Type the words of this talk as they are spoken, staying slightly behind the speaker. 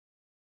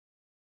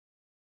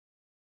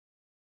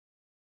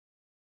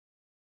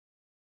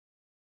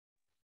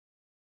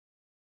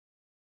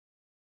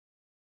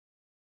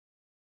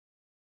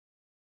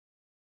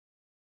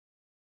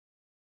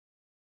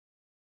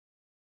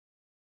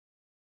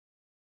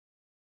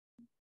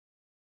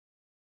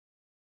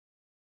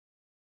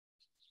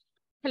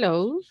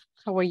Hello,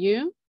 how are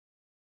you?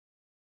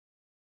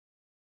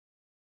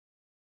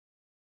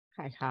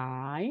 Hi,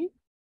 hi.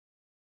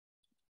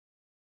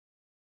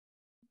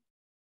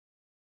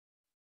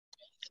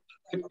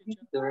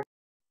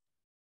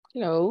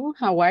 Hello,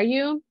 how are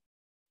you?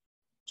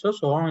 So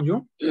are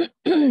you?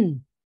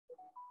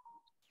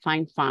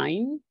 Fine,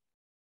 fine.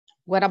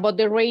 What about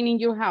the rain in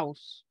your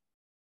house?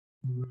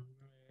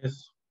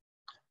 Es,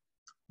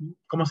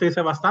 ¿cómo se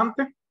dice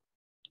bastante?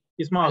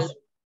 It's most.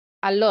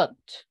 A lot.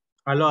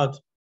 A lot.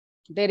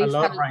 There A is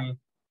lot of rain.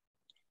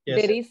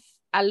 Yes. There is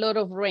a lot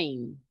of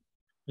rain.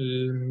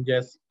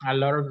 Yes, a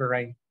lot of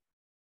rain.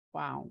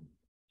 Wow.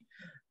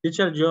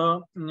 Teacher,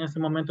 yo en este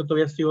momento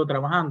todavía sigo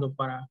trabajando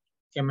para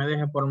que me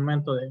deje por un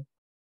momento de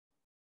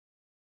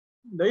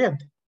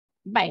oyente.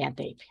 Vaya,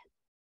 David.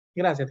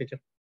 Gracias, teacher.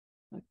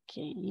 Ok.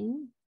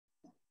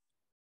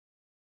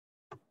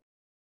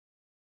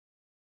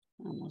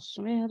 Vamos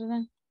a ver.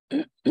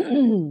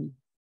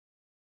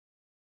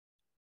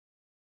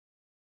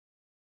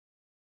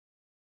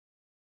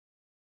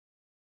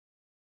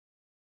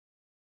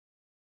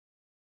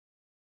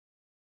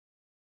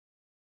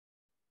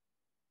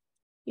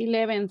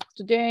 11th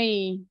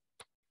today,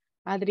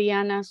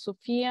 Adriana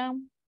Sofía.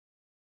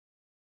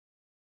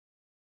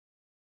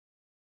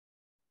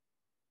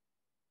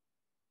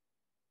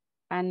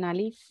 Ana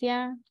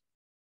Alicia.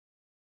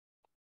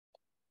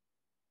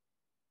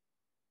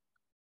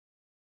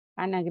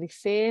 Ana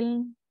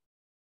Grisel.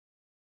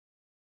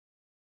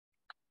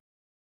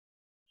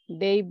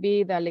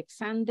 David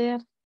Alexander.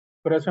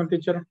 Present,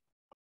 teacher.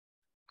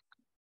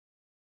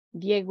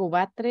 Diego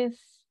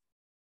Batres.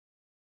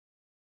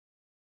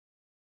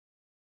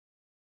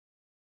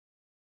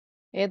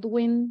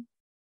 Edwin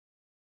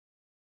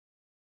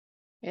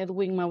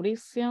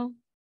Mauricio.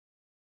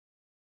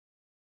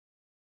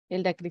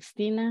 Elda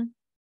Cristina.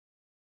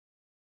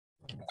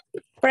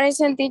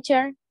 Present,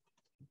 teacher.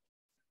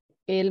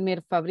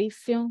 Elmer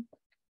Fabricio.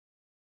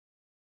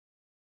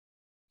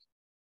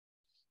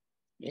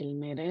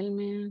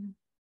 Elmer.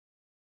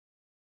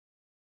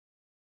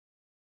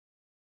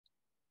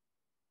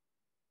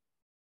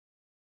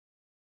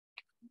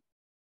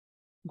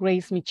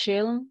 Grace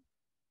Michelle.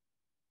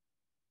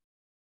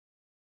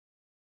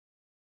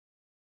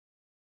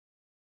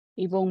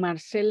 Yvonne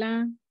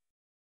Marcela.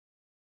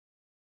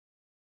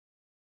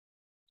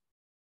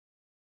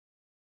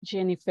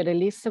 Jennifer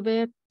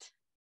Elizabeth.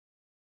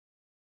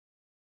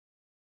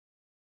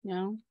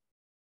 No.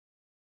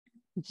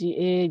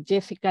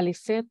 Jessica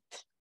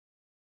Lisette.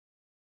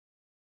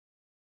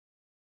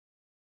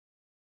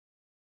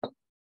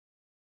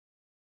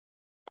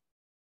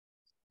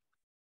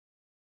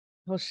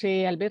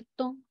 José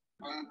Alberto.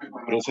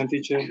 Present,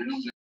 teacher.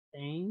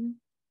 Okay.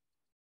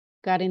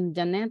 Karen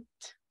Janet.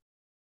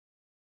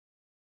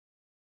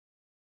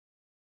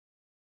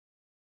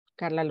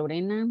 Carla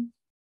Lorena.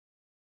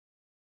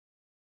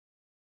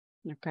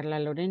 Carla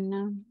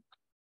Lorena.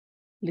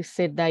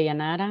 Lisette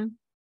Dayanara.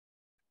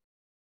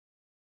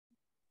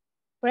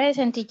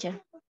 Present,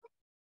 teacher.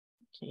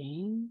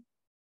 Okay.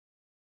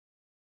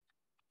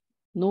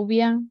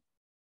 Nubia.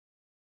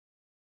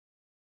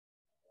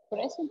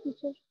 Present,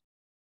 teacher.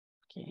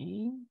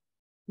 Okay.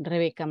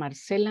 Rebeca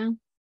Marcela.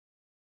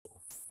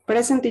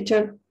 Present,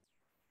 teacher.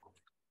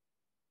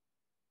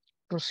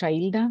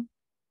 Rosailda.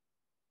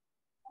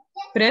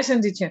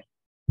 Present, teacher.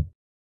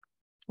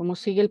 ¿Cómo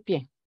sigue el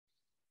pie?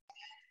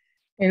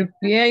 El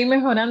pie ahí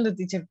mejorando,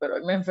 teacher, pero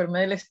me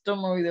enfermé del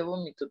estómago y de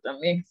vómito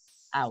también.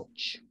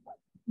 Ouch.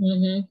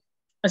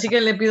 Así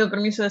que le pido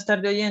permiso de estar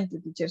de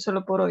oyente, teacher,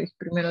 solo por hoy,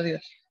 primero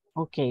Dios.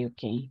 Ok.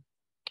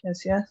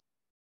 Gracias.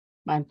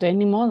 Entonces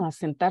ni modo, a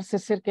sentarse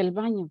cerca del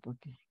baño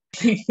porque...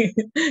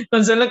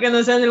 Con solo que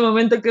no sea en el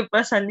momento que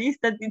pasa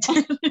lista,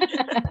 teacher.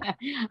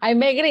 Ahí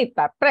me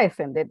grita,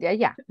 present desde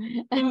allá.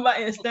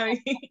 Vaya, está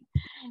bien.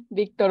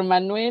 Víctor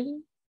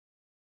Manuel.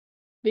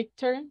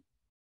 Víctor.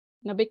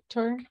 No,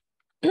 Víctor.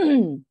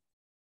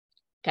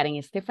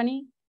 Karen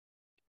Stephanie.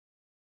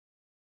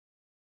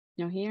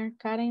 No here,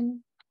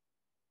 Karen.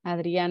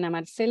 Adriana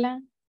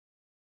Marcela.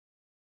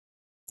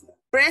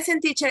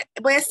 Present, teacher.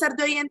 Voy a estar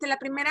de oyente la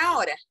primera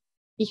hora.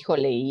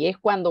 Híjole, y es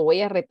cuando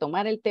voy a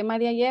retomar el tema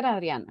de ayer,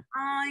 Adriana.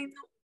 Ay,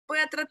 no. Voy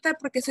a tratar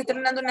porque estoy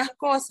terminando unas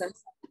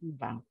cosas.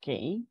 Va,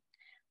 ok.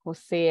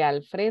 José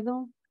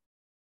Alfredo.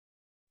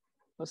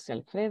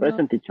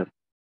 Present, teacher.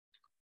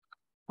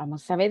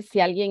 Vamos a ver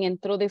si alguien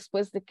entró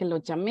después de que lo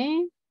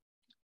llamé.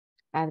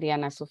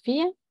 Adriana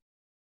Sofía.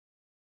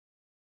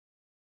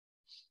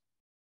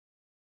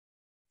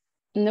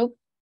 No.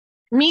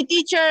 Mi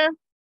teacher.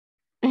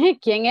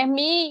 ¿Quién es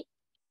mi?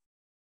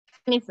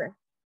 Jennifer.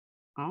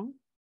 ¿Oh?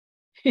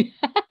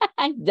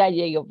 Ya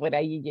llego por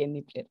ahí,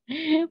 Jennifer.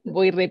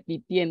 Voy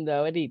repitiendo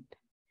ahorita.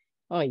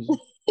 Oye.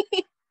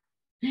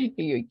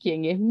 Y yo,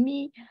 ¿quién es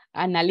mi?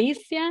 Ana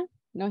Alicia.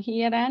 No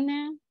here,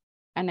 Ana.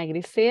 Ana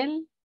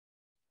Grisel.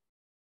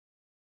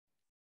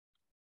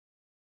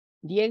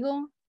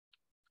 Diego.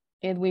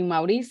 Edwin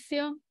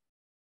Mauricio.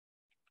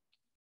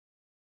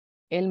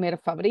 Elmer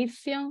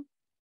Fabricio.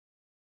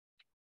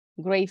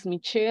 Grace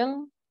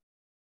Michelle.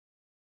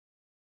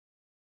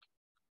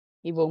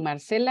 Ivonne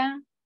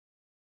Marcela.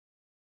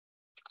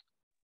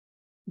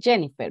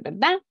 Jennifer,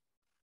 ¿verdad?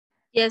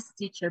 Yes,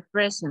 teacher,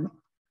 present.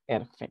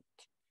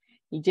 Perfecto.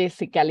 Y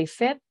Jessica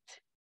Lisette.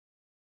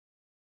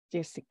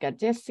 Jessica.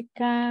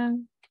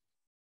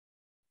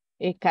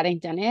 Karen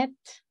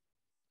Janet.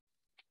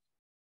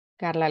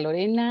 Carla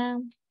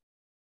Lorena.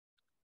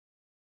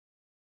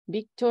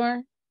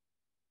 Víctor.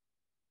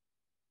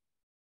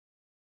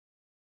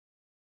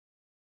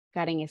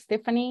 Karen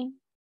Stephanie.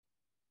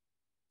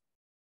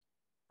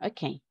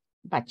 Ok,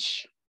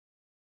 batch.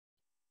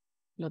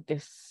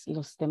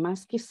 Los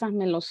demás quizás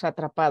me los ha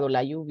atrapado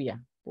la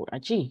lluvia por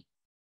allí,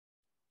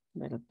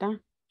 ¿verdad?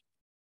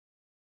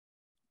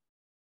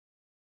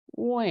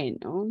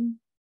 Bueno.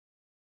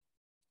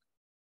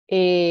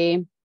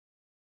 We're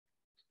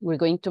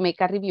going to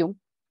make a review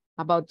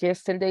about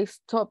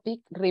yesterday's topic.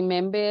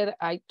 Remember,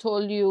 I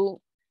told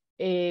you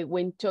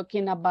when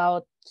talking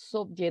about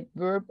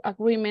subject-verb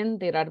agreement,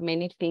 there are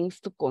many things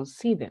to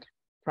consider,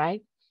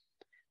 right?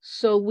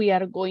 So we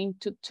are going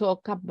to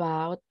talk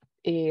about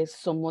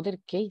some other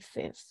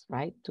cases,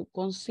 right, to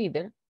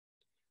consider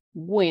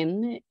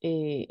when,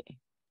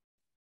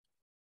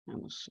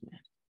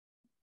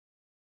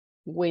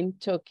 when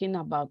talking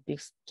about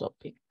this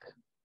topic.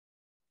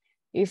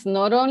 It's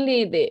not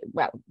only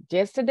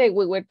yesterday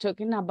we were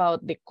talking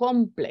about the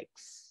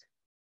complex.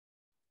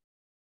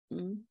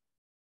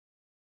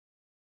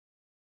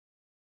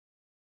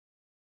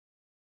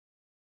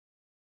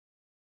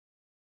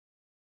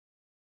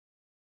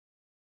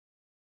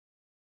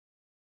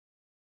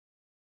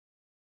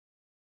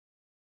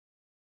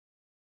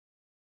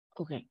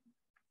 Okay.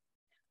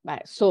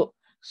 Right. So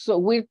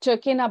we're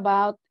talking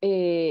about,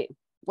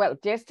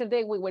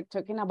 yesterday we were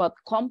talking about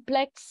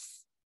complex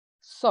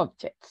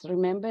subjects.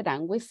 Remember,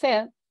 and we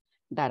said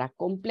that a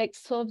complex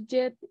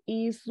subject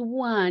is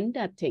one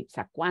that takes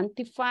a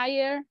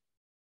quantifier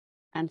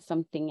and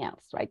something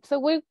else, right? So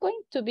we're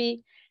going to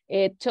be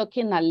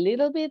talking a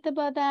little bit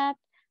about that,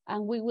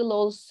 and we will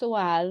also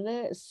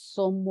add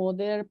some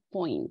other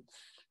points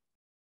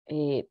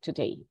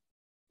today.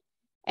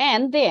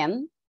 And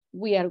then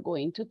we are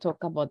going to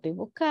talk about the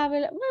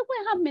vocabulary. Well,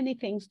 we have many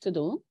things to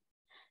do.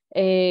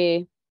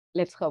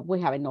 Let's hope we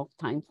have enough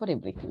time for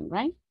everything,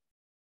 right?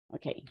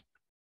 Okay.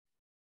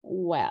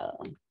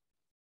 Well,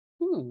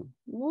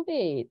 move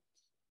it.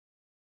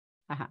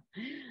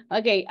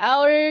 Okay,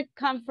 our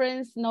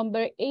conference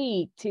number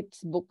 8,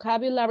 it's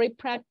vocabulary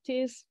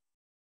practice,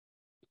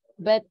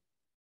 but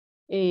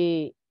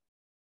the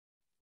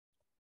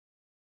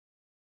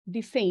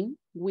same,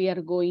 we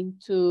are going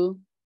to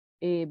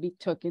be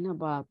talking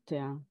about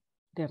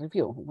the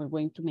review. We're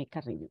going to make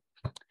a review.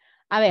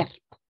 A ver,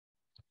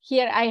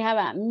 here I have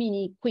a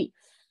mini quiz.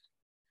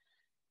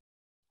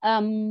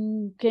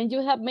 Can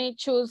you help me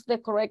choose the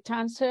correct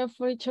answer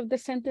for each of the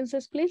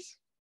sentences, please?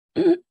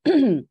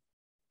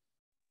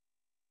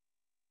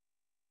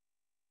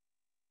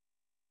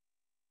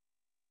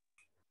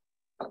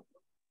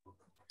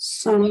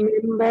 Some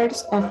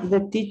members of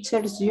the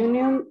teachers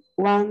union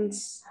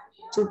wants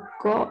to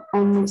go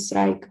on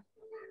strike.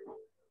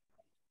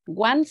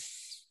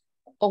 Once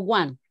or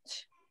want?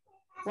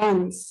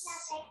 Once.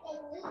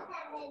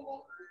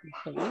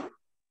 Okay,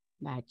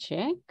 that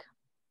check.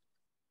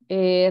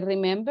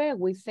 Remember,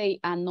 we say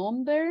a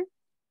number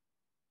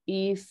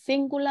is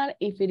singular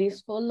if it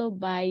is followed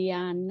by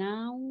a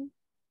noun.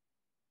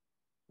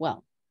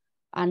 Well,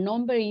 a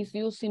number is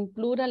used in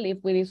plural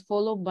if it is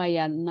followed by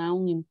a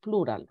noun in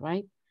plural,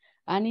 right?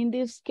 And in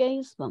this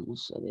case,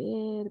 vamos a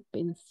ver,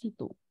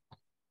 pensito.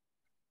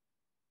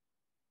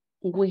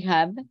 We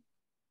have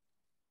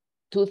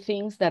two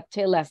things that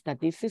tell us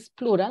that this is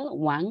plural.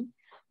 One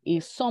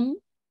is some,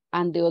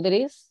 and the other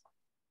is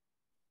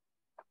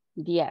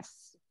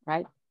yes,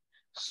 right?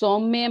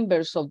 Some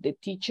members of the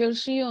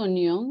teachers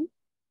union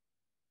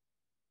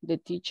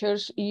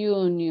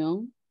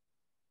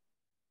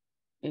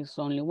is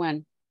only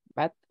one,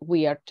 but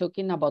we are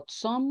talking about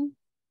some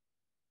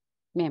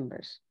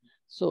members.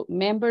 So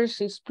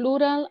members is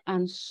plural,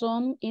 and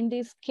some in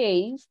this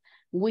case,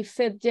 we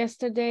said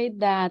yesterday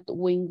that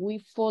when we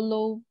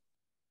follow,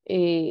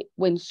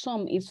 when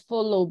some is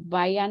followed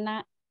by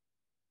an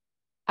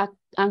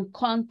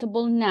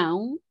uncountable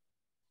noun,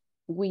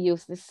 we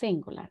use the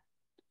singular.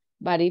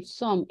 But if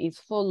some is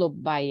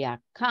followed by a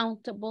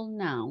countable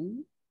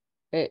noun,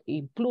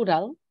 in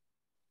plural,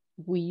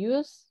 we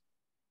use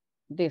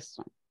this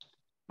one.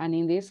 And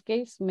in this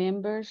case,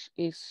 members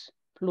is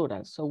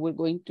plural. So we're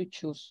going to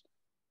choose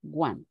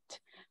want.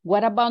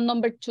 What about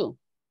number 2?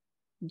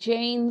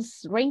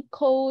 Jane's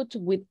raincoat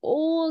with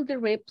all the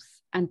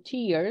rips and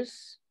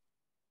tears.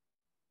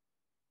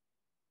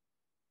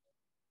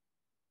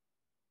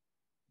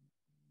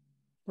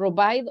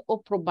 Provide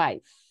or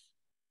provides?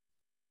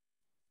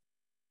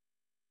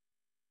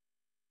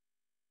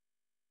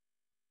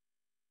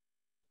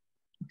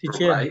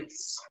 Teacher.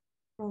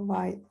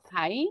 Provide.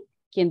 Hi.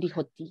 ¿Quién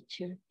dijo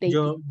teacher? David.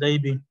 Yo,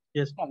 David.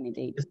 Yes.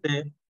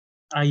 David.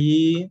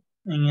 Ahí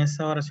en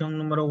esa oración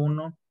número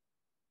 1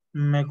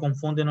 me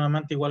confunde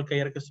nuevamente, igual que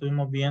ayer que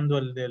estuvimos viendo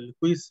el del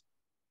quiz.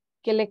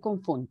 ¿Qué le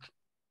confunde?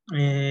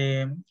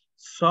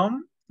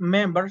 some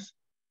members,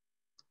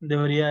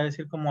 debería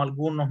decir como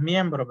algunos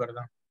miembros,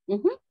 ¿verdad?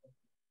 Ujú.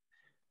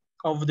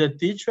 Of the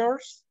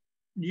Teachers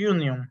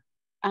Union.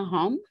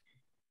 Ajá.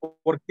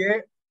 ¿Por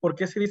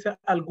qué se dice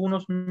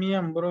algunos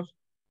miembros?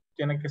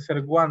 Tiene que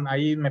ser one,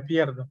 ahí me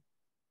pierdo.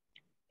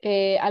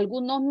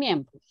 Algunos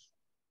miembros.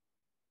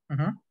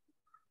 Ujú.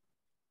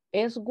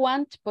 Es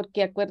want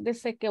porque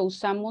acuérdese que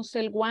usamos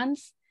el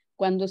once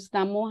cuando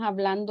estamos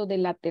hablando de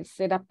la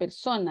tercera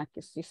persona,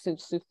 que si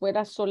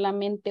fuera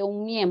solamente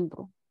un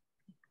miembro,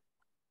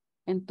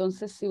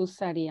 entonces sí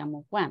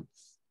usaríamos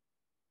once.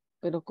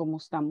 Pero como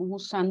estamos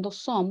usando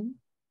some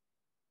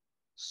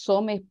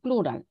es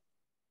plural.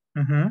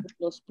 Ujú.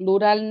 Los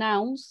plural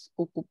nouns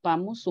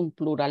ocupamos un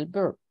plural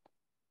verb.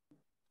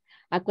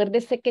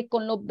 Acuérdese que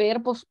con los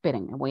verbos,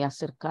 espérenme, voy a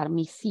acercar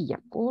mi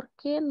silla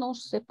porque no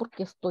sé por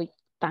qué estoy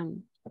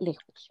tan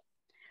lejos.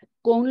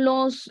 Con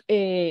los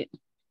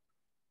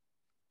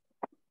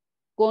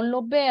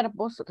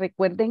verbos,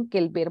 recuerden que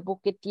el verbo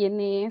que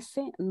tiene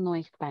ese no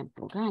está en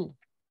plural,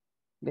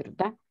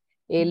 ¿verdad?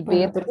 El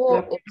Para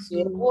tercera verbo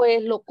persona.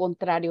 es lo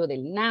contrario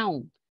del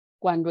noun.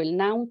 Cuando el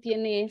noun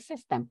tiene ese,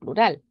 está en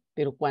plural,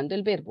 pero cuando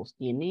el verbo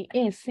tiene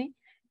ese,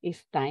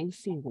 está en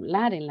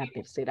singular, en la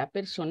tercera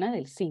persona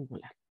del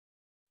singular.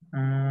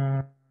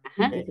 Ajá,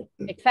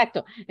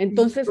 exacto.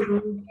 Entonces,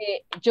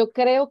 yo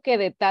creo que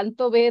de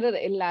tanto ver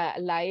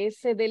la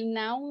S del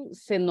noun,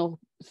 se nos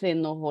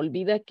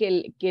olvida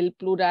que el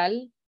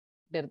plural,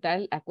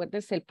 ¿verdad?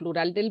 Acuérdense, el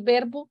plural del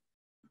verbo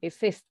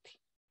es este.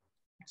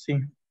 Sí.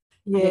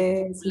 Y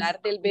el Yes.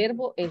 singular del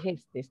verbo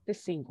es este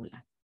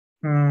singular.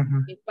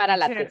 Ujú. Es para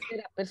la Teacher.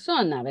 tercera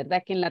persona,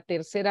 ¿verdad? Que en la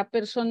tercera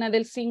persona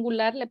del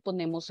singular le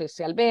ponemos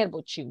ese al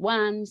verbo. She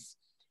wants,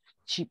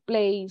 she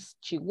plays,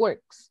 she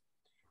works.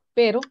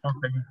 Pero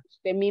Ok.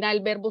 usted mira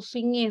el verbo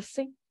sin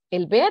S,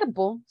 el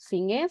verbo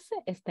sin S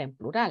está en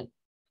plural,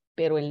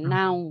 pero el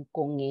noun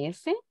con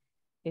S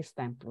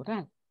está en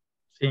plural.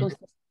 Sí.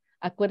 Entonces,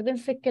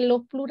 acuérdense que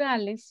los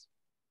plurales,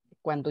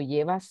 cuando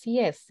lleva así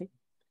S,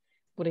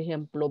 por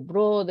ejemplo,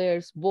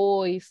 brothers,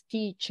 boys,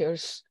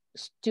 teachers,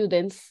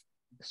 students,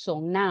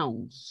 son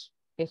nouns.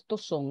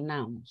 Estos son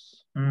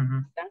nouns.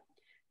 Ujú. ¿Verdad?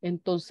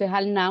 Entonces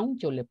al noun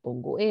yo le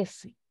pongo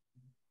S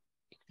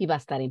y va a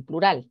estar en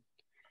plural.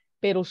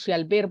 Pero si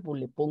al verbo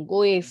le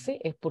pongo S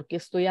es porque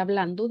estoy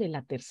hablando de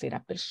la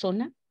tercera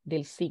persona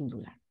del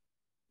singular.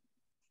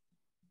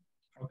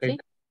 Ok. ¿Sí?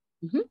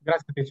 Ujú.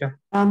 Gracias, teacher.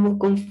 Estamos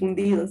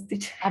confundidos,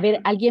 teacher. A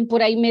ver, alguien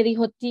por ahí me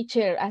dijo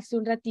teacher hace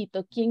un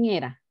ratito. ¿Quién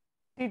era?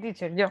 Sí,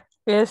 teacher, yo.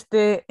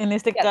 En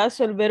este Ya.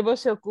 caso, el verbo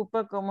se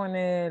ocupa como en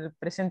el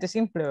presente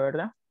simple,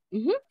 ¿verdad?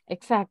 Ujú.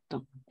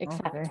 Exacto,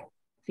 exacto. Ok.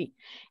 Sí.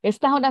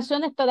 Estas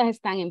oraciones todas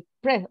están en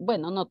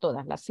bueno, no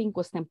todas, las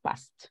 5 están en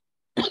past.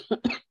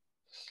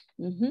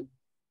 Ujú.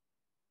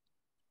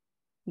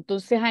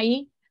 Entonces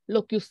ahí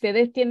lo que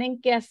ustedes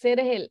tienen que hacer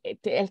es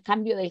el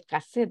cambio del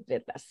cassette,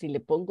 ¿verdad? Si le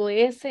pongo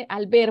S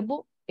al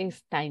verbo,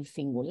 está en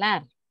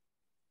singular.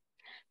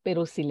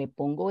 Pero si le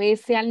pongo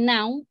S al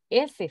noun,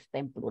 S está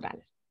en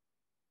plural.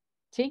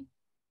 ¿Sí?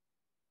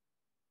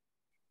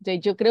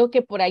 Yo creo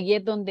que por ahí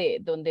es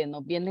donde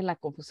nos viene la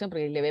confusión,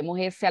 porque le vemos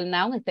S al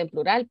noun, está en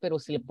plural, pero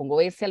si le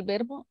pongo S al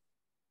verbo,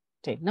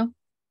 sí, no,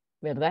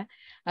 ¿verdad?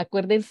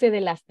 Acuérdense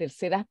de las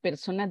terceras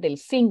personas del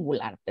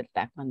singular,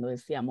 ¿verdad? Cuando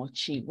decíamos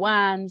she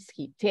wants,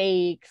 he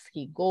takes,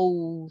 he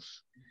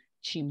goes,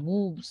 she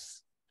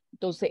moves.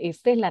 Entonces,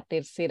 esta es la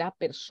tercera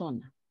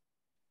persona.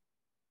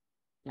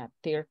 La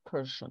third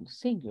person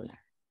singular.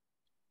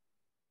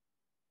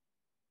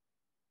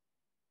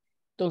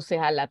 Entonces,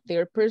 a la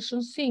third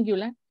person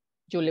singular,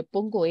 yo le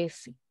pongo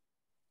S.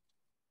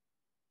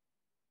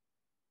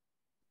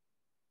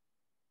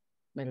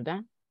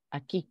 ¿Verdad?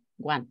 Aquí,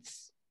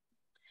 wants.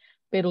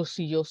 Pero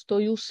si yo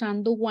estoy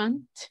usando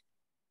want,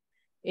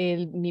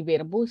 mi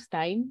verbo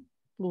está en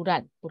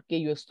plural,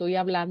 porque yo estoy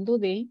hablando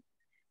de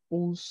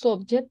un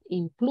subject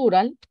in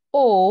plural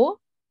o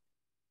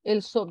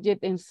el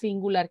subject en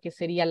singular, que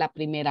sería la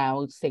primera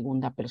o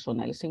segunda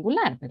persona del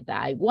singular,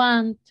 ¿verdad? I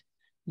want,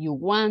 you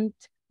want,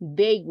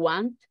 they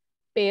want,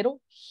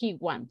 pero he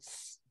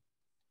wants.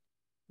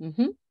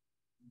 Ujú.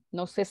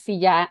 No sé si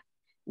ya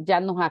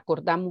nos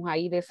acordamos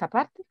ahí de esa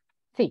parte.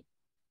 Sí.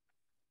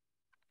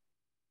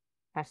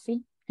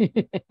 Así.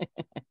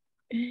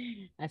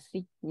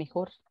 Así,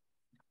 mejor.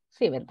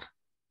 Sí, ¿verdad?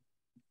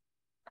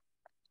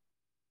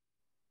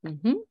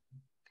 Ujú.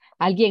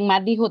 ¿Alguien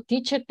más dijo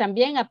teacher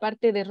también,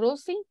 aparte de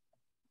Rosy?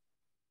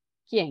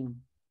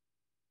 ¿Quién?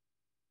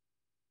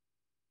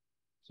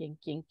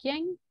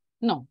 ¿Quién?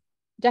 No.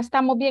 ¿Ya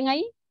estamos bien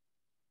ahí?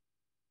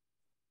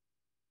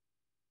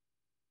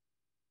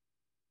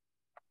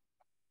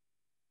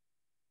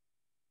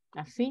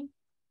 ¿Así?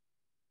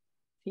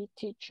 Sí,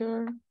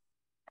 teacher.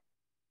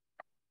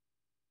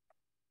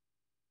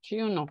 ¿Sí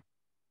o no?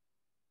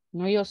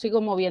 No, yo sigo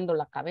moviendo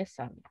la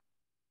cabeza.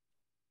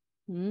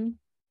 ¿Mm?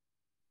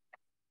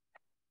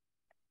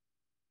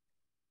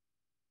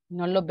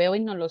 No los veo y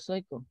no los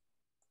oigo.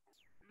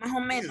 Más o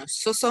menos,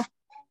 soso.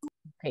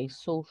 Ok,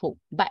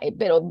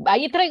 pero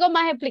ahí traigo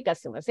más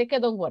explicación, así que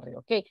don't worry,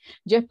 ok.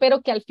 Yo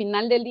espero que al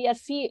final del día,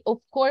 sí,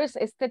 of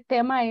course, este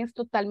tema es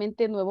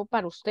totalmente nuevo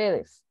para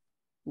ustedes,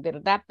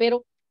 ¿verdad?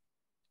 Pero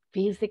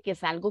fíjense que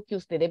es algo que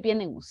ustedes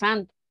vienen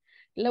usando.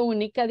 La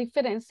única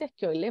diferencia es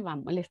que hoy le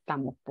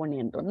estamos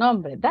poniendo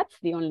nombre. That's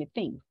the only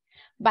thing.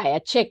 Vaya,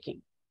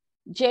 checking.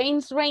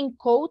 Jane's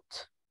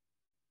raincoat.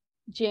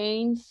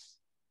 Jane's,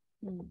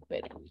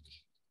 espérenme.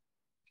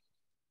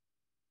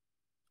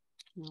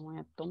 Me voy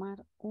a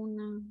tomar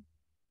una.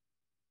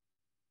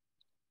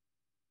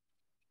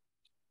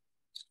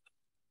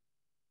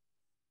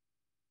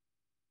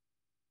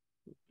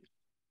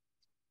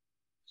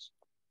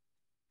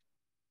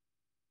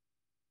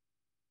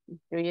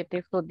 Hoy es de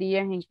estos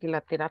días en que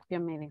la terapia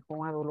me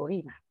dejó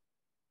adolorida.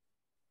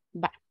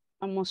 Va,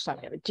 vamos a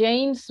ver.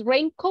 Jane's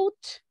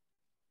raincoat.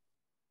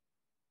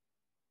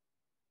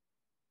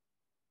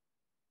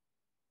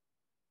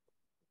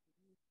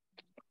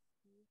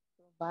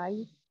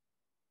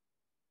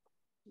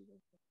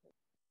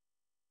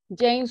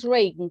 Jane's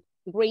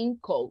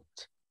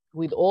raincoat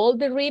with all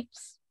the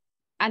rips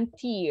and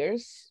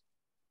tears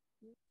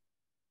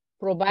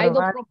provide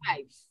or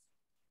provides.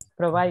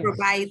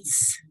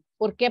 Provides.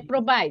 ¿Por qué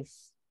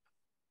provides?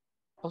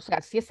 O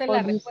sea, si esa es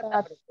la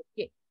respuesta, pero ¿por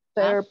qué?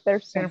 Per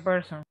person. Per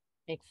person.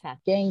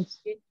 Exacto.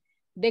 James.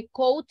 The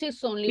coat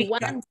is only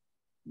one,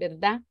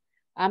 ¿verdad?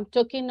 I'm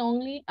talking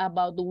only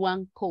about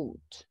one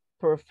coat.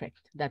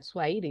 Perfect. That's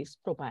why it is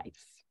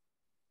provides.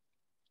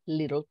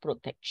 Little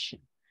protection.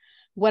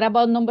 What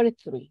about number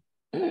 3?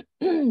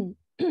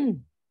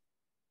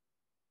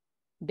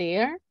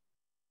 There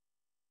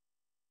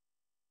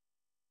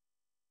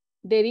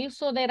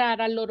is or there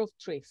are a lot of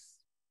trees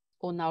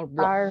on our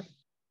block. Are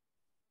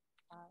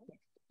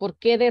 ¿Por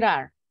qué there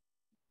are?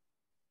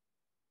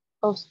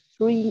 of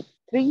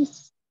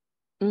trees.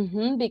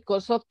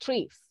 Because of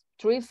trees.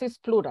 Trees is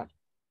plural.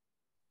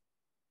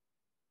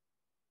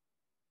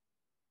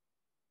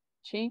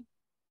 See?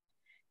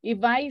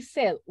 If I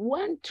said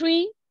one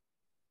tree,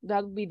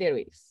 that would be there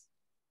is.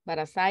 But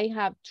as I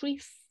have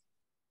trees,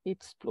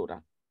 it's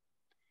plural.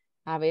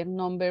 A ver,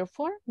 number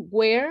 4.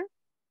 Where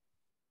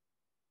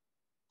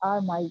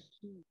Are my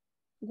keys.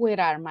 Where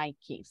are my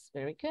keys?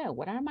 Very good.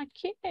 Where are my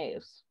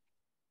keys?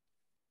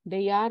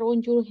 They are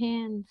on your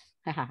hands.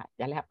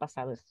 Ya les ha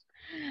pasado eso.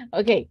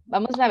 Ok,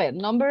 vamos a ver.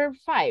 Number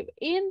 5.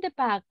 In the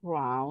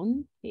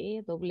background.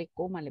 Doble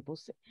coma le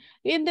puse.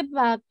 In the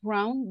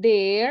background,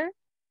 there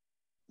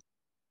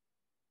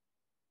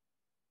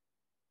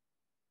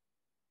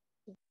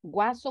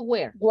was or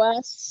where?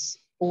 Was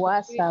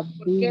a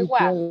 ¿Por big qué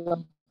was?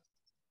 yellow.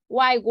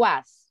 Why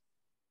was?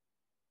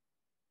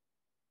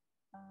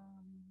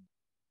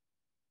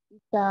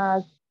 It's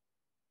a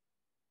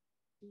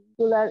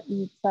singular.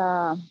 It's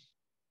a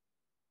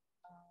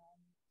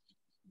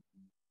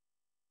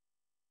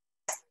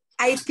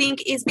I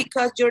think it's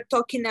because you're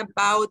talking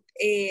about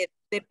the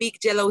big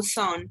yellow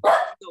sun.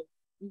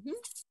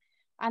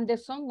 And the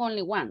song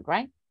only one,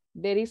 right?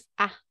 There is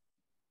a.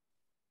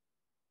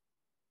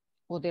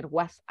 Or there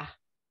was a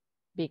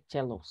big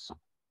yellow song.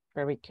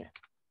 Very good.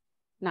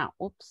 Now,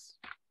 oops.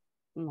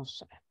 No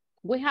sé.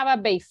 We have a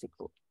basic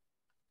rule.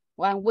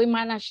 When we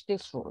manage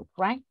this rule,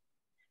 right?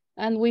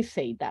 And we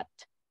say that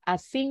a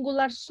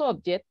singular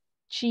subject,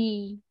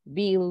 she,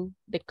 Bill,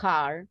 the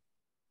car,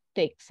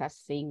 takes a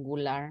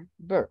singular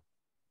verb,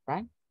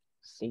 right?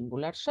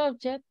 Singular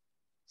subject,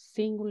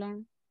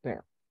 singular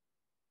verb.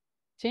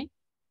 See?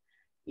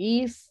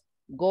 Is,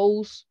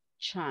 goes,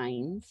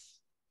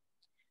 shines.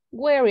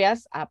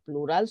 Whereas a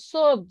plural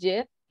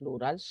subject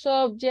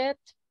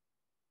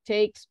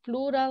takes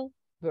plural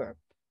verb.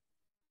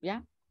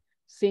 Yeah?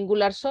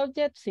 Singular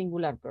subject,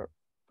 singular verb.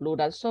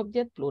 Plural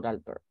subject, plural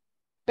verb.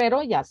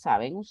 Pero ya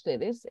saben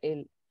ustedes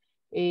el,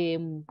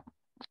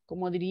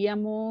 como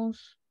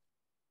diríamos,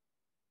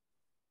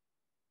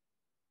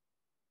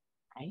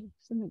 ay,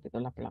 se me quedó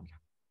la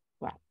palabra.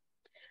 Wow.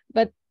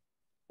 But,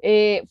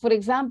 for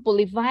example,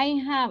 if I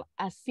have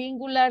a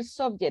singular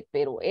subject,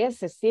 pero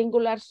ese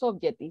singular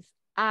subject is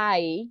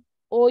I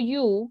or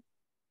you,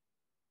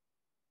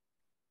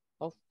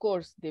 of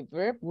course, the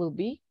verb will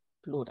be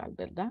plural,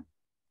 ¿verdad?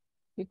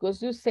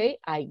 Because you say,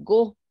 I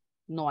go,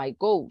 no I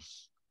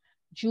goes.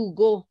 You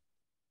go,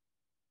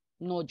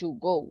 no you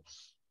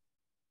goes.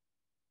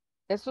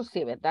 Eso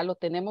sí, ¿verdad? Lo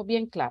tenemos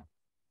bien claro.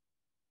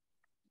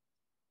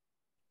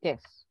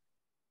 Yes.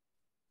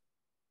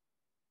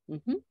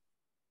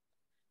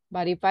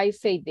 But if I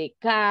say the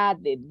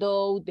cat, the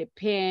dog, the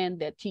pen,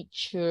 the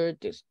teacher,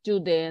 the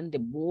student, the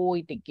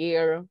boy, the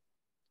girl,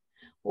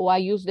 or I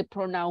use the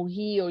pronoun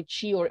he or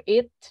she or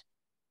it,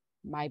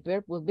 my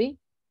verb will be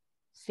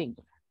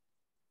singular.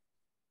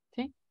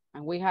 Okay?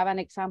 And we have an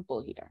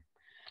example here.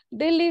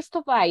 The list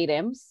of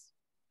items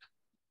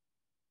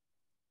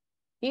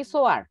is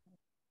or are?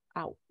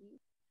 Ow.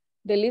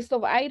 The list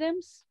of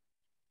items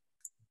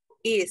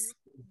Is.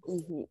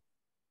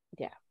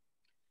 Yeah.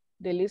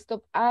 The list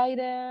of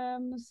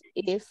items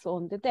is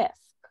on the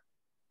desk.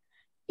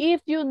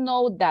 If you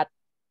know that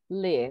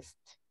list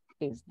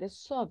is the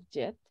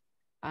subject,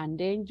 and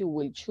then you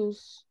will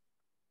choose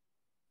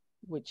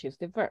which is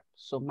the verb.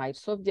 So my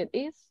subject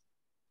is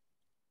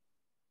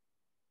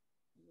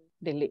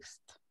the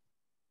list,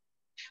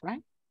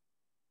 right?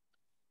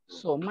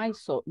 So my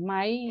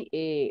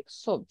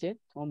subject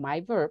or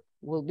my verb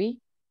will be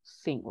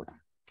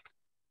singular.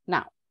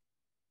 Now,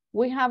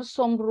 we have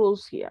some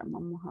rules here.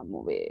 Vamos a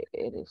mover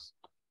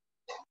esto.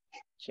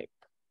 Check.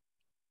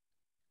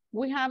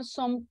 We have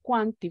some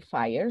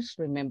quantifiers.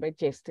 Remember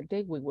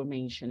yesterday we were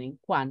mentioning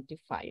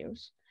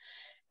quantifiers.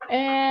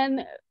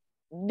 And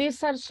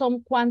these are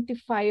some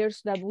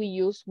quantifiers that we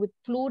use with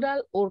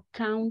plural or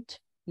count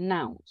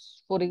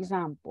nouns. For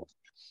example,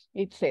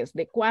 it says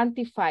the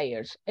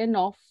quantifiers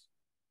enough,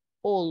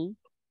 all,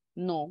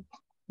 no,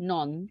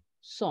 none,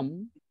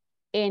 some,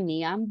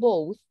 any, and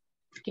both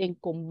can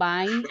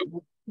combine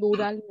with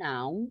plural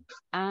noun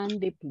and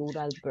the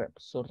plural verb.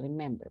 So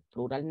remember,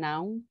 plural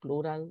noun,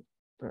 plural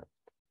verb.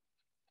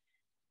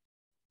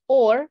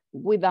 Or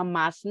with a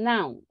mass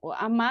noun, or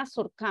a mass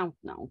or count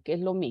noun, que es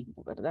lo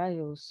mismo, ¿verdad?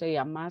 You say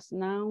a mass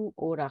noun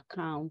or a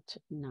count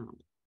noun,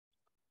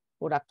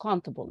 or a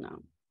countable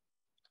noun.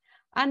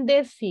 And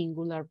the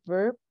singular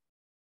verb,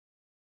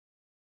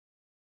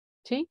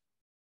 see?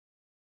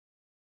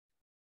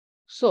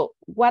 So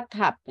what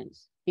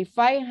happens? If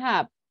I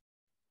have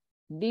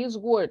these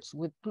words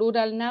with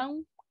plural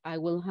noun, I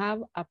will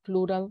have a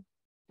plural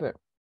verb.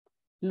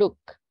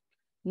 Look,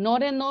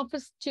 not enough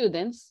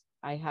students,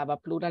 I have a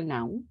plural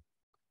noun,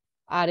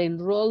 are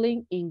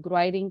enrolling in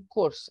writing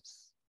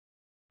courses.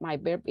 My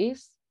verb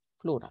is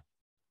plural.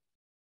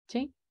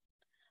 ¿Sí?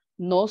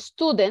 No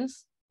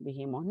students,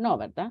 dijimos no,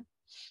 ¿verdad?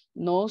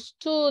 No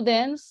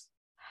students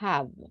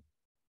have.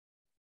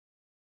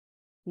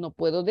 No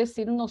puedo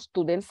decir no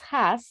students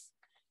has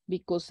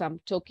because I'm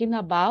talking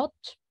about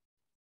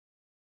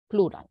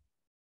plural.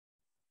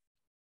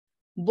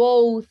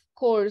 Both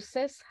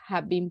courses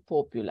have been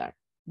popular.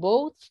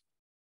 Both,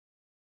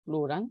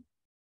 plural,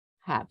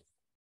 have.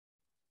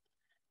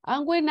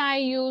 And when I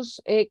use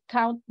a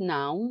count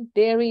noun,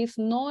 there is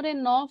not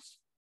enough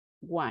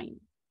wine.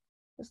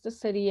 Este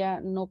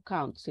sería no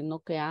count, sino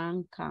que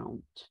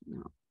uncount.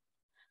 No.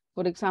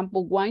 For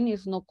example, wine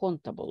is not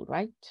countable,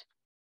 right?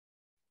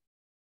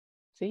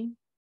 See?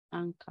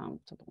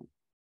 Uncountable.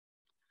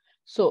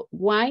 So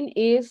wine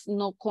is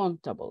not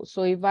countable.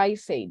 So if I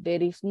say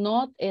there is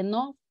not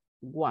enough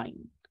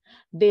wine,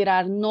 there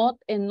are not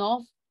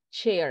enough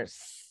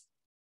chairs.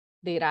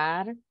 There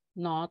are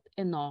not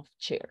enough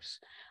chairs.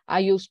 I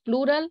use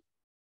plural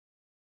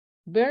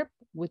verb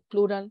with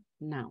plural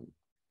noun.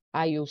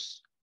 I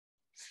use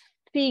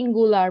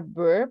singular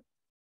verb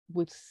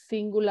with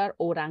singular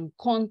or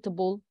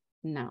uncountable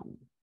noun.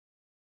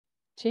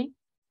 See?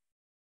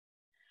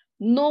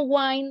 No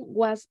wine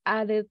was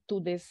added to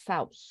the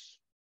sauce.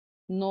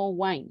 No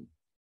wine.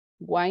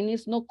 Wine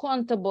is not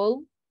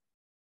countable,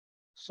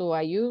 so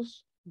I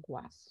use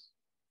was.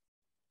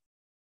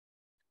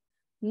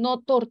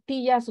 No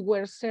tortillas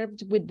were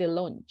served with the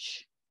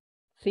lunch.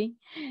 See?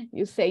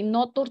 You say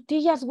no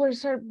tortillas were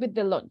served with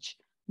the lunch.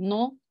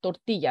 No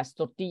tortillas.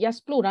 Tortillas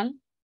plural.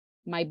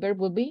 My verb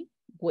will be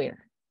were.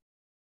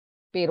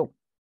 Pero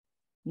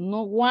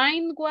no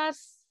wine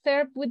was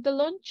served with the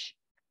lunch.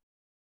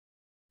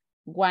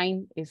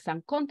 Wine is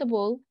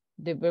uncountable.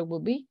 The verb will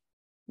be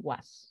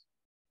was.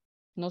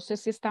 No sé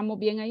si estamos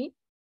bien ahí.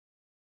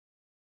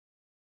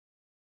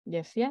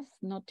 Yes, yes.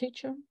 No,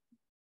 teacher.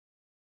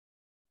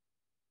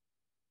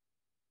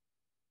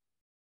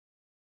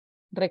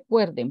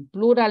 Recuerden,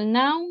 plural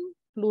noun,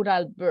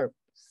 plural verb.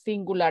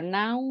 Singular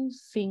noun,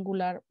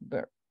 singular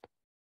verb.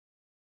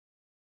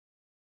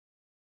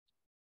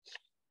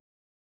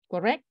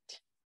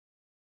 Correct?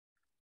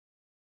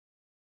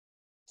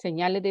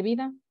 Señales de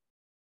vida.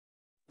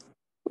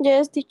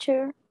 Yes,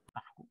 teacher.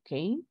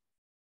 Okay.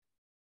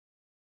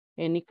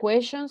 Any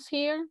questions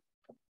here?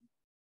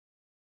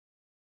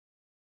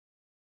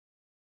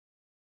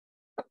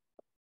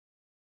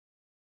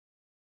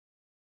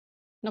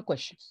 No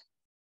questions.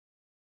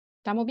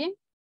 ¿Estamos bien?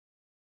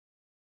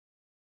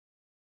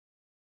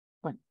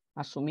 Bueno,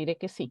 asumiré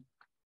que sí.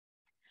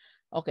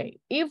 Okay,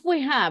 if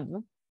we have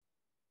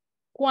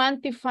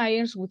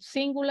quantifiers with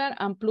singular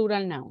and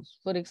plural nouns.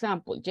 For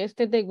example,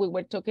 yesterday we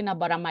were talking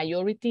about a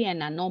majority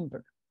and a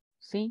number.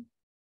 See?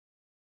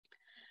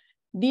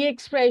 The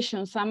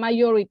expressions a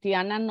majority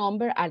and a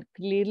number are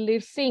clearly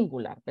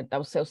singular. ¿Verdad?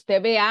 O sea,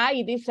 usted ve A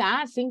y dice,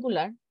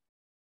 singular.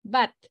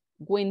 But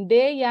when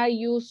they are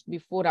used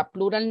before a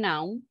plural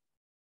noun,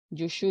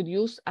 you should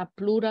use a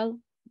plural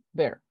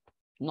verb,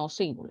 no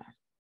singular.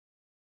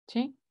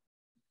 See?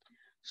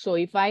 So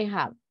if I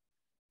have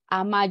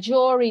a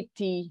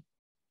majority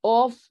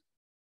of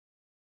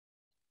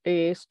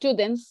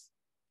students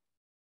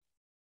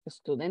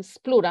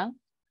plural,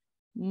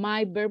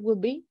 my verb will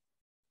be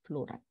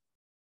plural.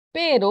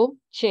 Pero,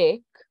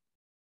 check,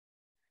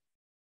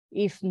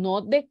 is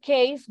not the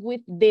case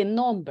with the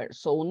number.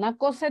 So una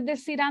cosa es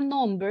decir a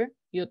number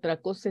y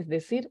otra cosa es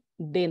decir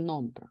the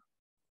number.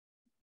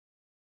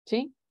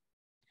 ¿Sí?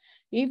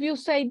 If you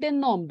say the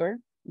number,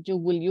 you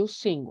will use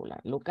singular.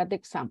 Look at the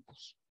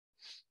examples.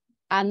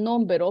 A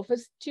number of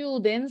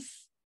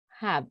students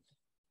have.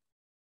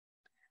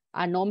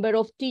 A number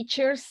of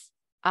teachers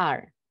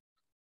are.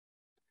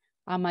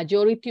 A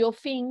majority of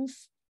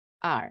things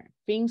are.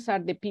 Things are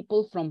the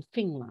people from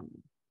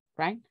Finland,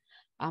 right?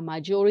 A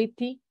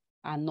majority,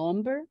 a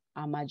number,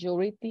 a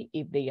majority,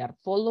 if they are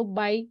followed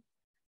by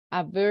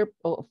a verb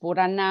or for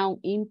a noun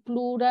in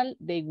plural,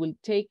 they will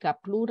take a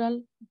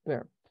plural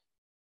verb.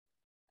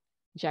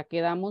 Ya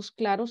quedamos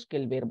claros que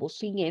el verbo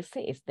sin S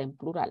está en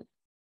plural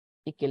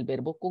y que el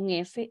verbo con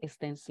S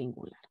está en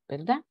singular,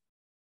 ¿verdad?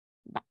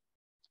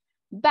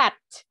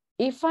 But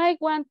if I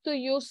want to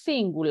use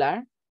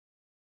singular,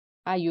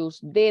 I use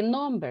the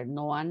number,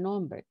 no a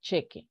number.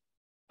 Cheque.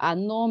 A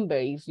number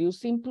is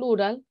used in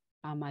plural,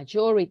 a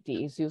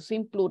majority is used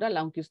in plural,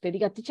 aunque usted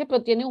diga, teacher,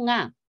 pero tiene un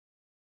A.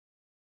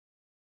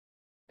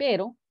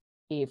 Pero,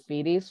 if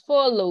it is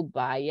followed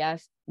by a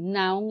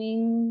noun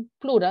in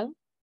plural,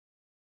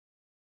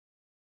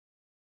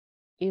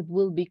 it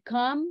will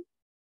become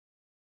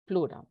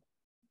plural.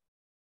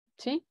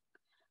 ¿Sí?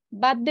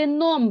 But the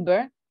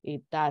number,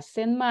 it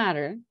doesn't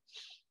matter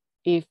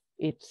if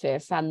it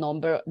says a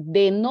number,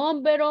 the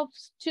number of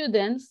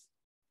students,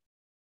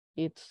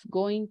 it's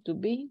going to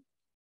be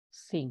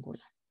singular.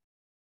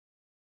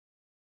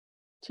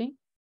 ¿Sí?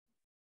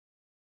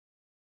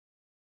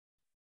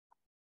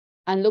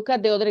 And look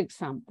at the other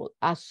example.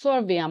 A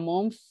survey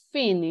among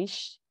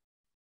Finnish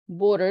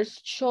voters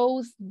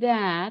shows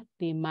that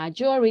the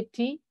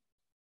majority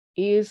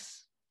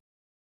is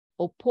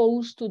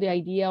opposed to the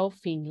idea of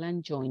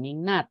Finland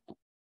joining NATO.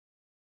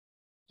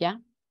 ¿Ya?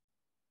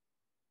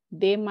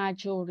 The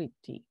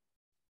majority.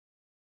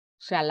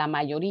 O sea, la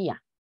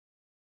mayoría.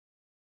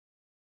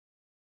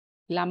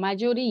 La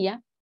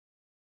mayoría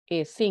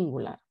es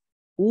singular.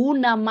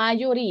 Una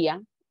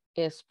mayoría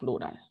es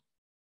plural.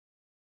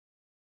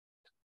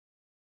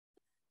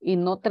 Y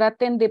no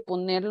traten de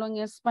ponerlo en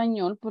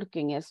español,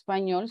 porque en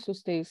español, si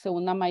usted dice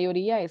una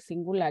mayoría es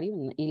singular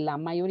y la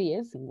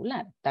mayoría es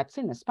singular. That's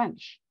in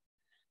Spanish.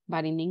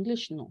 But in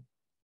English, no.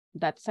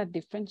 That's a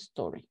different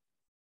story.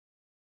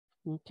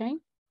 Okay.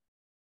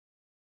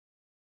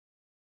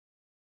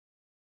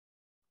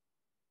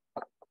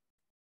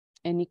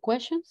 Any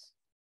questions?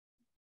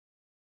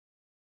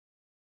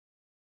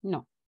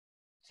 No.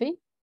 ¿Sí?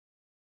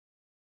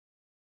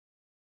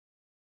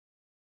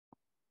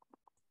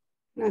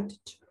 No,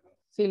 teacher.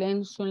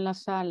 Silencio en la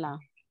sala.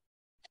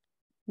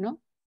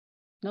 ¿No?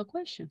 No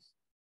questions.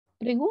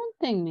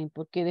 Pregúntenme,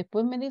 porque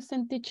después me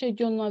dicen, teacher,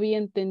 yo no había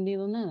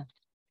entendido nada.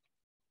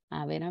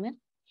 A ver, a ver.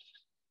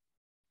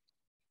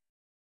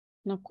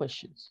 No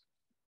questions.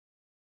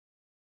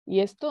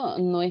 Y esto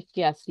no es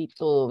que así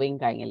todo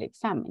venga en el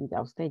examen.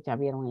 Ya ustedes ya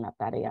vieron en la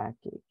tarea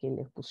que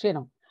les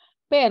pusieron.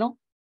 Pero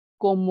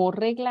como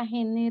regla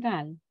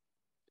general,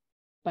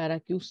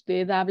 para que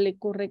usted hable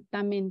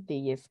correctamente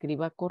y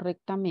escriba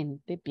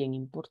correctamente, bien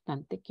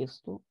importante que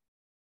esto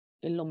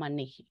él lo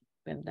maneje,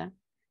 ¿verdad?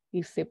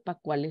 Y sepa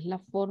cuál es la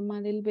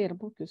forma del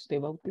verbo que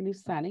usted va a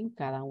utilizar en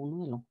cada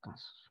uno de los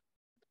casos.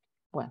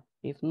 Well,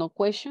 if no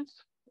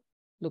questions,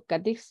 look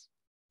at this.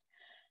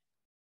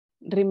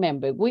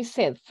 Remember, we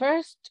said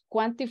first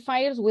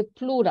quantifiers with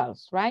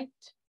plurals, right?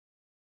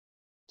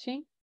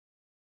 See?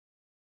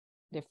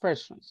 The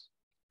first ones.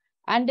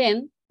 And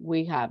then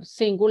we have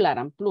singular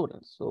and plural.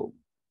 So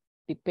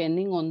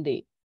depending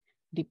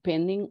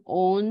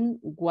on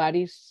what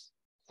is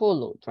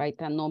followed, right?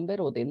 A number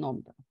or the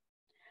number.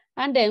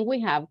 And then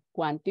we have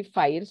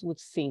quantifiers with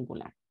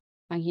singular.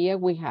 And here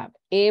we have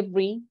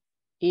every,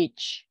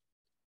 each,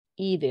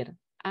 either,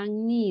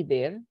 and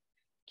neither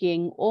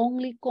can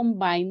only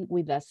combine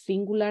with a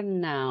singular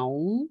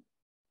noun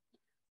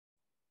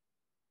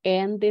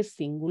and the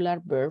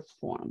singular verb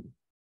form.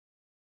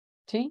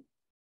 See?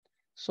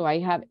 So I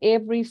have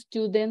every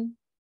student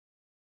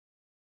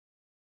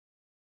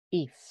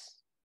is.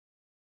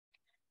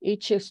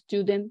 Each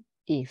student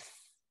is.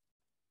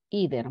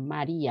 Either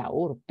Maria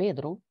or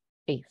Pedro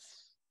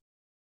is.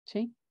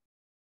 See?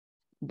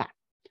 Back.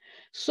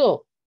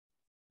 So,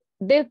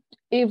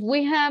 if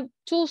we have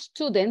two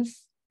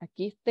students,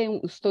 aquí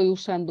estoy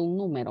usando un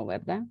número,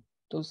 ¿verdad?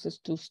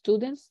 Entonces, two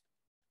students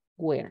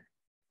were.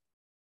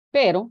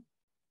 Pero,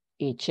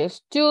 each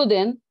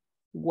student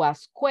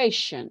was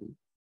questioned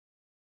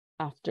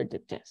after the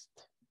test.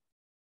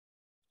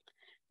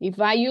 If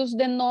I use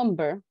the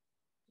number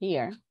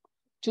here,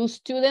 2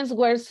 students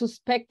were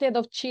suspected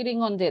of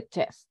cheating on the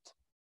test,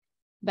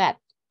 but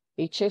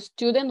each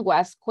student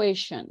was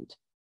questioned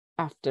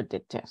after the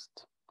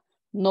test.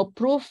 No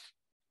proof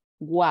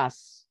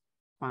was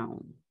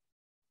found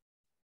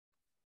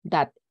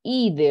that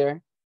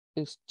either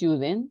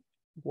student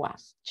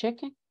was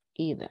checking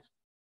either.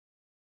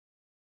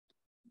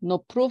 No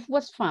proof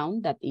was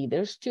found that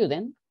either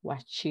student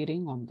was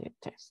cheating on the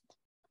test.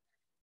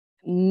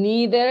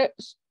 Neither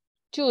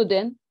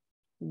student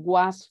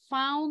was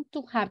found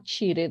to have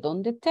cheated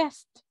on the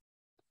test.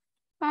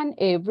 And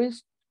every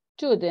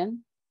student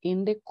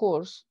in the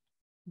course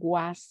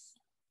was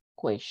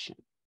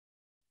questioned.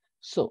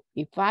 So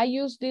if I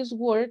use these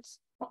words,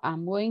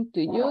 I'm going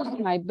to use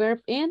my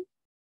verb in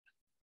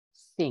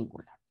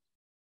singular.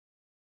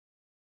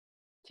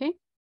 Okay?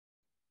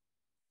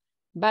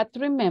 But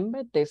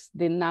remember this,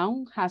 the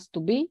noun has to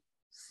be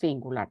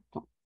singular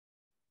too.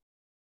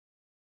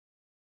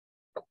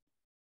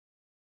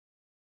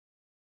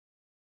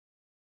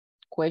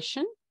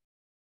 Question.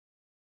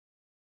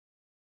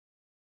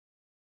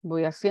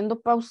 Voy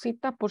haciendo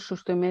pausita por si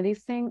usted me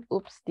dicen,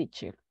 oops,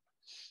 teacher.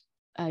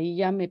 Ahí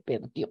ya me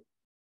perdió.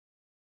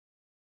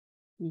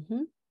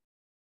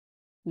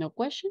 No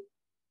question?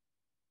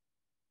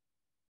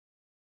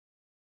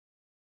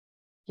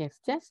 Yes,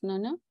 yes, no,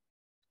 no.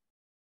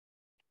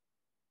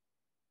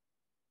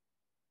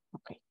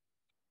 Okay.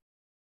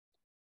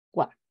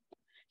 Well,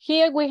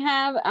 here we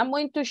have, I'm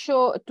going to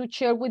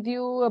share with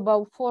you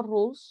about 4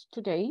 rules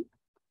today.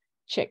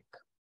 Check.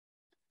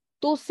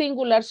 2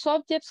 singular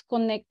subjects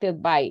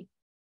connected by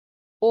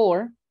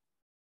or,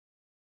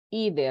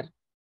 either,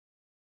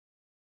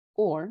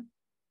 or,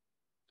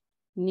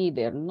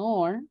 neither,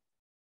 nor.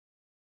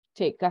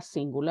 Take a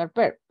singular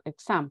verb.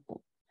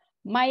 Example.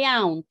 My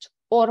aunt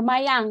or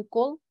my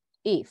uncle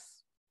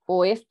is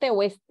oeste,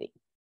 oeste.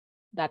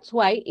 That's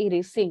why it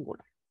is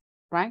singular,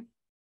 right?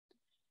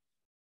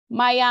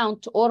 My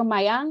aunt or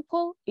my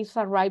uncle is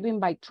arriving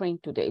by train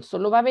today.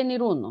 Solo va a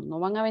venir uno, no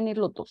van a venir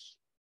los dos.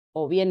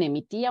 O viene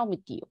mi tía o mi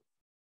tío,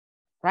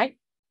 right?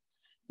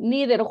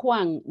 Neither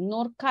Juan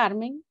nor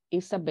Carmen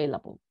is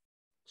available.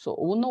 So,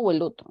 uno o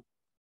el otro.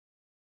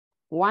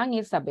 One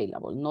is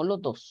available, no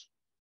los dos.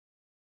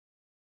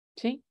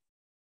 ¿Sí?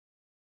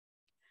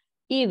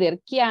 Either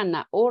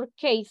Kiana or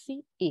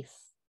Casey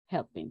is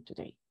helping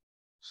today.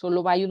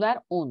 Solo va a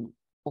ayudar uno,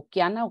 o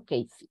Kiana o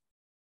Casey.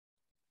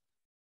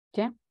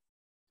 Okay?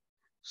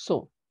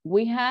 So,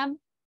 we have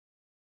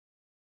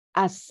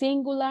a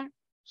singular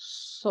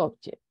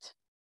subject.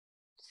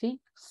 ¿Sí?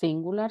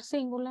 Singular,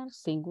 singular,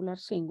 singular,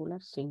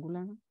 singular,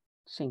 singular,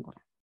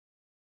 singular.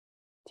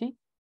 ¿Sí?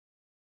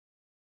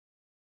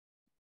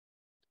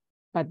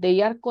 But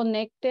they are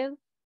connected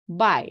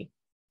by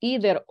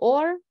either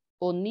or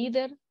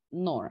neither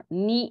nor.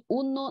 Ni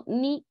uno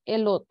ni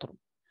el otro.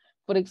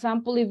 For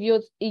example, if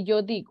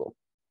yo digo,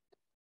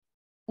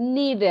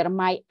 neither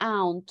my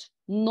aunt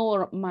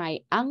nor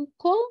my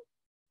uncle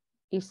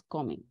is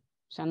coming.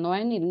 O sea, no va a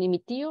venir ni mi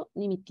tío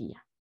ni mi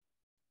tía.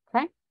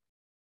 Right?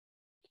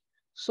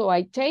 So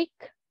I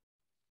take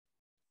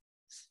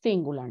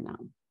singular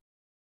noun.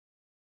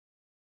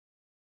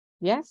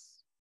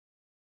 Yes?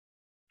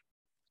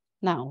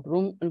 Now,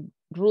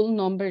 rule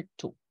number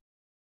 2.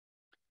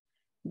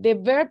 The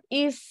verb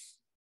is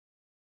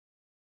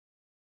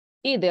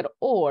either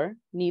or,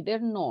 neither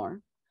nor.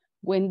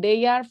 When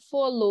they are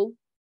followed,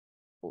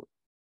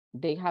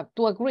 they have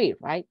to agree,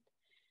 right?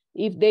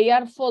 If they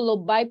are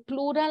followed by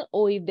plural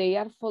or if they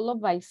are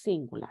followed by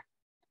singular.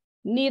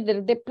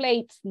 Neither the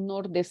plates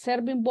nor the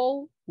serving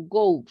bowl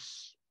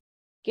goes.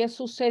 ¿Qué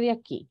sucede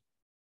aquí?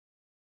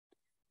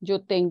 Yo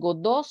tengo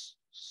 2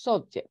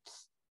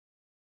 subjects.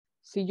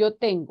 Si yo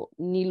tengo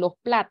ni los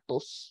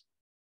platos,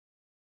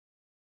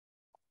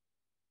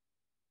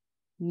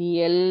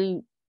 ni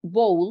el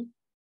bowl,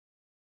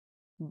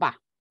 va.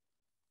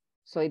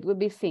 So it will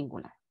be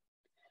singular.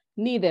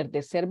 Neither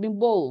the serving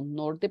bowl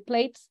nor the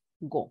plates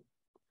go.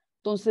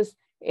 Entonces,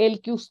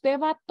 el que usted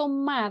va a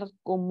tomar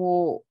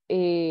como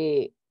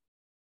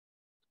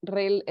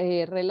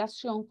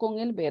relación con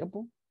el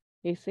verbo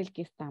es el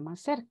que está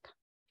más cerca.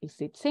 Is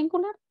it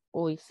singular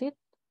o is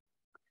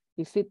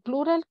it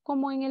plural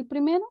como en el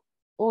primero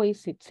o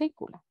is it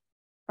singular?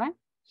 Right?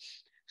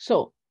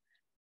 So,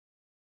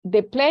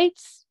 the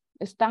plates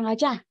están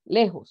allá,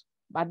 lejos,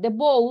 but the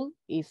bowl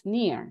is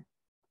near.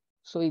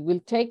 So it will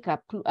take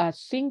a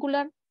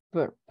singular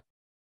verb.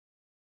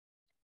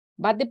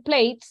 But the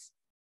plates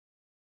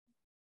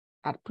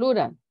are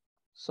plural.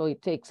 So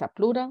it takes a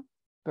plural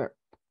verb.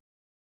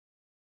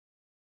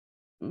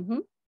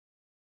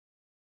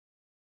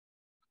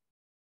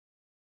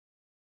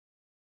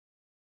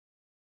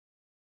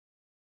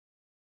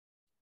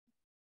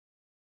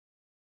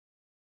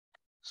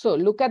 So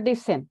look at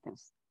this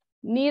sentence.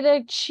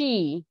 Neither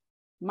she,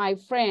 my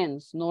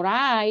friends, nor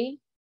I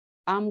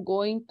am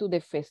going to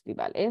the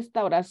festival.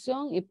 Esta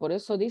oración, y por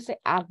eso dice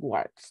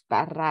awkward,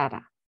 está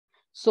rara.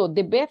 So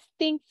the best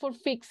thing for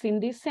fixing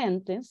this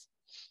sentence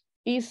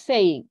is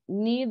saying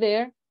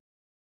neither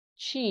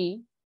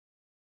she,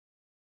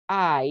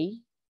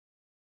 I,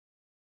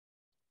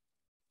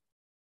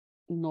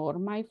 nor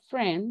my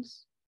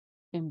friends,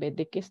 en vez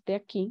de que esté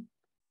aquí,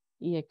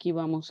 y aquí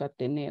vamos a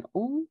tener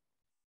un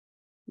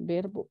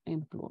verbo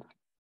en plural.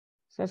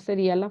 Esa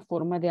sería la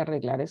forma de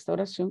arreglar esta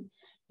oración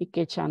y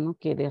que ya no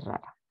quede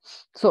rara.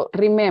 So,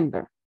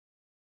 remember,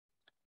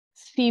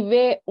 si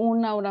ve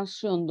una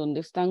oración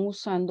donde están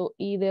usando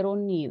either o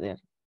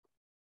neither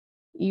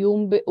y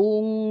un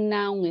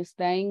noun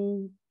está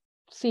en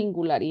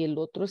singular y el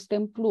otro está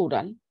en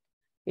plural,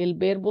 el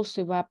verbo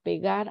se va a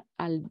pegar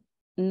al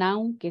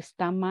noun que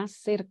está más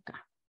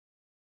cerca.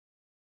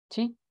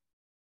 ¿Sí?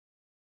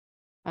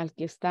 Al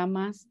que está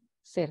más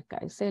cerca.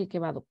 Ese es el que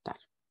va a adoptar.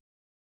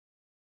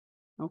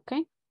 ¿Ok?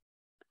 O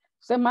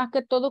sea, más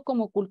que todo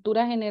como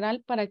cultura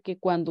general para que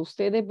cuando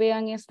ustedes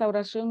vean esta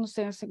oración no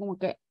se hace como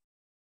que,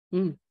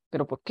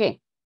 ¿pero por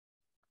qué?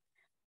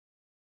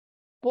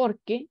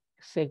 Porque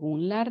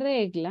según la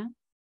regla,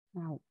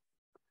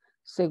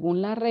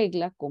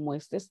 como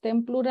este está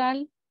en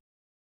plural,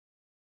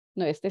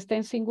 no, este está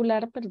en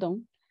singular,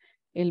 perdón,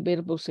 el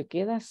verbo se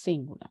queda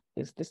singular.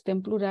 Este está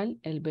en plural,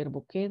 el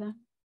verbo queda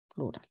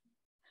plural.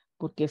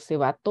 Porque se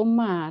va a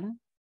tomar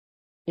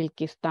el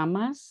que está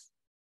más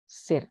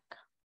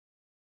cerca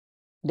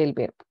del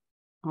verbo.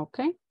 ¿Ok?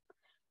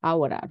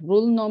 Ahora,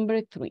 rule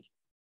number 3.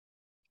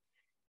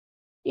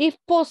 If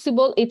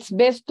possible, it's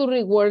best to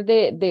reword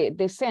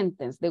the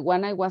sentence, the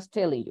one I was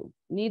telling you.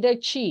 Neither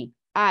she,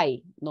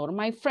 I, nor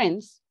my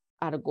friends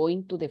are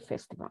going to the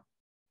festival.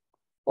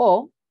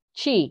 O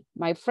she,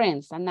 my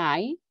friends, and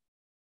I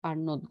are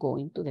not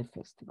going to the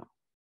festival.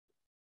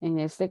 En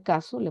este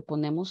caso le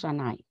ponemos an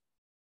I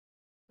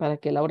para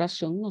que la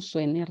oración no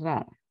suene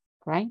rara,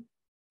 right?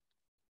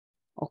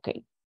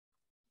 Okay.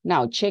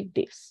 Now check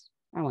this.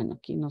 Bueno,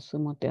 aquí nos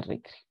fuimos de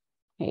recreo.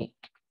 Hey.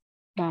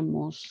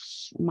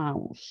 Vamos,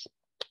 mouse.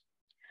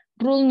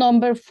 Rule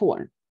number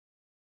 4.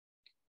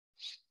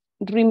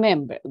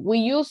 Remember, we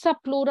use a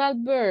plural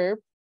verb.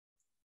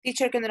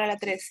 Teacher, que no era la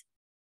 3.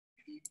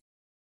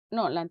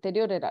 No, la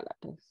anterior era la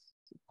 3.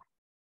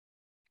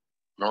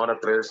 No, ahora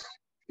 3.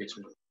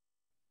 Teacher.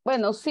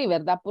 Bueno, sí,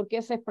 ¿verdad? Porque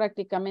esa es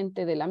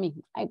prácticamente de la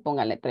misma. Ahí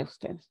póngale 3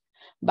 ustedes.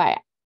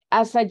 Vaya,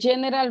 as a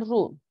general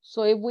rule,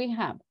 so if we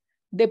have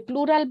the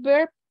plural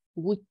verb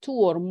with 2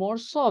 or more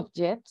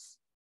subjects,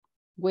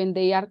 when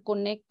they are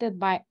connected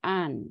by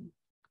an.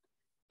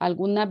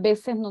 Algunas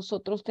veces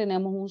nosotros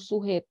tenemos un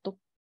sujeto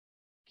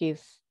que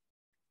es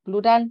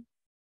plural,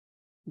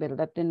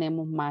 ¿verdad?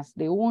 Tenemos más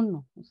de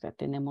uno, o sea,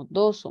 tenemos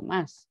 2 o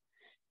más,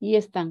 y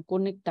están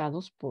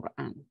conectados por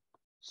an.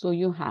 So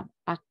you have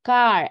a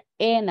car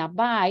and a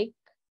bike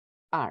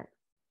are.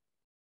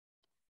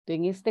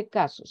 En este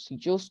caso, si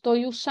yo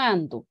estoy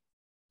usando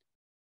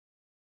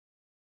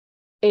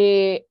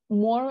 2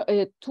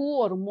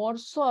 or more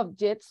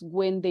subjects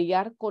when they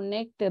are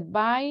connected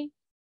by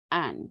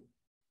an.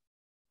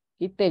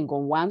 Y tengo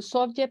one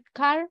subject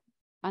car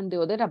and the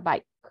other a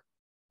bike.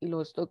 Y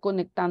lo estoy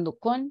conectando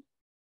con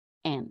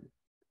an.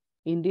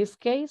 In this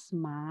case,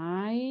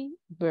 my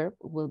verb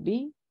will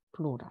be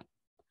plural.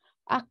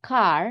 A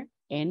car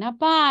and a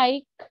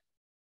bike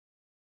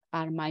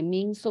are my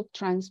means of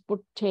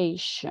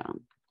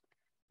transportation.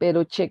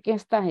 Pero check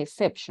estas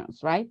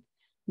exceptions, right?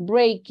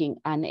 Breaking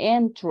and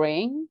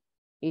entering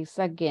is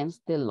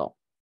against the law.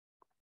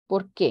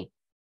 ¿Por qué?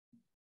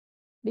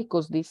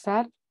 Because these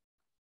are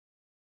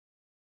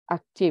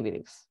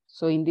activities.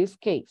 So in this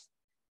case,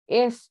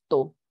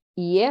 esto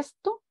y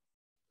esto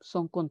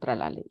son contra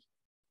la ley.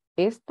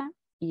 Esta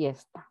y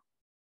esta,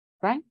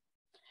 right?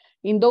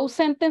 In those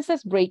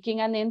sentences,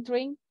 breaking and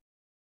entering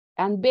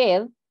and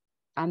bed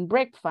and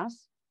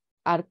breakfast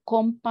are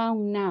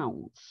compound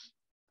nouns.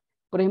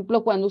 Por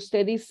ejemplo, cuando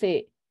usted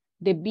dice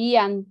the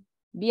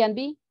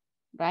B&B,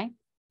 right?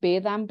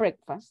 Bed and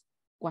breakfast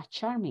was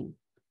charming.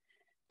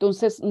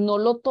 Entonces, no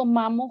lo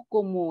tomamos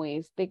como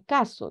este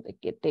caso de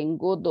que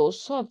tengo 2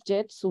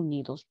 subjects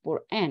unidos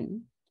por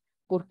an,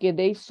 porque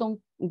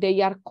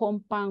they are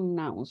compound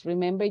nouns.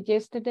 Remember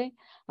yesterday,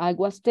 I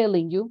was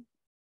telling you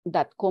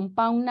that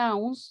compound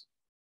nouns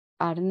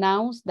are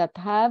nouns that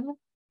have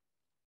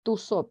 2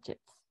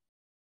 subjects.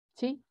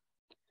 ¿Sí?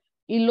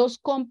 Y los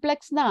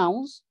complex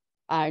nouns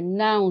are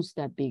nouns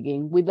that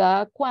begin with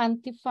a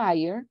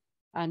quantifier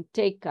and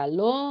take a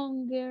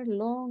longer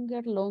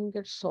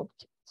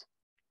subject,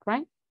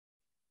 right?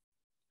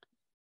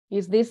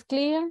 Is this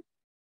clear?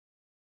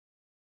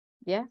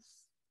 Yes?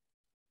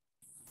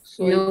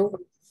 So No.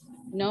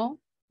 No?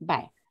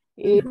 Bye.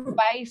 If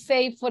I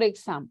say, for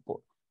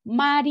example,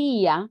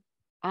 Maria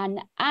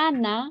and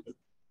Anna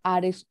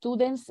are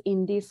students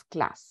in this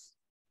class.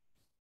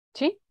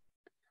 ¿Sí?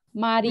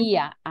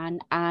 Maria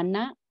and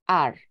Anna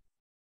are.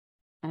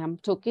 I'm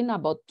talking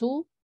about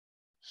 2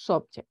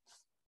 subjects.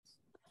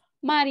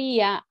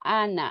 Maria,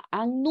 Anna,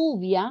 and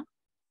Nubia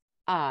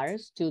are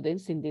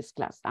students in this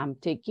class. I'm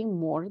taking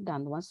more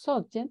than 1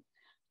 subject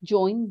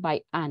joined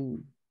by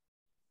an.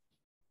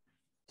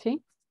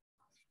 ¿Sí?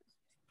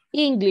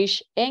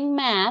 English and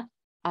math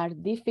are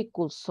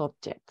difficult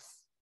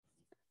subjects.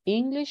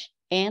 English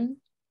and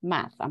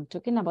math. I'm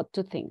talking about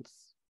 2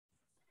 things.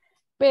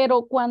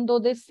 Pero cuando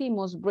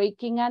decimos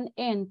breaking and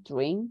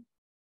entering,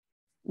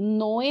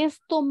 no es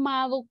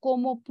tomado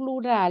como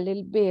plural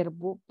el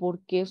verbo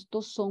porque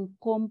estos son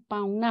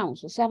compound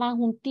nouns, o sea, van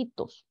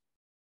juntitos.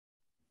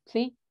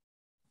 ¿Sí?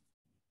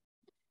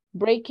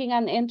 Breaking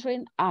and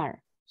entering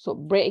are. So,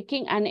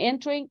 breaking and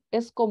entering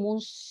es como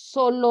un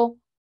solo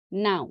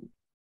noun.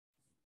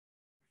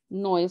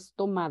 No es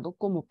tomado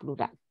como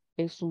plural.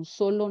 Es un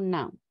solo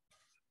noun.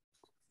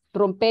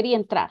 Romper y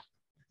entrar.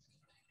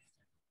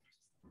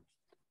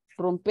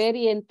 Romper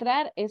y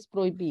entrar es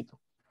prohibido.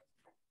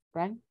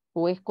 Right?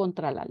 O es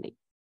contra la ley.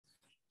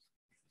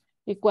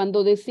 Y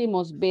cuando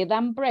decimos bed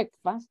and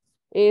breakfast,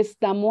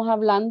 estamos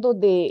hablando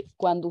de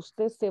cuando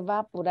usted se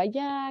va por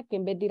allá, que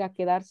en vez de ir a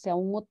quedarse a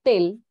un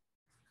hotel,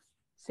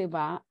 se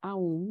va a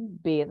un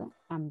bed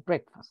and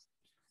breakfast.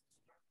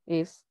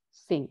 Es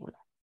singular.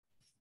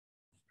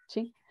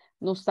 ¿Sí?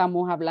 No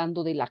estamos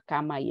hablando de la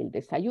cama y el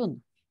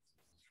desayuno,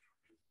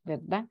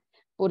 ¿verdad?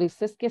 Por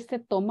eso es que se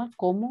toma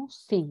como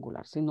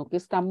singular, sino que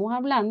estamos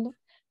hablando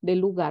del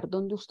lugar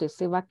donde usted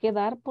se va a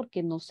quedar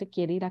porque no se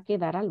quiere ir a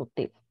quedar al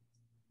hotel.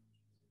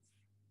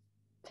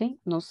 ¿Sí?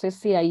 No sé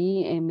si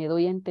ahí me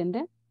doy a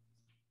entender.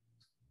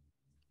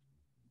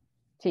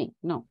 Sí,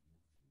 no.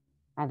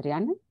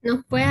 Adriana.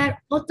 ¿Nos puede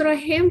dar otro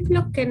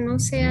ejemplo que no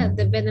sea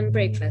de bed and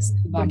breakfast?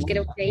 Vamos Porque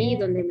creo a que ahí ver.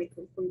 donde me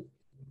confundo.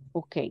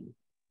 Ok.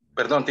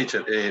 Perdón,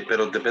 teacher,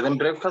 pero the bed and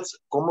breakfast,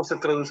 ¿cómo se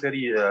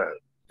traduciría?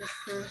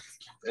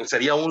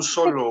 Sería un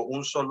solo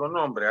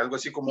nombre, algo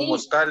así como un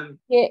hostal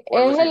o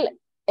algo así.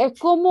 Es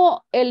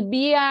como el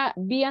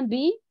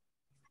B&B,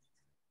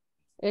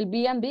 el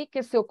B&B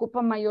que se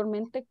ocupa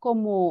mayormente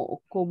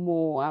como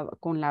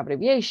con la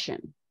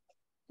abbreviation.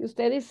 Y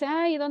usted dice,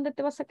 ay, ¿dónde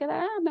te vas a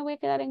quedar? Ah, me voy a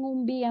quedar en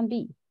un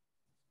B&B.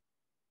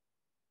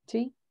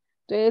 ¿Sí?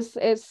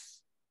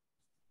 Entonces,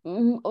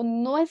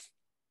 no es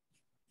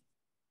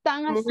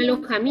tan Como así. un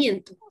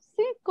alojamiento.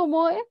 Sí,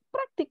 como es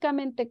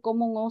prácticamente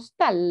como un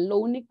hostal. Lo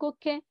único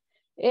que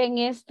en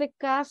este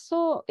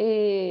caso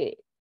es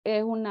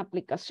una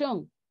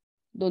aplicación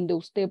donde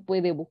usted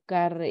puede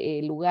buscar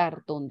el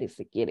lugar donde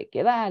se quiere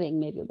quedar, en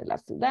medio de la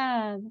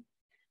ciudad,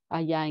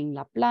 allá en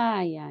la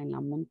playa, en la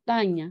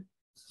montaña,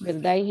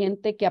 ¿verdad? Hay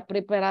gente que ha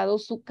preparado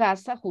su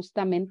casa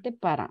justamente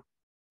para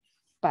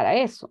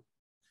eso,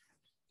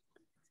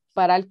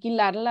 para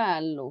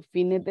alquilarla los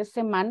fines de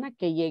semana,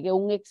 que llegue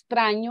un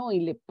extraño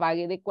y le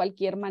pague de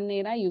cualquier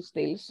manera y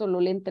usted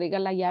solo le entrega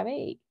la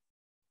llave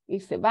y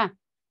se va.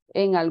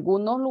 En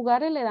algunos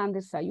lugares le dan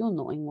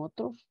desayuno, en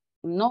otros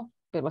no,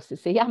 pero así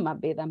se llama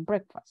bed and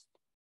breakfast,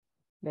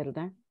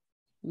 ¿verdad?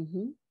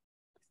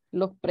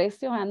 Los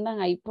precios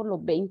andan ahí por los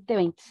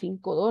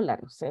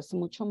 $20-25, o sea, es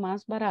mucho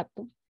más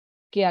barato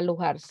que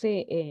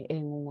alojarse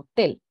en un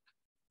hotel.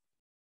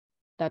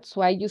 That's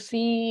why you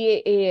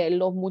see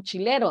los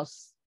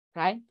mochileros,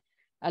 right?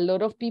 A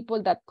lot of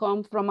people that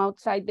come from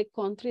outside the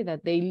country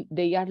that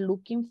they are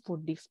looking for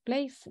these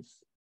places.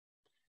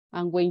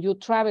 And when you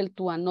travel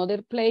to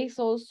another place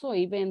also,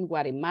 even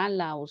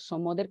Guatemala or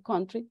some other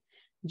country,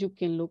 you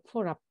can look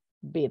for a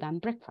bed and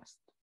breakfast.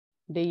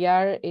 They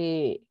are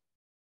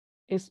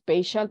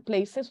special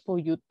places for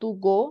you to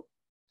go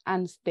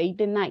and stay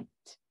the night.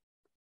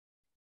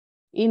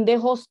 In the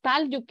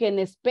hostel, you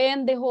can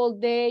spend the whole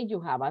day. You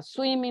have a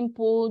swimming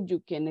pool. You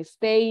can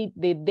stay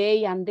the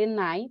day and the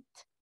night.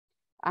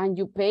 And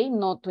you pay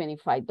not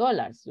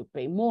 $25. You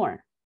pay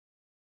more.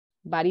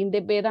 But in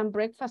the bed and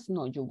breakfast,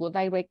 no, you go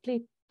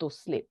directly to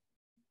sleep.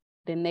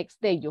 The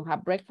next day, you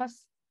have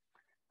breakfast.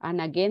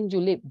 And again,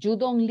 you leave. You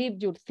don't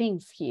leave your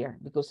things here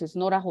because it's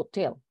not a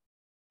hotel.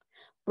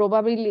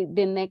 Probably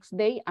the next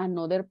day,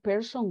 another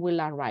person will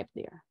arrive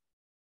there.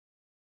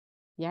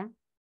 Yeah.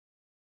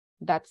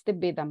 That's the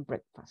bed and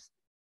breakfast.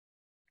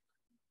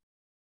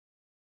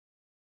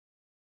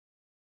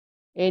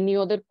 Any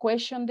other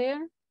question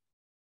there?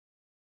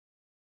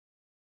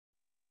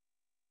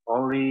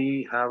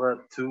 Only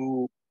have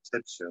two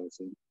exceptions.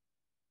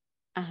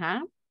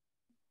 Ajá.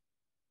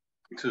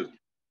 Two.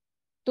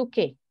 ¿Tú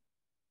qué?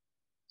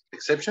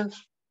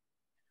 Exceptions?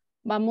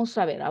 Vamos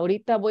a ver,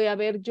 ahorita voy a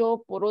ver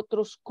yo por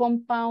otros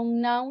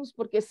compound nouns,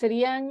 porque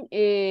serían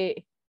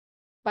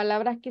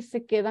palabras que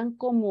se quedan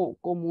como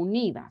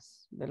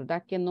unidas,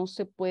 ¿verdad? Que no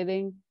se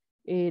pueden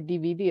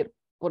dividir.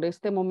 Por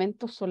este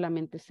momento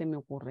solamente se me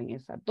ocurren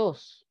esas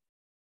dos.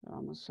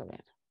 Vamos a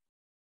ver.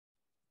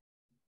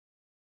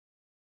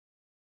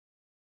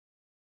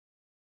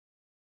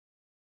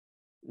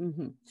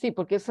 Sí,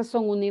 porque esas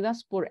son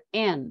unidas por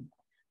and.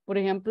 Por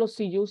ejemplo,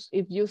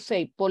 if you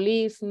say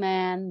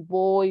policeman,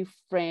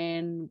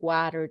 boyfriend,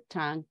 water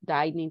tank,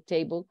 dining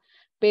table,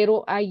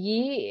 pero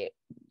allí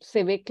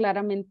se ve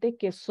claramente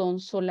que son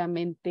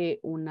solamente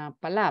una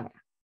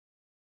palabra.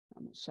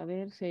 Vamos a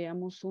ver si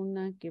hallamos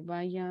una que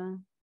vaya.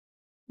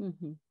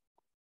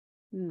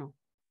 No,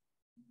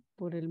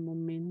 por el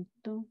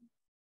momento.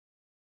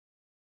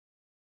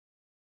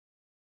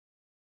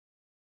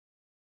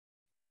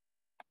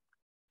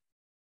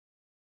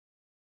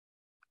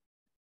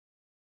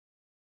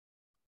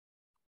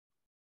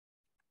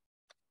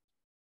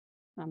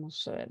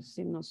 Vamos a ver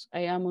si nos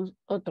hallamos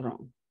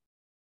otro.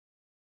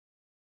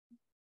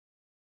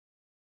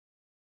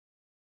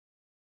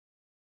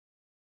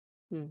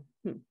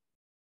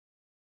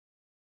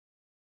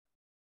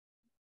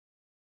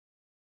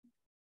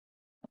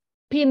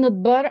 Peanut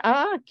butter,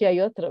 aquí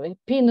hay otra vez.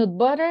 Peanut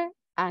butter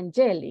and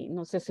jelly.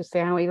 No sé si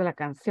ustedes han oído la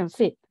canción,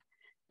 sí.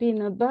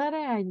 Peanut butter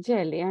and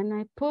jelly, and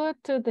I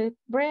put to the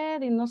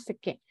bread y no sé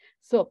qué.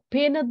 So,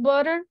 peanut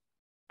butter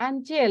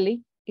and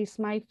jelly is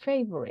my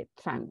favorite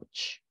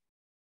sandwich.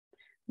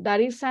 That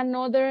is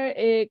another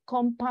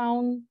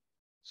compound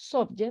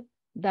subject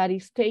that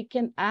is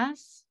taken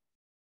as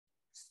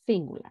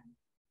singular.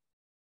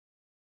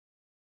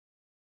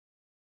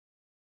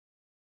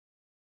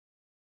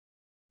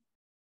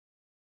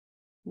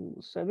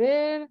 Vamos a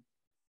ver.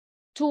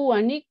 2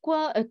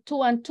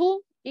 and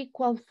 2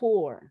 equal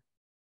 4.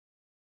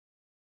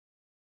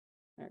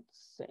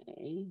 Let's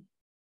say.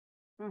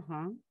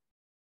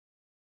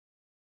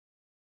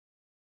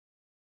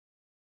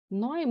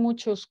 No hay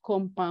muchos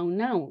compound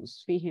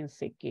nouns,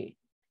 fíjense que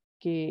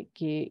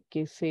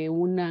se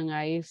unan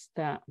a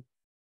esta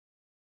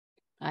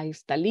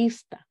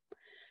lista.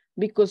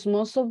 Because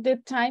most of the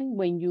time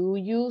when you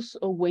use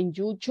or when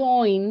you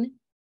join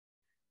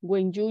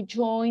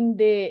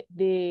the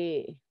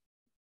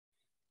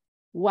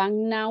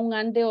one noun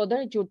and the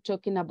other, you're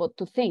talking about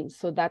two things.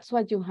 So that's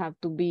what you have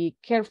to be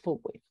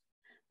careful with.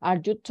 Are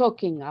you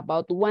talking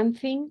about one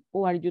thing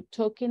or are you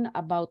talking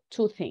about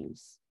two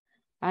things?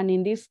 And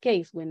in this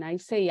case, when I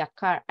say a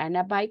car and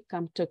a bike,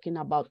 I'm talking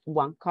about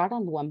one car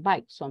and one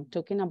bike. So I'm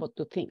talking about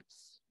two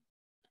things.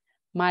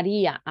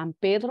 Maria and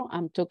Pedro,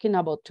 I'm talking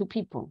about two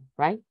people,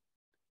 right?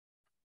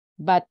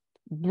 But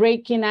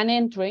breaking and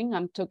entering,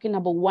 I'm talking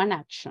about one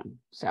action.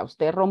 O sea,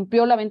 usted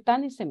rompió la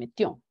ventana y se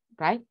metió,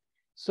 right?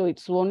 So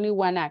it's only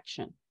one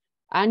action.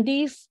 And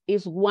this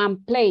is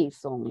one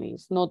place only.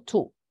 It's not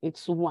two,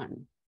 it's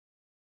one.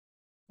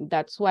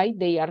 That's why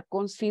they are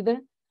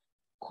considered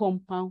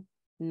compound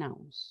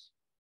nouns.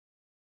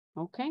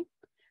 Okay?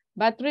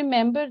 But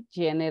remember,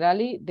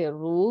 generally, the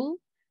rule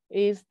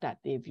is that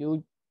if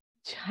you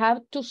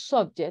have two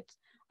subjects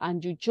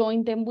and you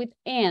join them with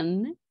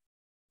N,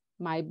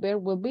 my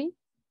verb will be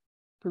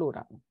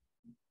plural.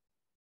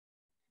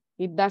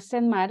 It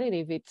doesn't matter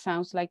if it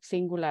sounds like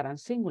singular and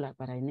singular,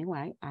 but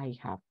anyway, I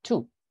have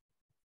two.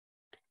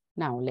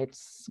 Now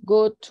let's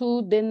go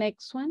to the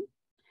next one.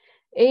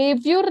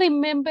 If you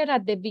remember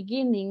at the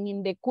beginning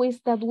in the quiz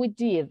that we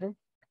did,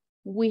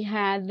 we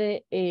had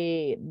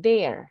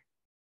there,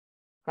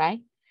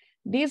 right?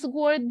 This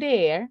word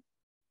there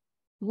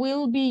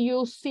will be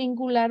used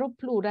singular or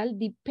plural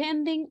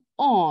depending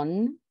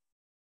on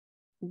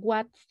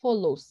what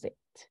follows it.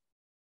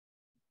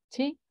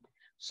 See?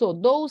 So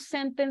those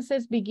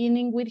sentences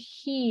beginning with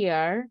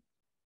here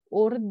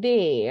or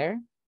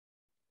there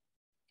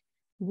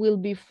will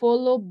be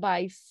followed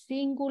by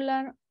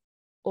singular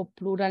or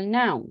plural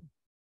noun.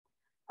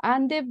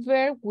 And the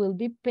verb will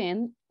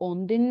depend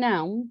on the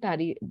noun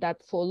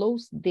that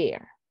follows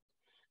there.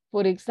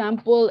 For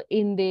example,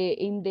 in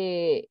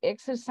the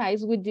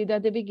exercise we did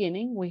at the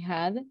beginning, we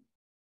had,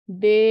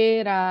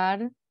 there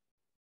are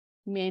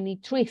many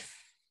trees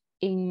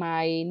in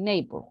my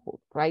neighborhood,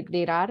 right?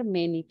 There are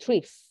many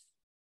trees.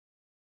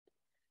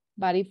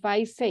 But if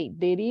I say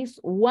there is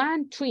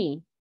one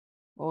tree,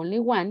 only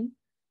one,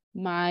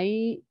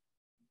 my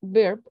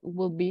verb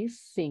will be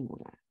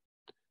singular.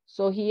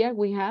 So here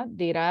we have,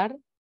 there are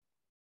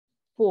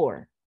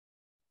 4.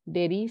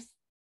 There is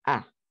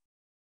a.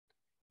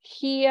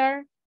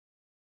 Here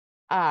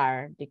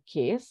are the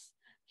keys.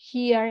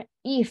 Here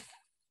is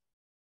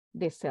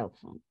the cell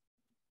phone,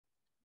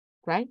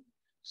 right?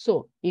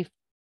 So if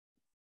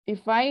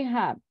I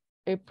have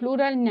a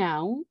plural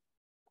noun,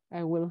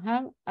 I will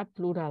have a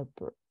plural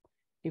verb.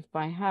 If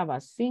I have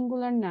a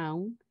singular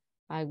noun,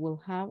 I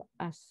will have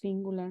a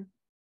singular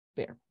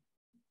verb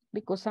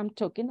because I'm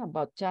talking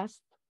about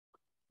just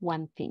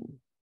one thing.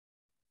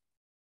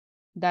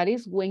 That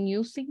is when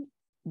using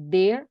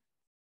there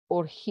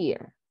or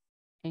here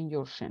in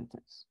your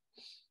sentence.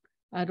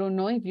 I don't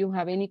know if you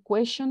have any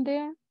question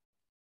there.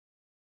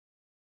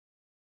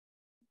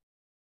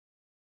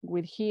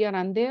 With here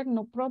and there,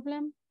 no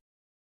problem.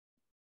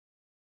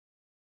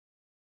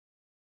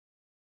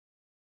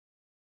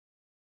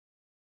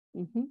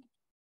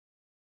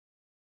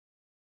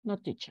 No,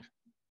 teacher.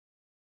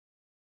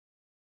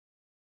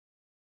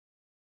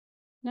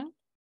 No?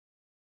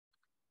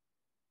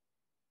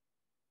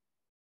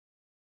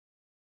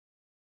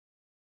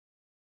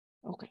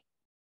 Okay.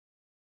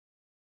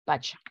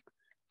 Gotcha.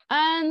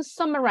 And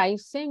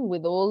summarizing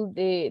with all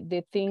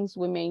the things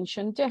we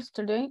mentioned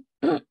yesterday.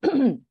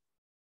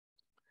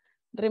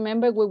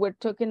 Remember, we were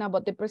talking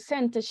about the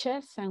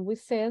percentages and we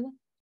said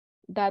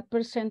that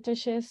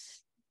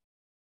percentages,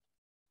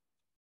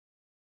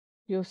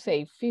 you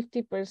say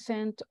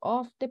 50%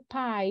 of the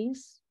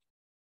pies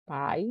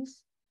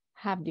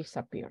have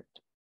disappeared.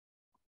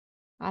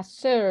 A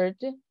third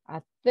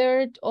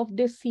of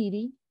the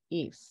city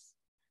is.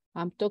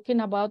 I'm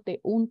talking about the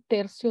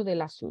 1/3 de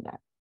la ciudad.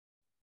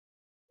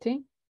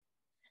 ¿Sí?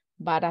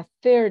 But a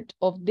third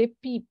of the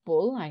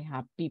people, I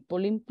have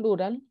people in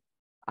plural,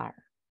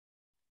 are.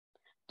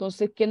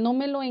 Entonces, que no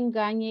me lo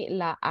engañe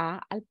la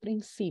A al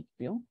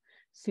principio,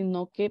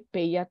 sino que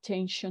pay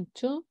attention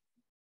to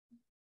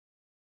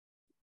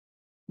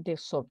the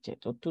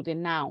subject or to the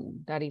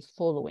noun that is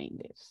following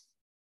this.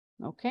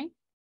 Okay?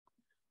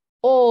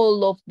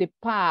 All of the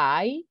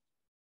pie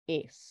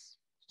is.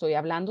 Estoy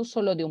hablando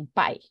solo de un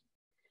pie.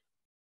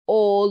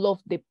 All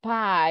of the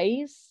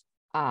pies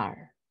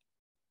are.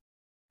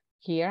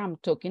 Here I'm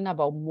talking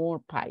about more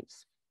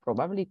pies,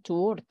 probably 2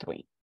 or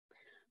 3.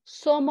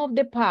 Some of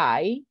the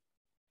pie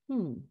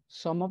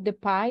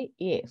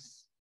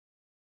is.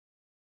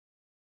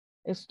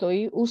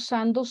 Estoy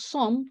usando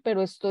some,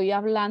 pero estoy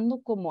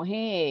hablando como,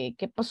 hey,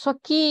 ¿qué pasó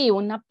aquí?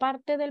 Una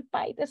parte del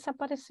pie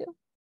desapareció.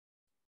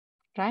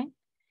 Right?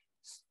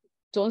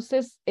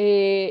 Entonces,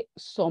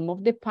 some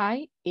of the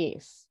pie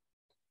is.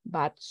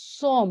 But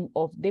some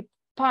of the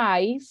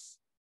pies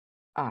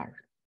are.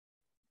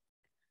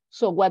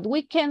 So what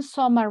we can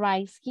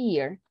summarize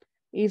here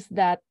is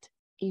that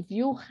if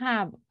you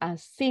have a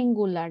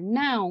singular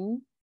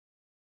noun,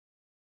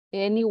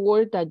 any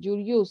word that you're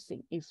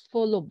using is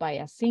followed by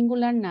a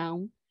singular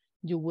noun,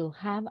 you will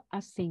have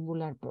a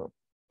singular verb.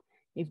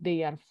 If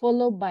they are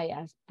followed by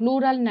a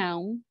plural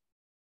noun,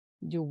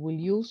 you will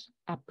use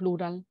a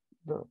plural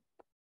verb.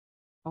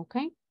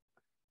 Okay?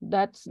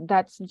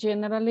 That's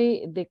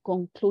generally the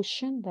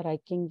conclusion that I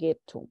can get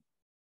to.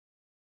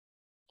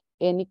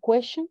 Any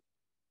question?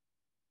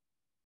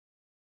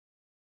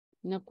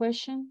 No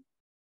question?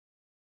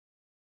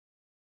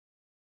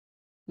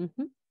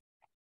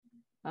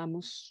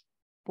 Vamos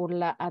por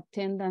la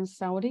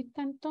attendance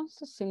ahorita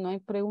entonces, si no hay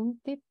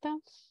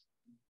preguntitas.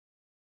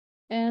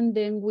 And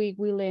then we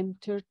will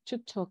enter to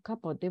talk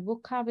about the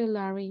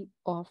vocabulary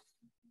of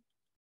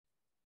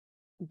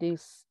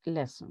this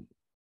lesson.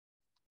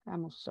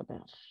 Vamos a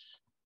ver.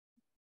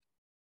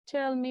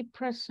 Tell me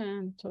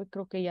present. Hoy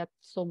creo que ya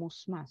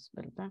somos más,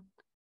 ¿verdad?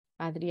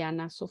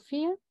 Adriana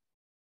Sofía.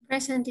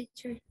 Present,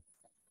 teacher.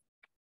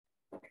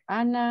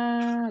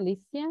 Ana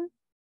Alicia.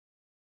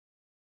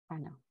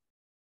 Ana.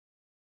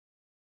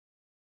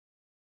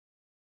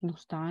 ¿No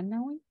está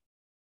Ana hoy?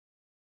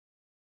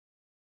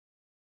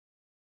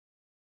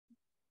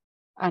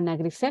 Ana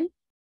Grisel.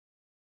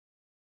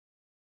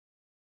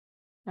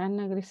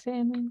 Ana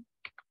Grisel.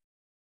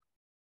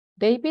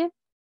 David.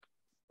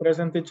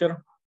 Present,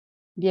 teacher.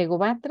 Diego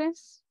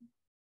Batres.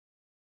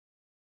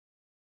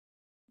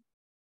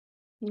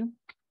 No.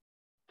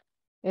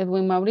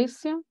 Edwin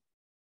Mauricio.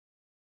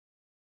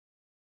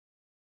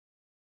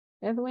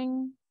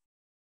 Edwin.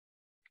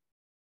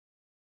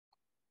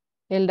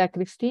 Elda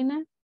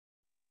Cristina.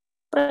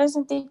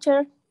 Present,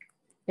 teacher.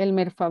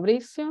 Elmer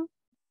Fabricio.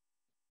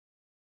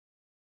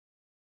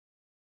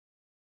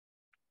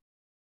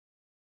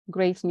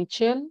 Grace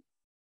Michelle.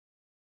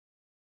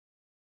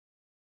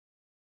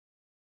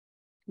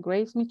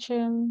 Grace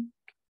Michelle.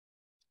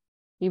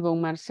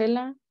 Yvonne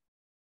Marcela.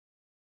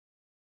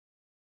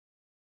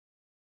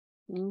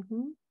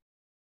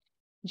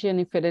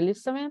 Jennifer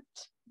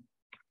Elizabeth.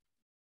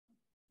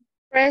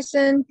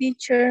 Present,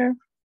 teacher.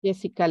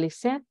 Jessica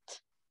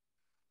Lisette.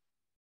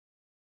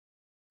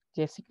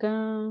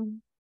 Jessica.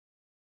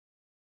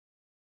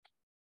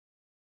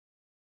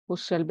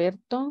 José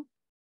Alberto.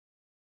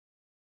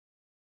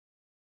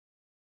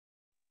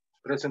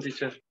 Present,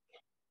 teacher.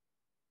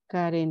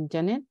 Karen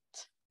Janet.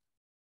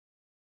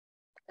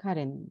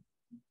 Karen.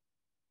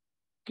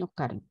 No,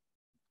 Karen.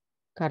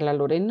 Carla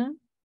Lorena.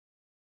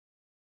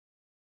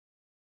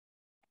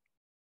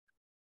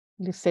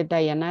 Lisette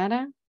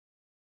Dayanara.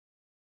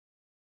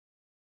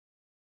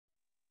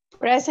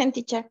 Present,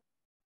 teacher.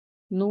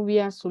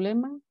 Nubia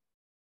Zulema.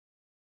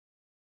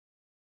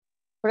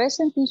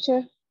 Present,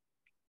 teacher.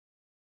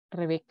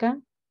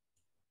 Rebeca.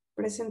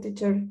 Present,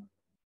 teacher.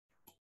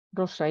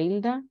 Rosa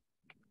Hilda.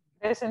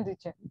 Present,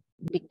 teacher.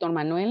 Víctor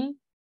Manuel.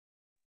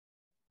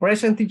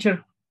 Present,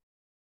 teacher.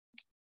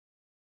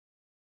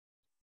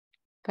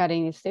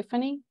 Karen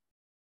Stephanie.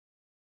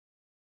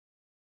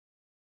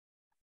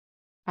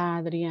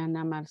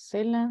 Adriana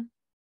Marcela.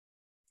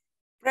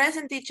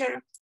 Present,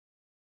 teacher.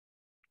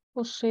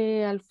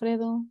 José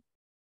Alfredo.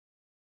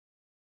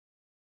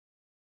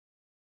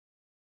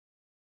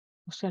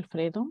 José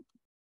Alfredo.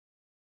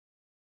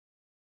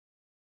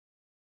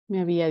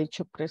 Me había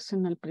dicho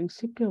present al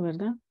principio,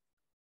 ¿verdad?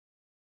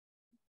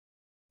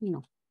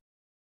 No.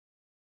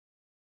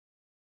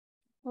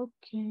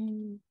 Ok.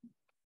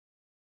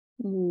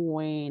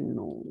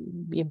 Bueno,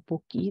 bien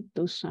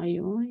poquitos hay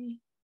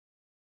hoy.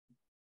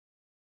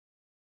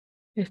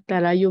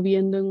 ¿Estará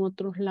lloviendo en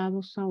otros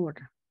lados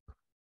ahora?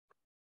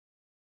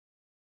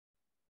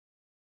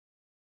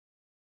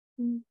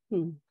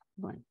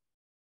 Bueno.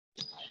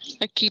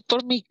 Aquí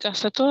por mi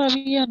casa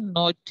todavía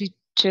no,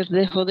 teacher,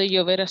 dejó de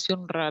llover hace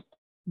un rato.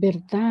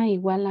 ¿Verdad?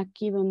 Igual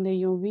aquí donde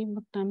yo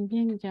vivo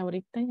también, ya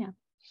ahorita ya.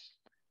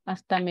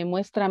 Hasta me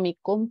muestra mi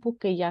compu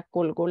que ya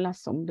colgó la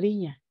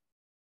sombrilla.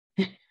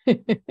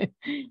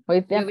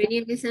 Hoy Yo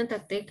venía de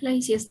Santa Tecla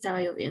y sí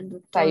estaba lloviendo.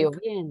 Está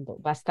lloviendo,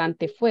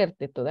 bastante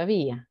fuerte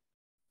todavía.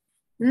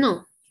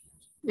 No,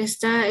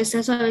 está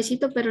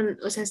suavecito, pero,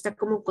 o sea, está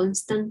como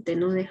constante,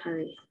 no deja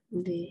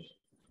de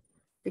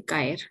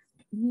caer.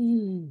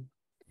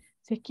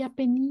 Sé que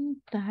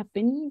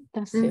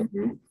apenitas.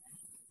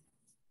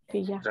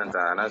 Que ya.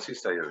 Santa Ana sí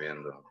está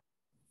lloviendo.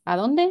 ¿A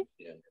dónde?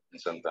 En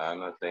Santa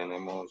Ana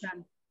tenemos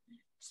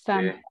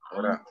Santa.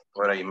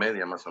 hora y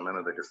media más o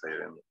menos de que está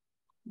lloviendo.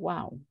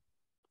 Wow.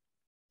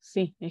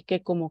 Sí, es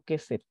que como que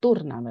se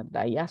turna,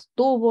 ¿verdad? Ya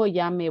estuvo,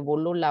 ya me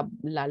voló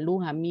la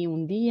luz a mí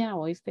un día,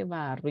 hoy se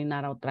va a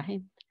arruinar a otra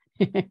gente.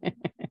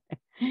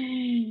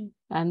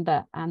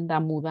 anda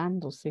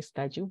mudándose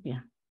esta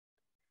lluvia.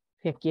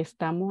 Y aquí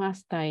estamos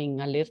hasta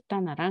en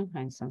alerta naranja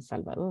en San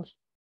Salvador.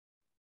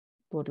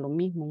 Por lo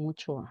mismo,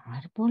 mucho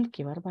árbol,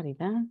 qué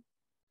barbaridad.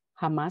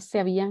 Jamás se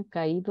habían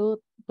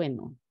caído,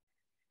 bueno,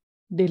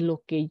 de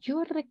lo que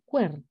yo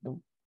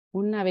recuerdo,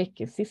 una vez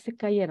que sí se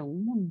cayeron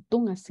un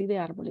montón así de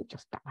árboles, yo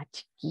estaba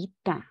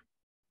chiquita.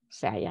 O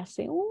sea, ya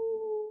hace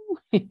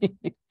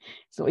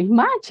So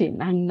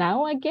imagine, and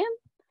now again,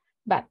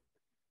 but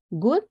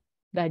good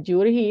that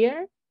you're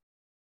here.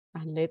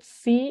 And let's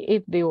see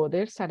if the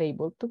others are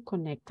able to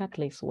connect at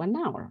least 1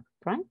 hour,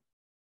 right?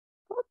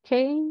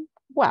 Okay,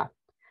 well,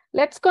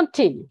 let's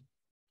continue.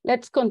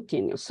 Let's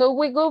continue. So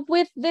we go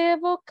with the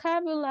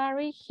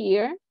vocabulary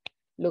here.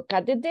 Look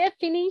at the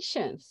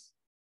definitions.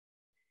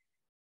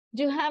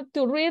 You have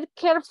to read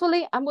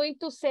carefully. I'm going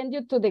to send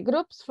you to the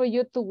groups for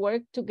you to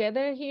work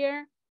together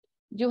here.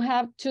 You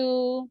have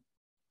to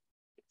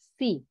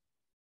see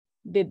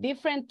the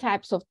different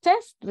types of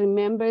tests.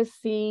 Remember,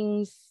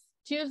 since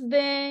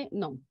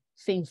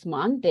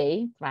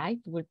Monday, right?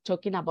 We're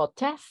talking about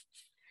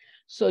tests.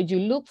 So you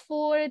look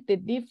for the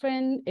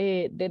different,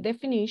 the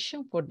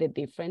definition for the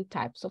different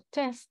types of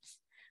tests.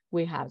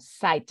 We have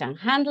sight and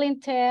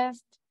handling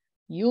test,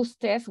 use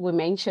test, we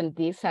mentioned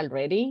this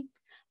already,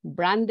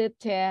 branded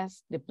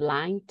test, the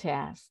blind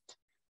test,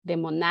 the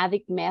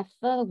monadic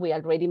method, we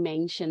already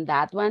mentioned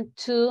that one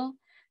too,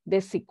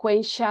 the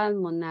sequential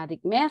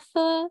monadic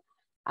method,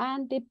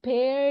 and the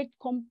paired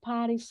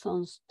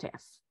comparisons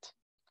test,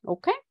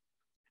 okay?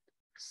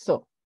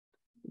 So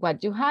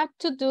what you have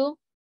to do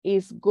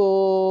is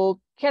go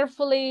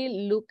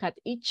carefully look at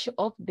each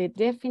of the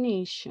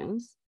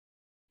definitions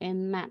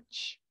and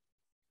match.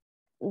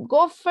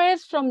 Go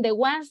first from the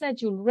ones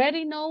that you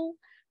already know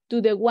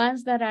to the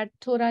ones that are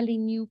totally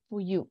new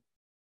for you.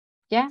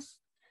 Yes?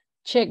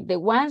 Check the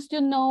ones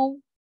you know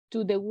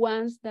to the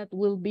ones that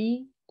will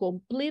be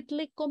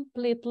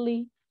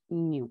completely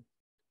new.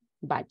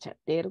 Vaya,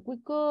 there we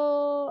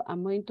go.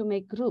 I'm going to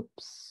make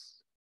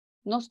groups.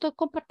 No estoy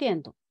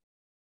compartiendo.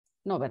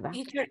 No, ¿verdad?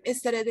 Teacher,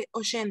 estaré de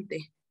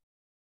oyente.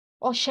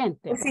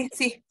 Oyente. Sí,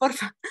 sí,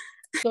 porfa.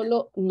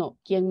 Solo, no.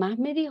 ¿Quién más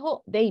me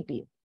dijo?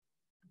 David.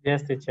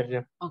 Yes, teacher,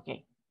 yeah. Ok,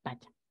 vaya.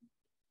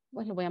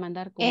 Pues lo voy a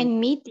mandar con... And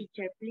me,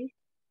 teacher, please.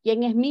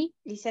 ¿Quién es mi?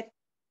 Lisette.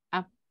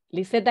 Ah,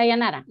 Lisette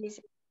Dayanara.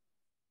 Lisette.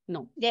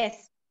 No.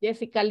 Yes.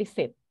 Jessica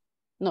Lisette.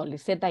 No,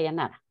 Lisette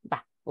Dayanara.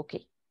 Va, ok.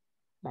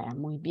 Vaya,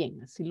 muy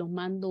bien. Así los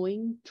mando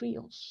en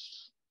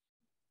tríos.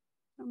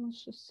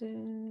 Vamos a hacer...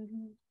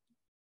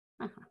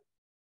 Ajá.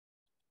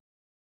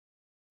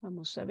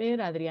 Vamos a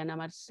ver, Adriana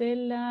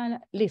Marcela,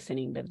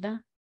 listening,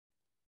 ¿verdad?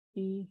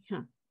 Y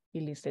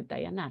Lisette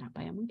Dayanara,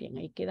 vaya muy bien,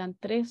 ahí quedan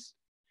 3.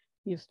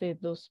 Y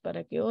ustedes 2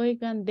 para que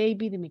oigan,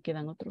 David, y me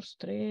quedan otros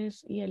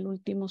 3. Y el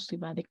último sí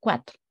va de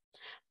 4.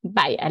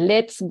 Vaya,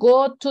 let's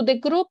go to the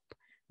group.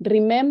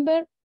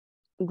 Remember,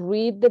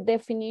 read the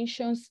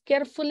definitions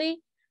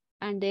carefully,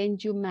 and then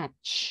you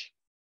match.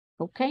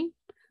 Okay?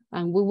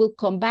 And we will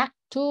come back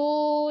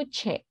to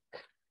check.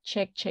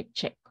 Check.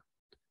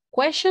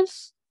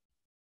 Questions?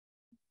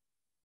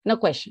 No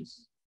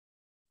questions.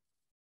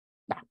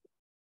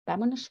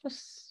 Vámonos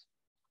pues.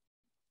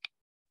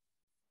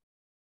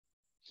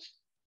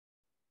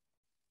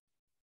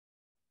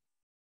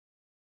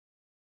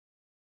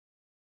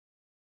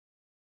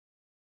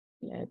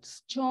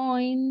 Let's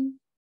join.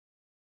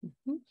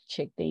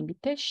 Check the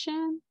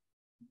invitation.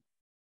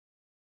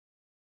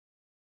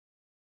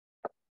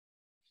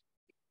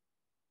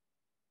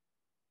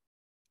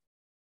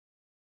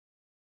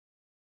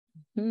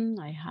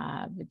 I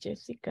have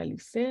Jessica,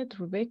 Lisette,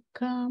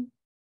 Rebecca,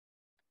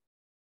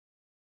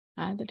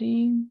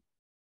 Adri.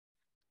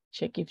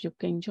 Check if you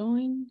can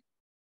join.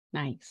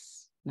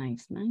 Nice.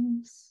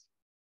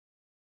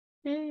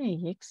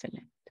 Hey,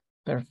 excellent.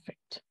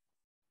 Perfect.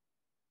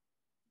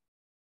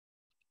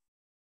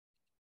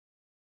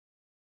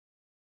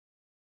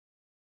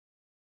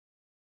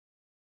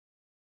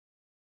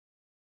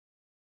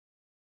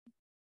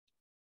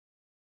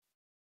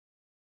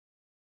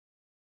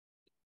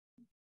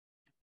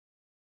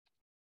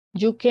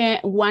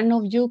 One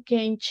of you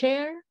can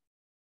share.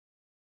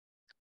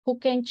 Who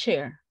can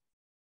share?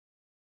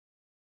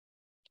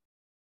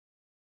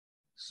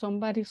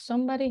 Somebody,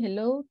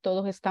 hello.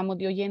 Todos estamos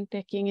de oyente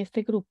aquí en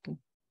este grupo.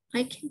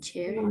 I can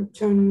share. No,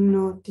 yo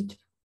no, teacher.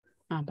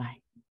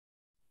 Bye.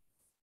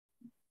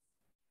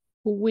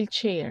 Who will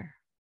share?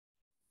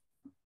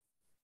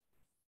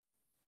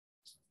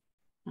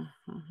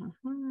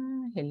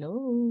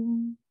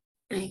 Hello.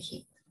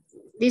 Okay.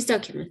 This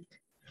document.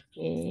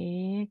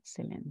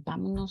 Excellent.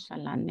 Vámonos a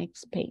la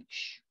next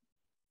page.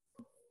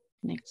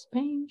 Next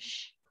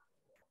page.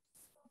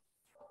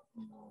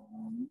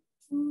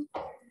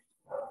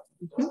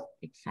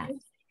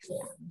 Exactly.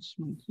 Estamos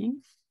muy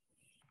bien.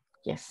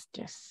 Yes.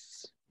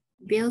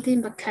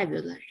 Building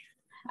vocabulary.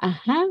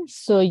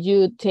 So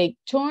you take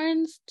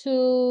turns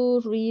to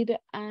read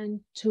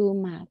and to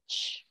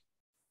match.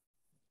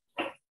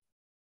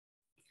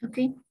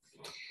 Okay.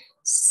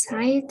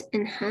 Sight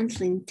and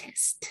handling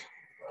test.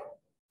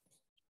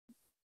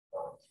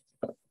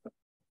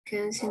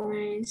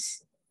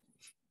 Consumers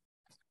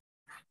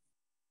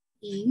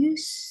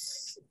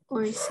use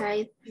or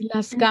sight.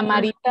 Las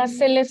camaritas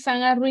se les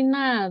han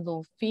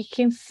arruinado.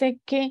 Fíjense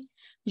que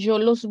yo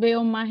los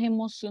veo más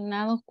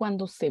emocionados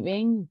cuando se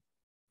ven.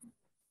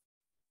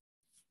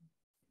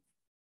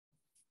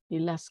 ¿Y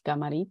las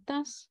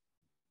camaritas?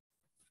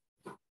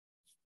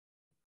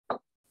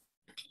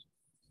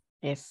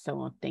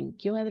 Eso,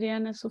 thank you,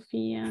 Adriana,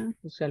 Sofía.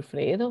 José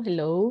Alfredo,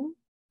 hello.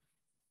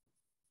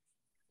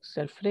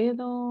 José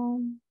Alfredo.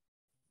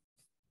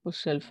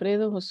 José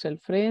Alfredo, José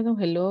Alfredo,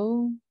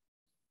 hello.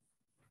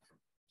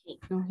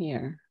 No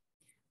here.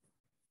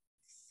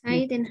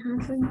 Side and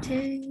handling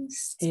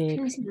test.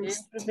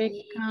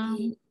 Rebecca.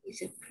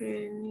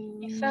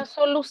 Quizás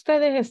solo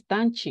ustedes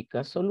están,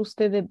 chicas, solo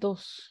ustedes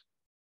dos.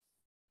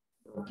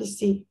 Pues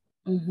sí.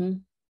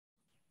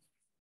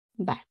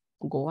 Bye,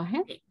 go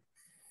ahead.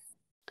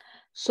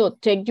 So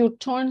take your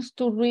turns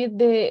to read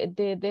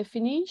the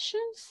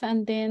definitions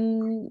and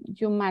then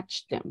you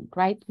match them,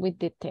 right, with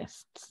the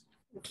tests.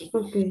 Okay.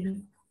 Okay.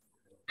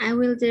 I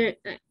will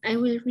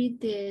read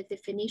the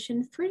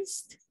definition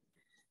first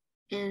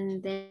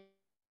and then.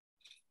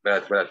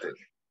 Espérate.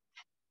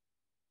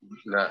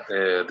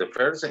 The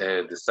first,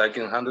 the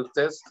second handle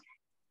test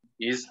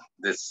is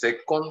the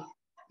second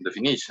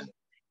definition.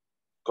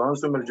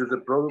 Consumers use the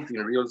product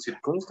in real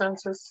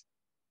circumstances.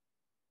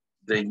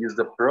 They use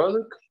the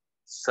product,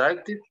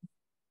 cite it,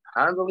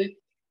 handle it,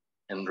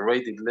 and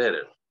rate it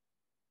later.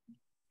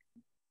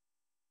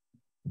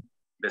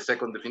 The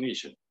second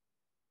definition.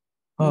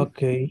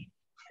 Okay.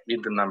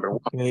 Is the number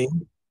one. Okay.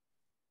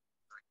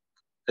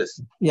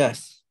 Yes.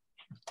 Yes.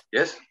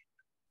 Yes?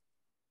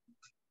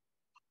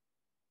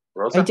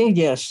 Rosa? I think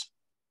yes.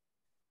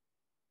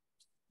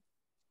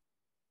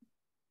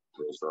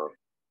 Rosa.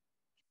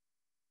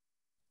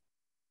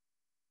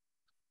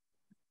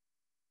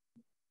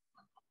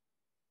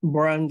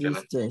 Brandy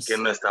que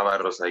no estaba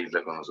Rosa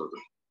Isla con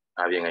nosotros.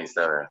 Ah, bien, ahí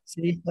está.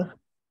 Sí.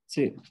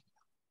 Sí.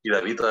 Y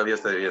David todavía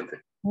está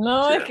viviente.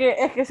 No, Sí.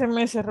 es que se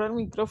me cerró el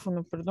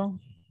micrófono, perdón.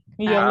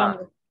 Y yo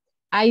hablando.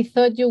 I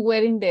thought you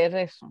were in the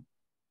restroom.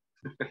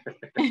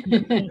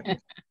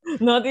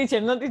 No,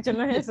 teacher, no es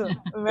eso.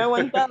 Me he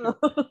aguantado.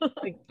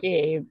 Ok.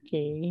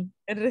 He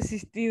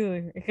resistido.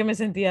 Es que me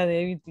sentía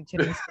débil,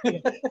 teacher.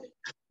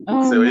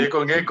 Se oye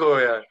con eco,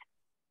 vea.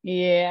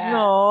 Yeah.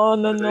 No.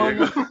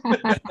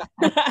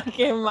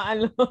 Qué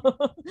malo.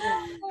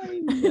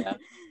 Ay, yeah.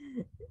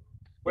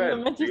 Bueno,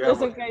 lo más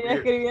chistoso que allá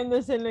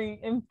escribiéndoselo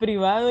en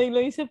privado y lo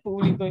hice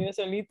público yo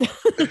solita.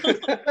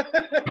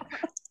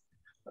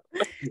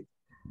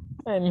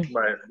 Bueno.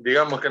 Vale,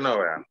 digamos que no,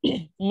 vean.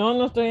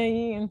 No estoy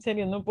ahí, en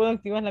serio, no puedo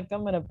activar la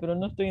cámara, pero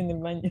no estoy en el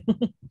baño.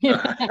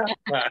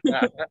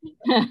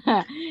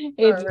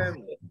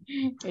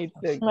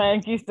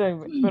 Aquí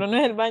estoy, pero no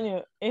es el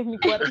baño, es mi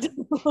cuarto.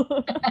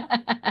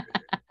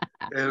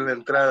 Es la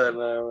entrada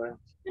nada más.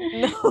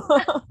 No.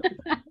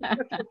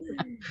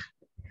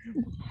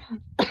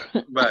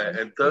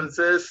 Vale,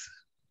 entonces,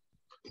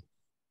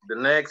 the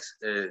next,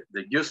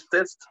 the use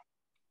test.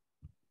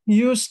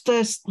 Use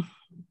test.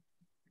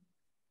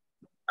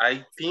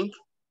 I think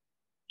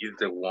is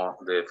the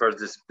first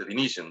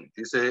definition.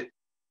 Dice,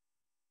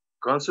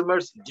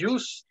 consumers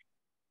use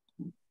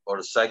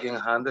or second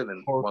hand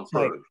in one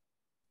product.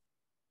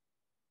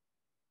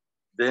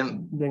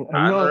 Then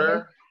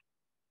another.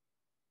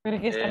 Pero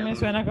es que esta me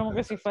suena como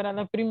que si fuera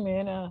la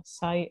primera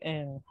side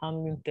and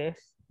handling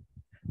test.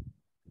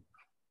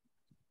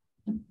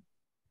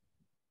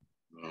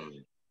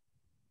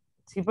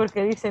 Sí,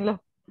 porque dice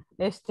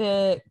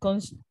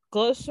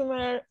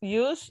consumer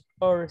use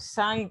or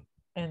sign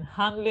and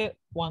handle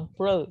one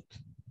product.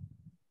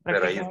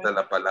 Pero ahí está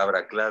la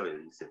palabra clave,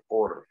 dice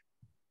or.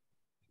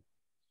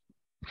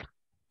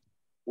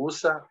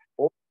 Usa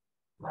o.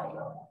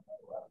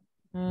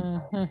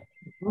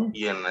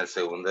 Y en la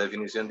segunda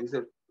definición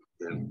dice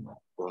el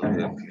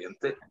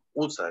cliente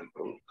usa el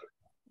producto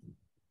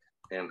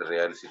en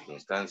real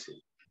circunstancia.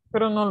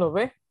 Pero no lo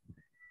ve.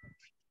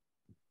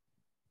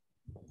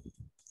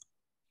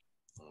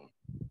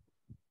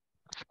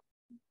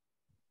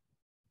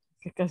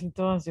 Que casi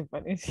todas se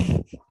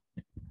parecen.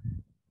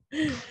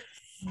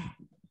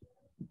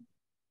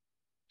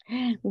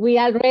 We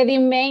already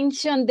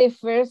mentioned the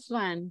first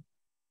one.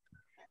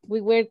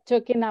 We were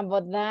talking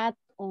about that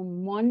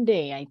on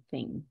Monday, I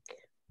think.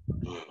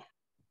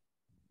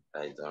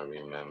 I don't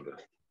remember.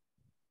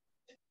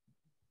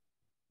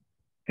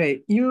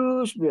 Okay,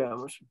 use,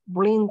 veamos.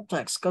 Bring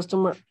tax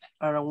customer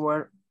are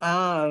aware.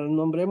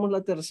 Nombremos la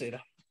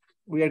tercera.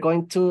 We are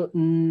going to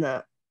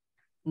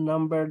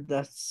number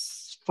the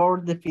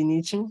fourth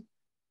definition.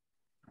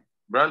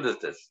 Branded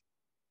test.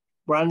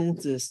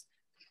 Branded test.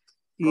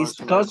 Is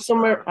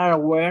customer are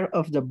aware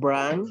of the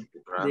brand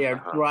they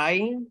are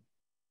trying.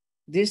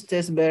 This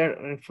test better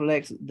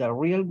reflects the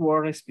real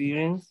world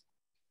experience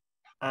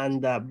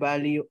and the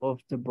value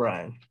of the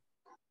brand.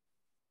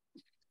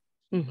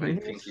 I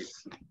think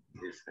it's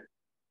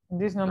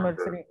this number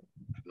 3.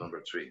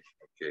 Number 3,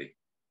 okay.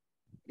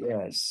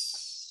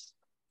 Yes.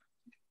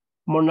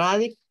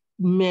 Monadic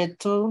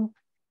method,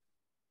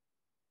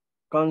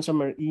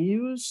 consumer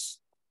use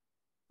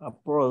a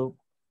product,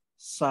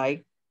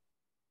 site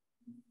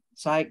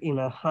in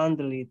a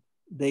handle it,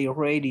 they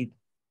rate it.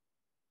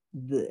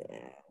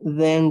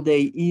 Then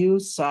they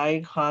use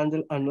site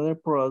handle another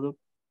product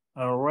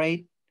and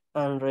rate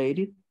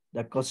it.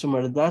 The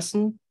customer does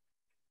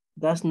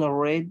not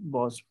rate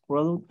both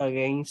products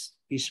against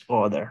each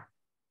other.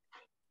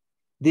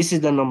 This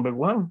is the number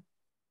one.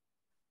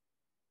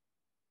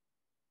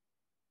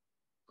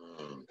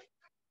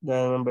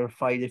 The number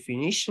 5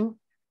 definition.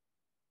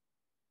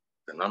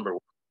 The number one.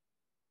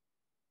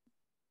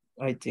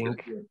 I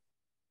think.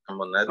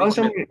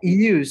 Consumer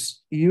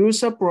use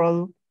a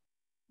product,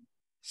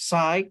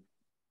 cite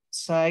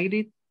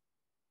it,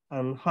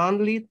 and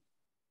handle it,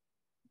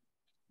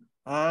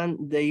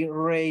 and they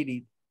rate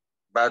it.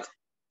 But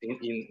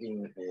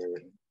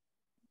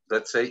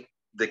let's say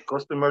the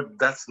customer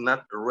does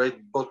not rate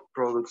both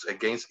products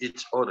against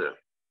each other.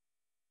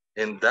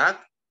 And that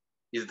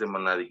is the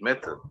monadic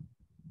method.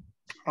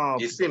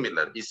 It's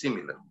similar.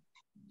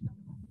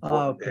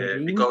 Okay.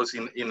 Because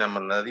in a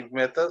monadic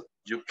method,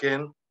 you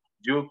can't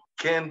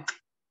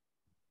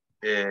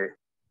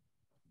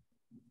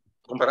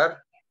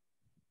comparar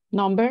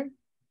Number?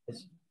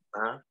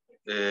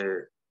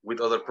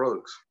 with other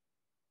products.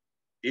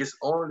 It's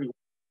only.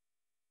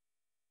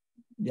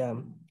 Yeah,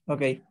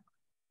 okay.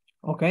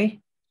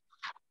 Okay.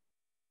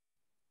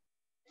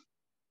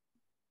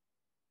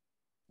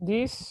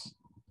 This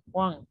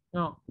one,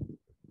 no.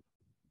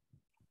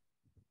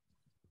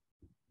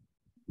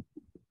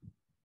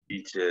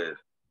 Teacher.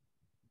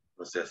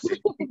 No sé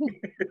así.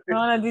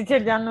 No, la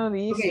teacher ya no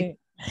dice. Okay.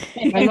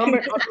 The number,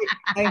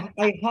 okay,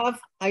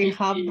 I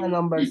have the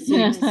number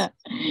 6.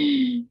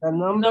 The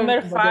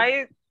Number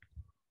 5.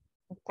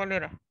 ¿Cuál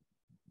era?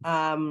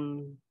 I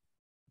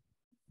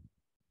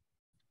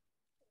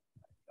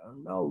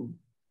don't know.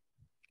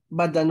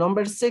 But the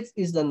number 6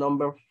 is the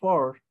number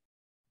 4.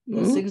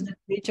 The sixth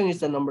definition is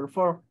the number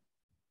 4.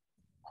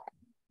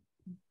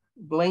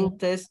 Blank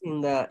test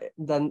in the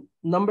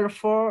number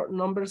 4,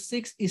 number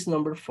 6 is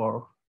number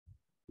 4.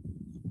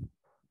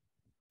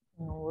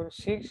 Number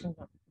 6,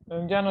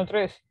 ya no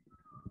 3.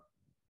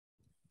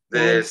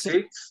 The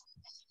sixth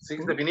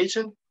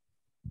definition?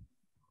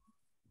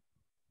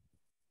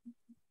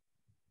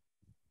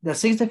 The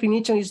sixth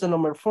definition is the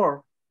number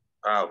 4.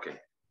 Okay.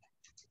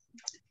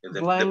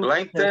 The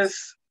blind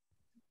test.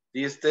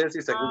 This test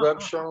is a good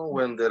option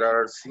when there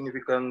are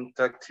significant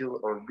tactile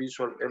or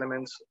visual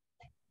elements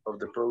of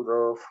the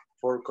product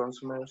for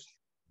consumers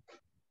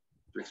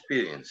to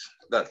experience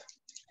that.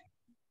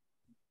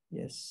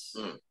 Yes.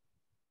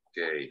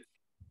 Okay.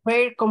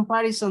 Pair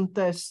comparison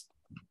test.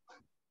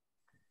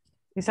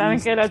 Y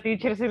saben que a la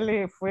teacher se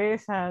le fue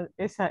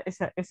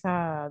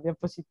esa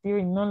diapositiva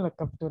y no la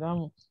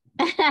capturamos.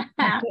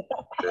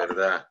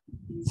 ¿Verdad?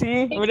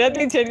 Sí, ¿verdad,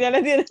 teacher? Ya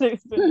la tiene.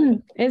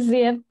 Es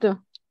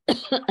cierto.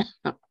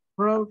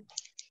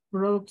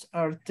 Products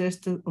are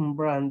tested on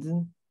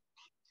branding,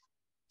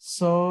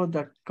 so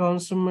the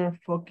consumer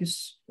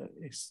focus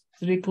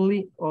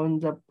strictly on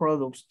the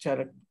product's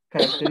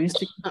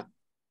characteristics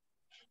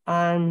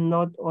and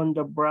not on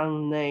the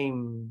brand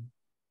name.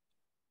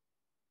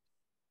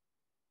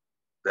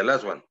 The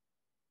last one.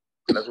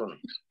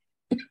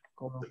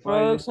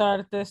 Products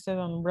are tested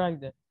on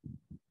branding.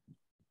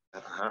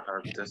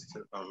 Are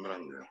tested on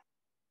branding.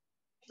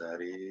 That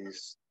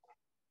is.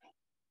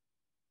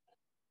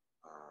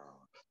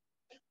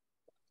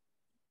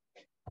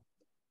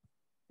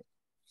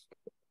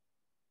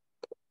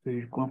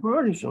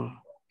 Comparison.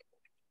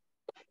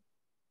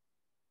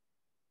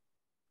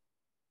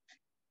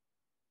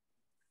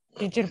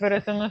 Teacher, pero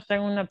esto no está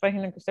en una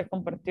página que usted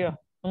compartió,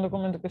 un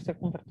documento que usted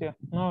compartió.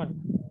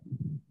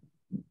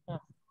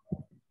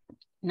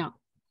 No.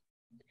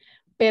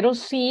 Pero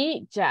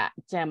sí, ya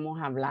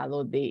hemos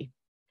hablado de,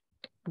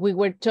 we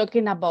were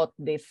talking about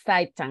the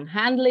cite and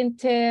handling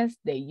test,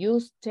 the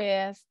use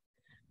test.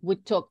 We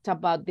talked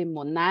about the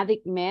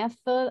monadic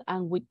method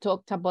and we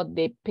talked about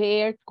the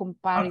paired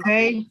comparison.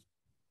 Okay.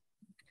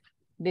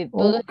 De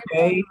todo esto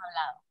hemos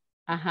hablado.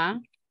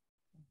 Ajá.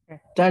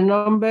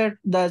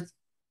 The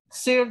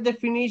third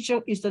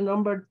definition is the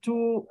number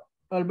 2,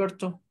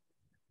 Alberto.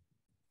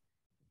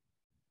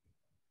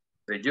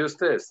 The use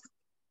test.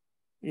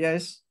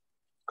 Yes.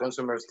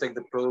 Consumers take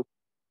the product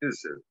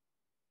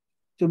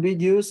to be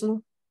used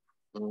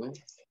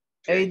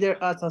either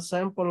as a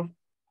sample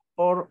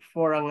or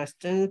for an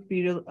extended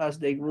period as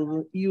they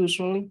would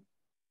usually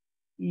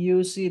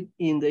use it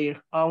in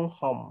their own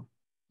home.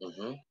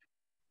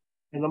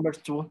 The number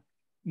 2,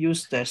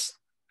 use test.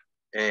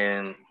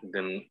 And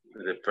then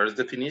the first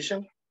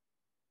definition?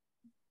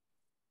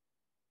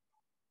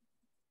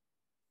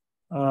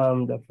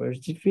 The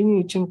first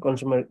definition,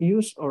 consumer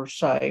use or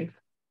site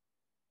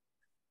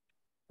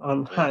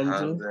and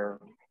handle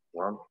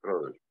one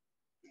product.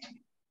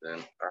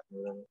 Then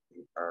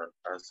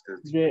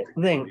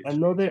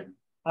another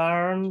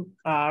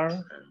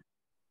are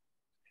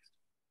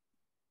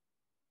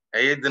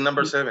the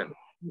number 7.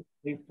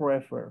 They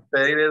prefer.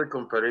 Paired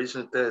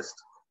comparison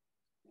test.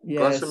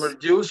 Yes. Consumer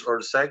use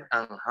or site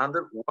and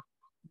handle.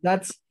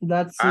 That's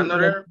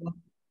another.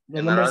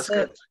 The number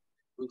 7.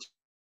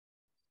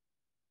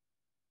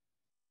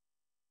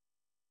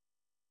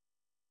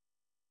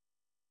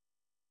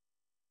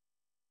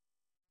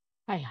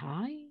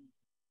 Hi.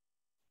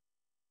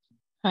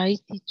 Hi,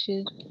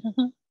 teacher.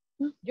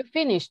 You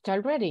finished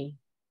already?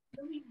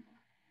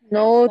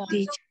 No,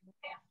 teacher.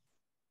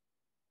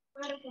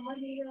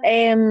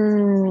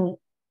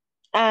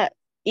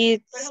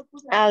 It's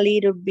a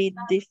little bit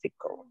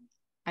difficult.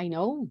 I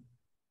know.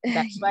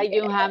 That's why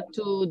you have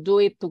to do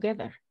it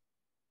together.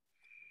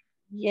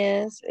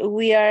 Yes,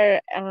 we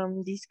are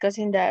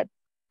discussing that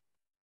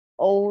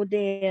all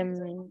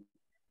the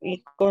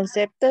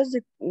conceptos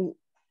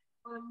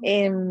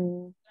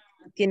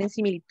tienen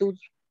similitud,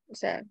 o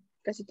sea,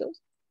 casi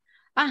todos.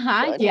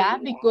 Yeah,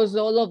 because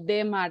all of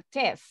them are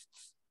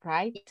tests,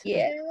 right?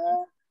 Yeah.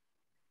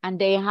 And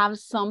they have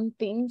some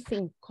things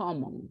in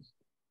common.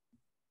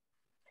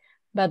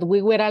 But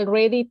we were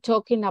already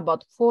talking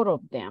about 4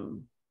 of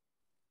them.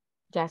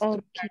 Just to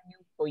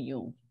review for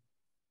you.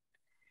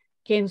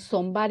 Can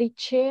somebody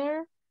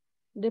share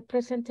the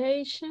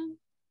presentation?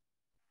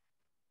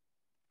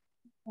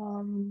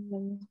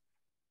 Who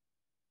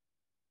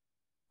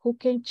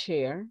can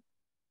share?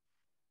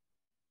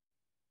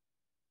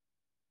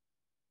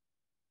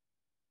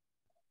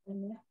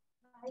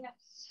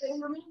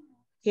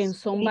 Can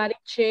somebody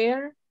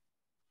share?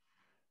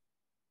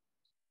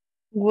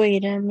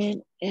 Wait a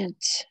minute.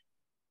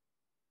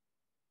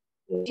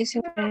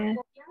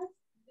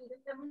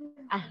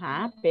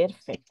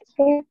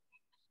 Perfecto.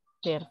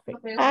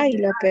 Perfecto. Ay,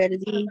 la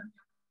perdí.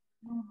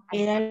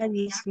 Era la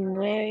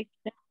 19.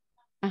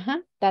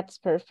 That's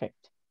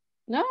perfect.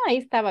 No, ahí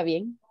estaba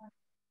bien.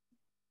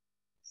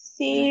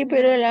 Sí,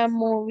 pero la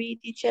moví,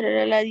 teacher,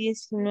 era la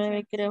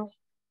 19, creo.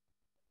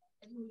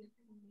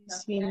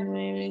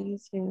 19,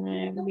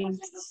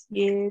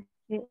 27.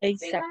 Ahí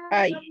está.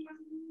 Ay.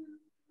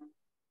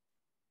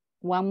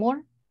 One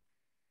more.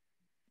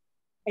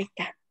 Ahí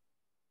está.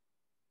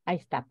 Ahí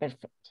está,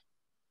 perfecto.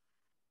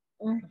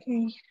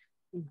 Okay.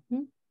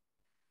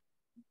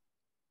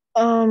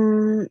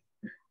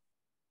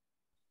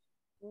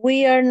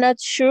 We are not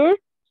sure,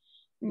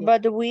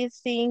 but we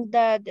think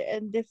that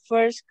the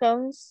first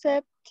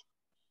concept,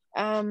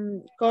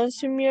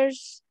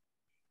 consumers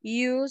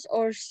use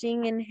or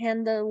sing and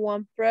handle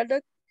one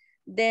product,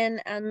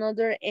 then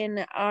another,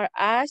 and are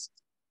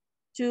asked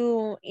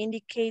to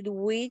indicate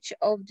which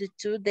of the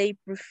two they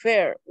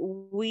prefer.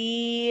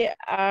 We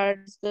are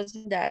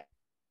discussing that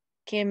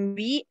can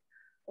be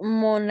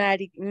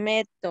monadic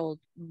method,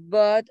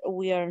 but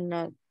we are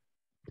not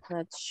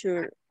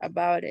sure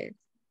about it.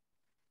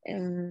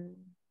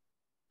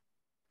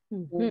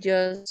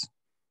 Just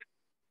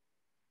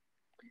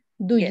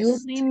do you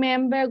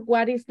remember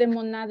what is the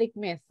monadic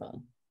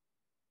method?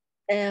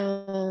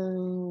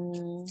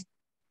 I'm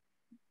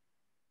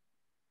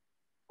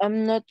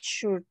not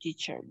sure,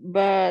 teacher,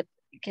 but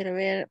quiero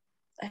ver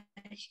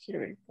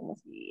cómo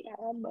se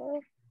llama.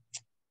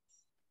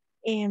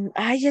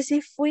 Ya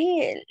se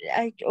fue.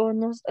 O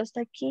no,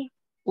 hasta aquí.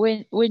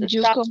 When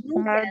you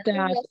compare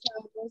that.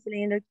 Estábamos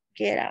leyendo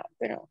qué era,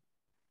 pero.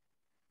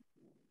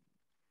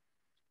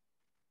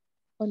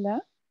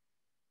 Hola.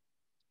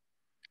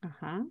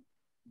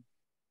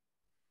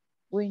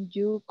 When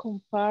you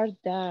compare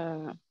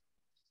the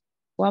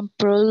one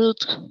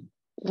product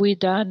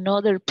with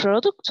another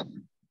product.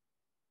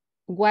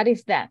 What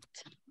is that?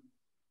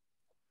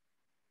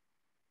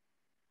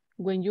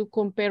 When you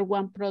compare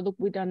one product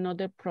with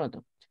another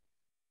product.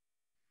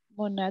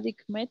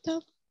 Monadic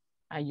method.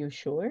 Are you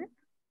sure?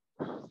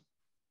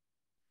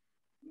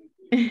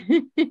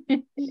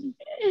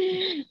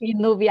 Y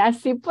no ve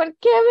así, ¿por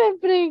qué me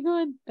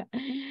pregunta?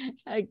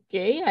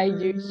 Okay, are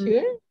you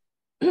sure?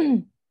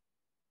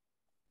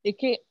 Es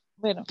que,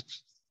 bueno,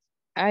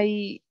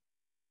 I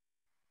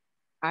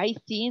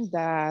think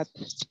that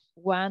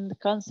one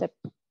concept,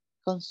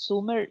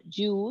 consumer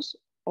use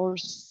or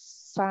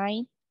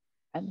sign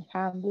and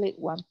handle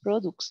one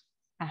product.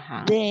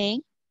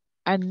 Then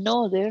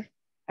another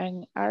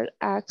and are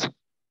asked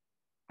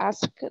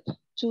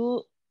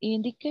to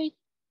indicate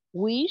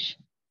which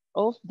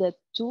of the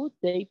two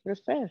they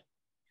prefer.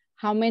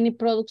 How many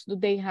products do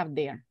they have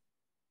there?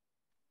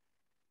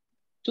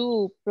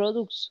 2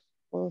 products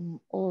or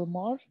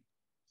more.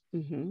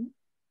 And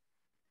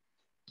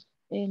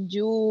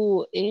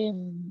you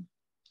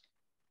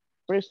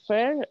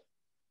prefer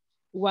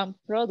one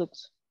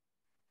product.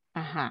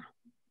 I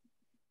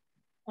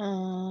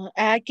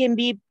can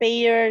be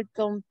pair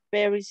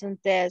comparison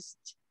test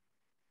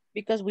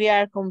because we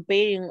are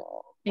comparing.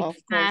 Of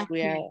course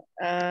we are.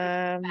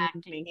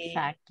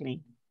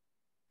 Exactly.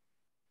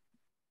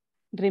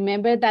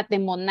 Remember that the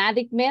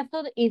monadic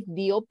method is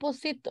the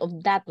opposite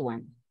of that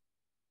one.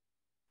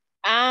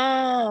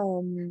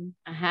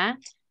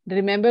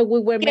 Remember we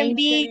were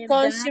mentioning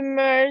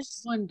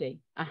consumers Monday.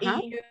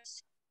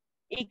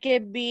 It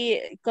can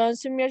be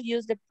consumers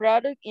use the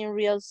product in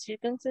real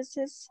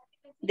circumstances.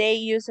 They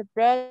use a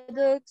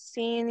product,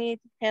 see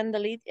it,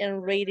 handle it,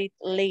 and rate it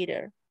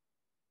later.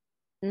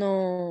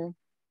 No.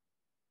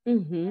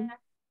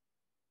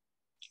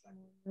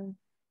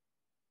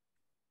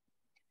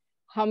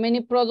 How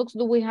many products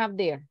do we have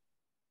there?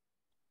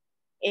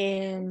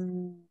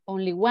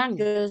 Only one.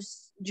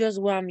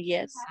 Just one,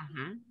 yes.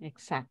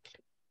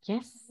 Exactly.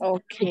 Yes.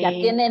 Okay. Ya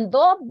tienen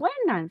 2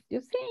 buenas,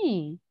 you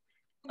see.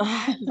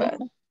 But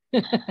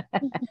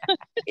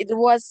it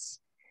was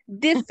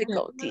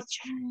difficult,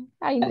 teacher.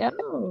 I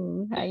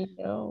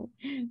know.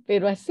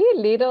 Pero así,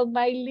 little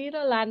by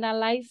little,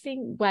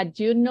 analyzing what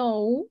you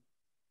know,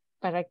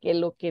 para que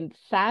lo que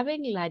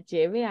saben la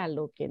lleve a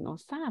lo que no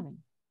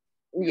saben.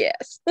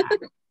 Yes.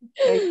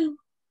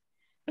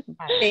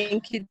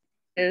 Thank you,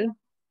 teacher.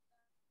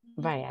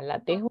 Vaya, la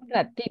dejo un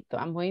ratito.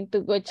 I'm going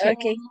to go check.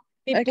 Okay.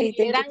 Si Okay, thank you,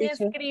 pudieran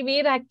teacher.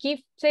 escribir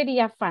aquí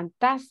sería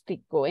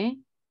fantástico, ¿eh?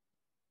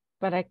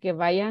 Para que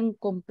vayan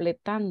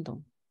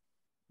completando.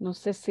 No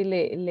sé si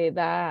le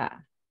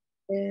da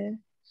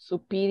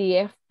su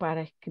PDF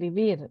para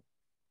escribir.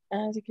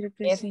 Sí, creo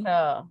que sí.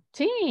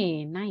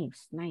 Sí,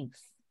 nice.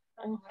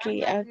 Ok,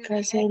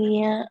 acá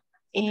sería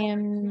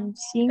 5,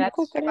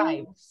 That's creo.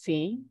 5,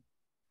 sí.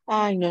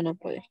 Ay, no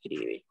puedo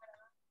escribir.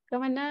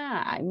 ¿Cómo no?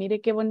 Ay, mire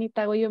qué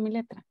bonita hago yo mi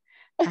letra.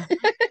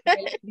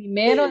 El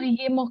primero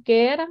dijimos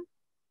que era.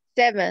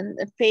 7,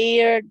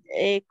 paired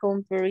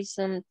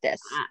comparison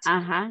test.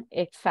 Ajá,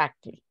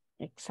 exactly.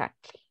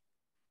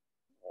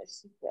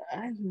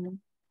 Ay, no.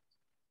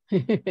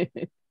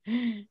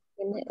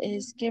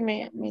 Es que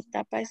me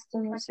tapa esto,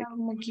 no sé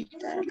cómo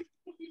quitar.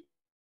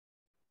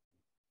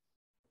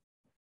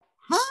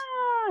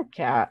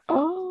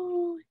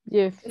 Oh,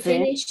 you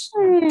Finish.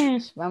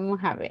 finished. Vamos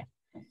a ver.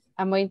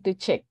 I'm going to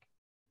check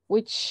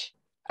which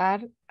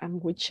are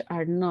and which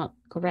are not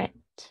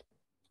correct.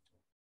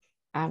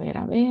 A ver.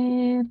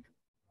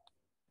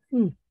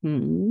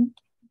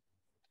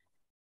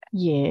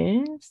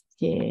 Yes.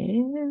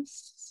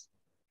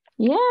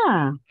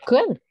 Yeah,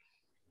 good.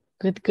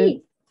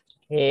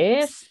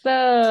 Yes,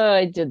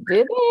 you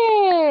did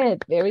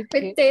it. Very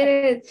good. did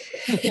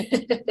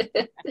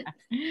it.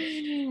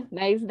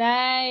 Nice.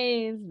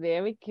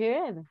 Very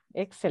good.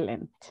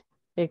 Excellent.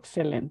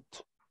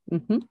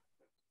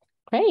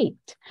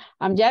 Great.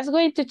 I'm just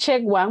going to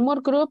check one more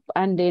group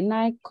and then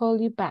I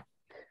call you back.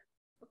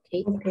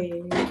 Okay.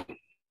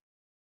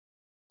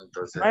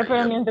 Entonces, Ay,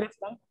 pero mientras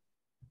tanto,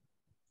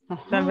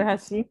 tal vez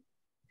así.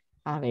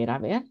 A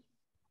ver.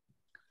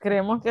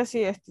 Creemos que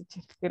así es,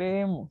 teacher.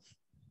 Creemos.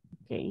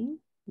 Ok,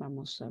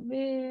 vamos a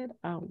ver.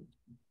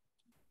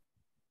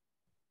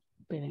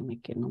 Espérenme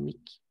que no me...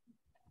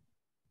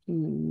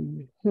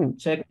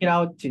 Check it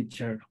out,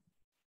 teacher.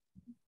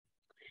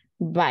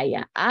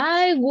 Vaya,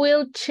 I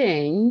will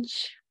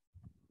change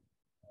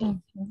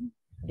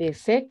the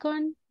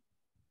second.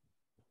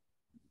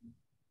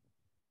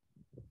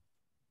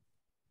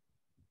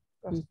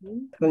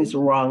 It's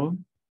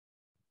wrong.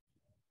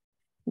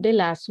 The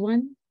last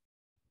one.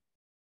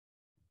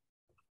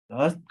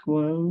 Last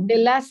one. The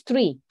last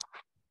 3.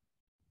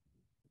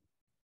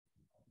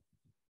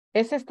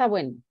 Ese está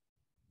bueno.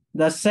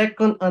 The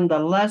second and the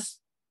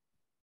last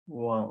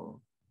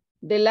one.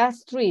 The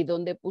last 3,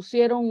 donde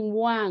pusieron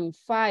 1,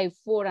 5,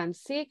 4, and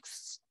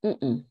 6.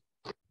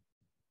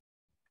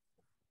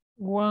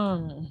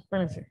 1,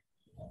 espérense.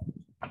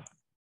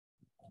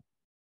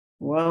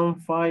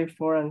 1, 5,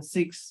 4, and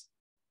 6.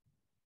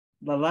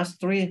 The last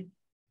 3,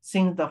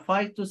 since the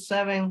 5 to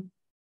 7.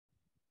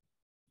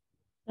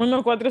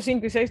 1, 4,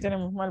 5 y 6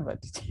 tenemos mal, ¿verdad?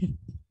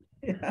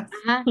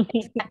 Ajá,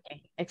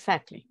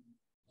 exactly.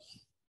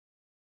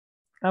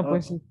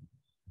 Pues sí.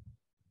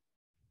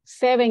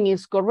 7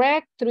 is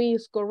correct, 3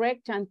 is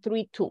correct, and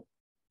 3, 2.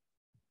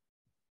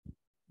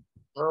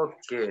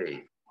 Ok.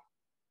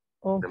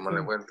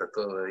 Démosle vuelta a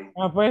todo ahí.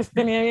 Pues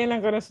tenía bien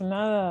la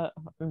corazonada,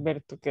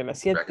 Alberto, que la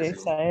 7 que sí?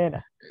 esa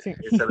era. Sí.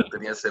 Esa la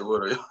tenía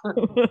seguro yo.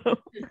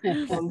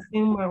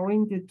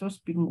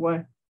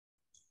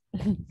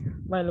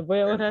 Vale, lo voy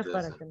a borrar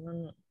para que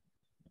no...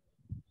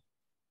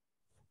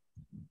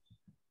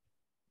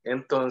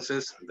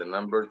 Entonces, the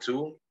number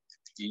 2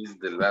 is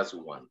the last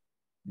one.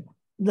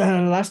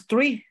 The last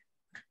 3.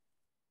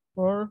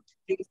 4,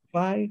 6,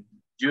 5.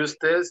 Use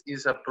test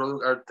is a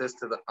product are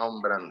tested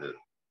unbranded.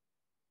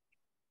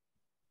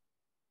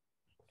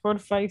 4,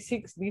 5,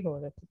 6 dijo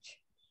la teacher.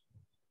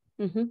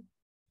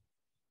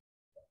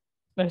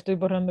 La estoy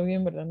borrando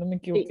bien, ¿verdad? No me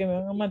equivoqué, sí. Me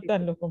van a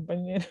matar los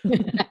compañeros.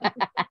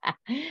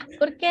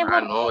 ¿Por qué?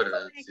 No,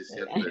 ¿verdad? Sí,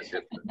 es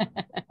cierto.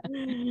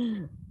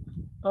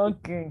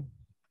 Ok,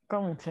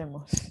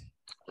 comencemos.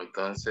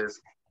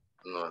 Entonces,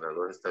 no, la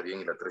 2 está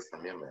bien y la 3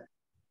 también, ¿verdad?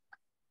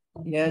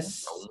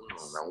 Yes.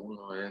 La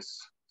 1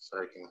 es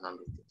second hand.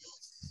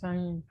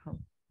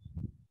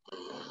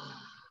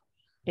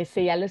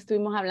 Ese ya lo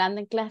estuvimos hablando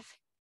en clase.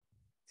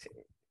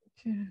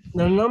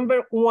 The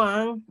number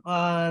 1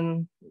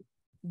 on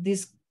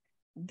this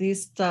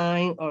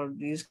time or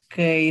this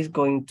case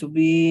going to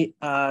be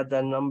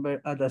the number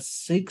the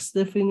 5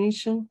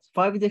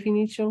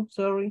 definition,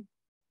 sorry.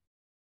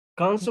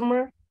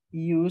 Consumer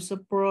use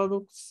of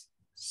products,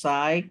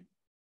 cited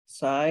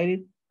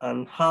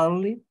and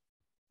handle,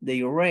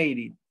 they rate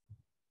it.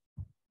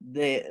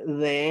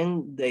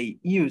 Then they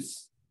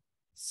use,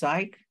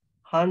 cite,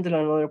 handle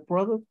another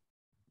product,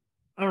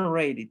 and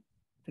rate it.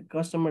 The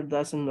customer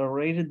doesn't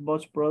rate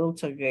both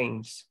products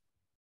against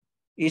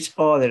each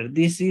other.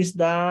 This is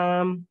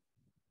the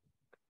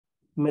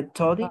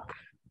methodic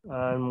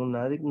and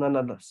monadic, none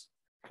of those.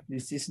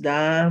 This is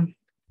the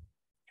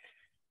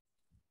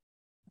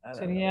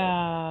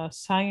Sería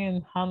sign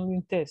and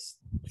handling test.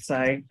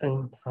 Sign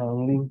and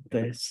handling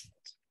test.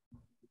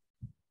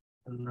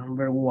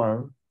 Number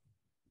 1.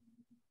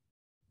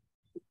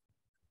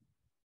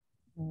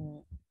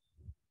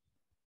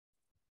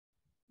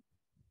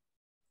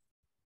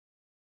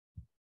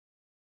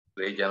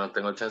 Ya no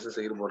tengo chance de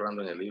seguir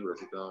borrando en el libro,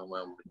 así que no me voy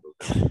a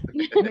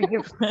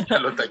ya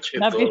lo taché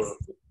todo.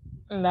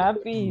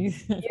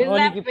 Lápiz. Es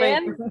la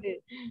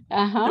fuente.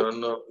 Ajá.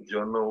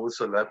 Yo no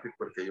uso lápiz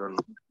porque yo no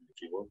me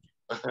equivoco.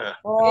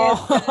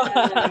 Oh.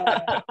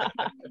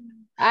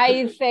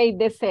 I say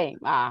the same.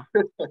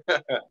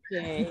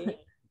 Okay.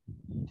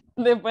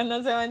 Después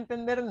no se va a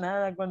entender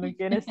nada cuando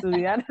quiere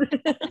estudiar.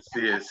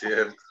 Sí, es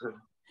cierto.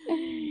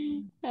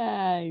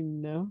 Ay,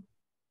 no.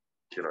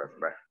 Qué raro.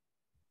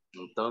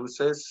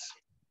 Entonces.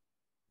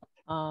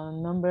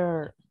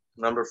 Number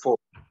 4.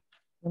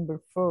 Number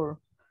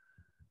 4.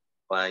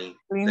 Blind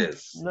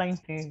test.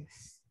 Blind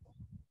test.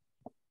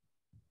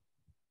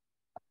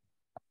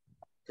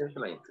 ¿Qué es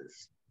blind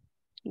test?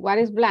 What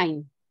is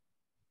blind?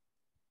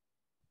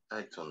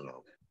 I don't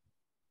know.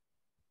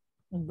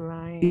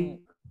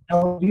 Blind.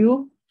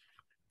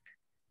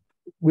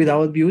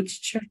 Without view,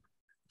 teacher.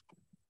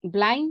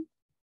 Blind?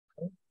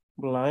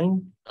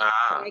 Blind.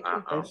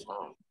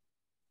 Oh.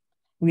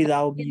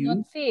 Without I view.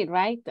 cannot see,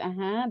 right?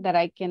 That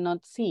I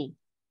cannot see.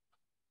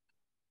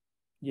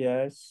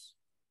 Yes.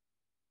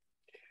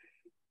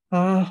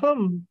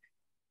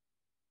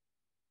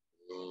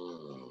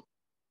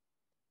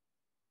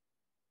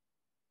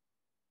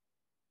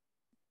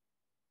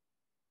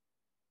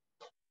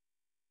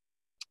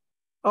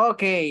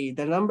 Okay,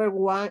 the number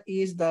 1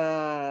 is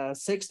the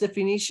 6th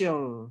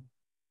definition.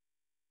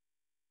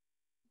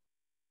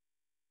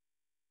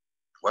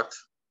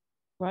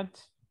 What?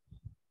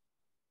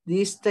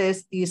 This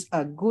test is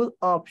a good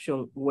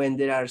option when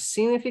there are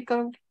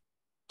significant,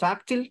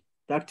 tactile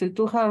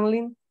to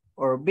handling,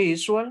 or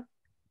visual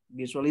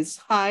is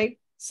high,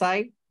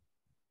 sight,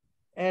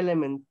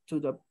 element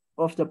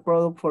of the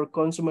product for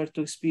consumer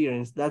to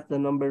experience. That's the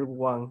number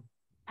 1.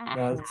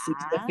 The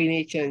 6th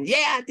definition.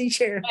 Yeah,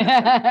 teacher.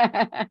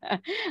 I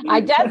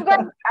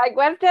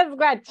was just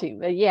watching,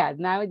 but yeah,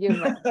 now you're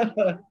right.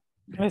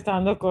 Me está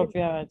dando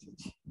copia.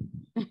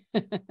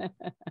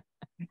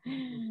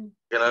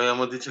 Ya no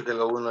habíamos dicho que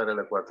la 1 era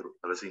la 4,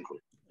 a la 5.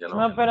 Ya no.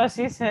 No, pero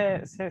sí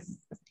se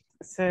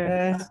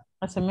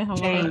asemeja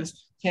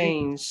más.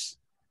 Change.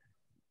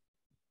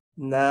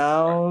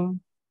 Now.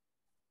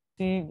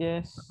 Sí,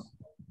 yes.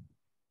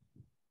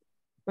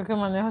 Porque el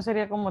manejo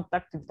sería como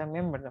táctil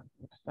también, ¿verdad?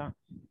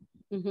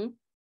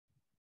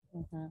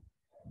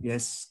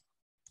 Yes.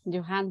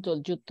 You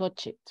handle, you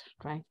touch it,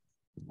 right?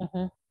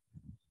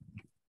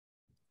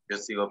 Yo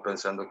sigo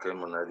pensando que el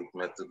monadic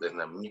method es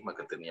la misma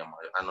que teníamos.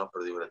 No,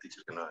 pero digo la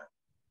teacher que no es.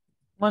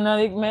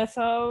 Monadic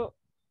method,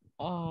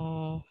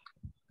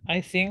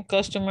 I think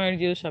customers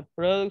use a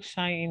product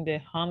sign in the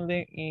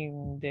handling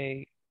in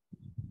the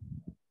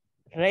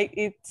rate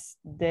it's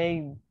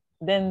they,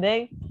 then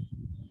they.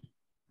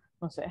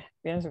 No sé,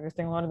 pienso que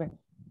está en orden.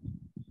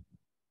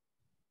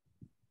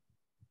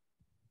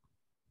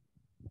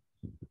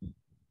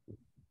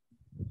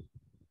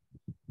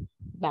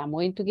 I'm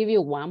going to give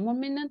you 1 more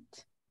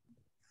minute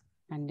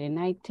and then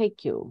I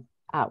take you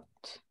out.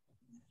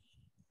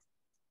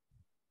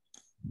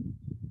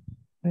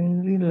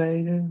 Maybe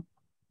later.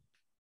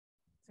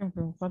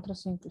 4,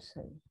 5 y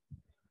 6.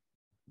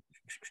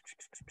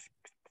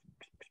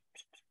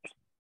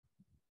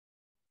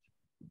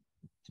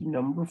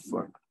 Number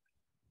 4.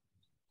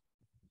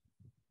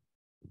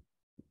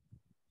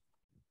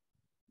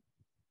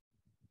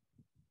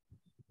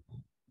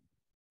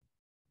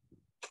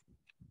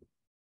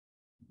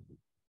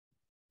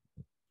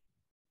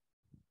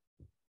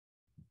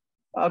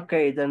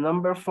 Okay, the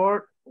number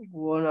 4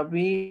 wanna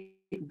be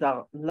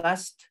the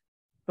last.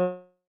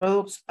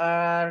 Products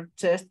are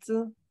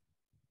tested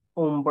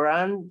on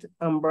brand,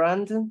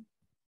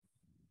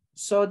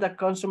 so the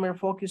consumer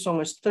focus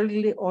on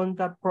strictly on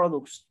the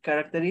product's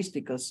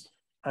characteristics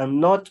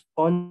and not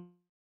on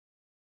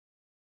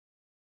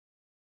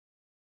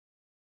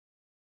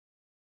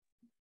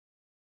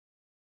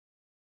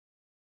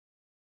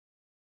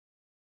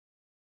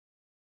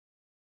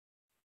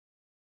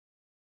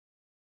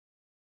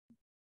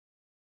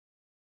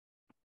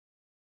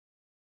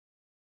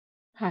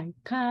Hi,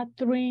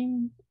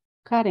 Karen.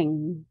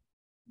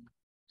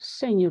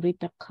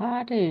 Señorita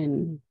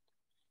Karen.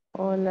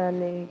 Hola,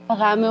 Le.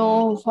 Hágame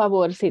un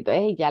favorcito.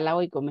 Ya la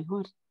oigo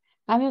mejor.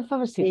 Hágame un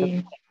favorcito.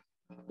 Sí.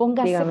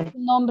 Póngase Dígame. su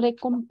nombre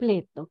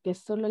completo, que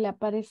solo le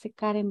aparece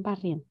Karen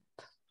Barrientos.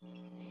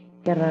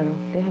 Qué raro,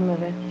 déjeme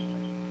ver.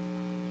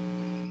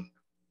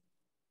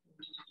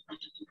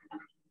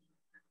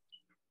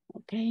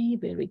 Ok,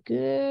 very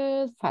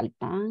good.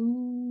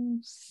 Faltan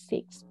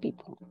 6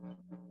 people.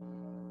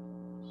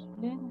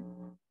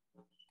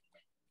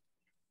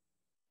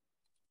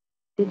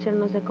 Teacher,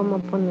 no sé cómo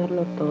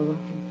ponerlo todo.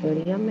 En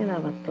teoría me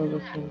daba todo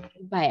siempre.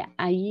 Vaya,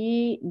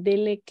 ahí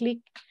dele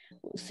clic.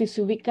 Si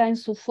se ubica en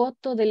su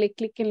foto, dele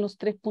clic en los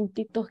 3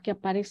 puntitos que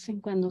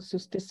aparecen cuando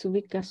usted se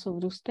ubica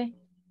sobre usted.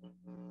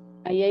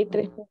 Ahí hay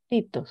 3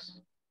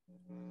 puntitos.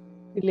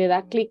 Si le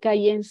da clic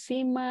ahí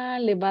encima,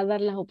 le va a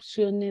dar las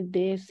opciones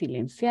de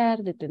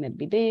silenciar, de tener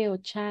video,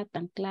 chat,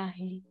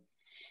 anclaje.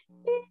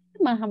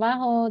 Y más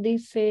abajo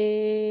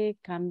dice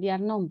cambiar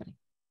nombre.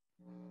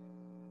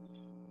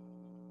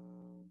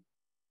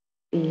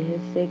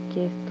 Fíjese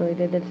que estoy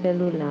desde el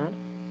celular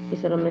y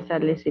solo me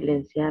sale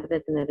silenciar,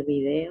 detener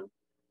video,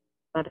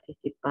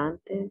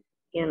 participantes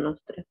y en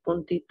los 3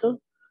 puntitos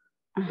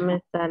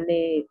me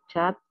sale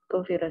chat,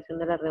 configuración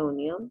de la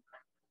reunión,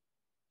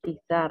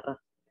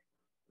 pizarra,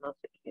 no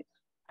sé qué es.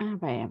 Ah,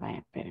 vaya,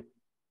 espere.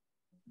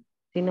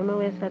 Si no me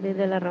voy a salir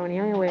de la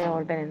reunión y voy a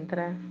volver a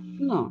entrar.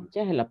 No,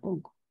 ya se la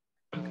pongo.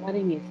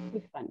 Karen y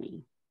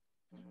Stephanie.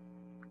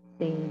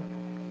 Sí.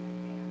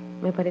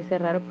 Me parece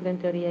raro porque en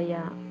teoría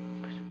ya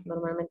pues,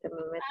 normalmente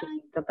me meto y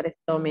siempre aparece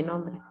todo mi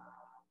nombre.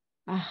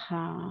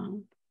 Ajá.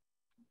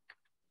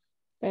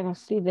 Pero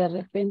sí, de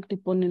repente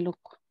pone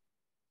loco.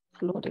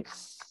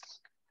 Flores.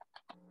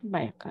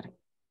 Vaya, Karen.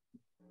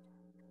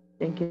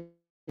 Thank you,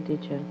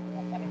 teacher.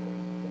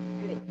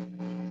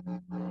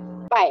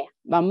 Vaya,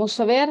 vamos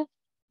a ver.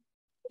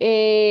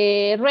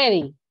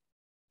 Ready.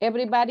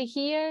 Everybody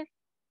here?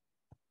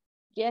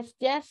 Yes,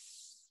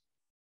 yes.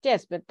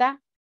 Yes, ¿verdad?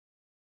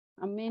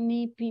 How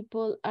many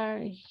people are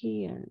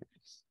here?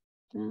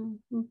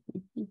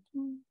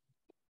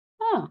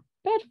 Oh,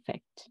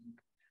 perfect.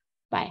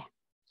 Vaya.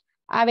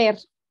 A ver,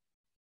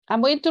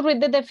 I'm going to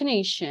read the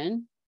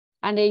definition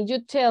and then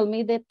you tell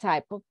me the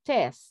type of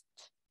test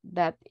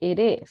that it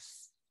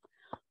is.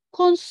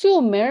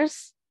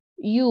 Consumers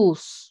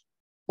use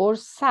or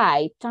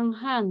cite and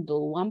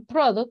handle one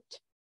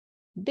product,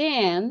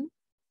 then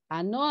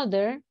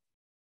another,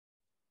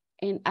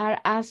 and are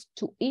asked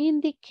to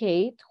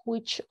indicate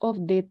which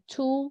of the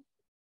 2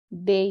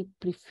 they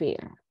prefer.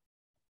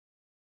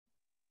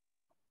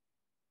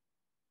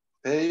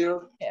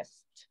 Pair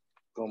Test.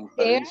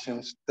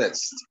 comparisons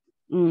test.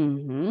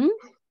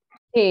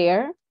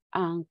 Pair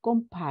and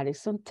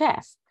comparison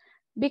test.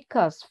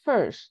 Because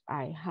first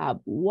I have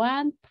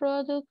one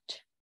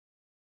product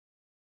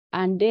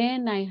and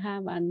then I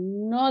have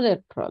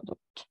another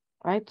product,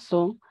 right?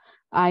 So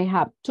I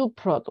have 2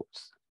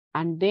 products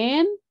and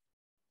then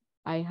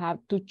I have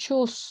to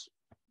choose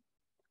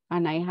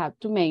and I have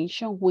to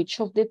mention which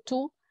of the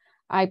 2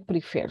 I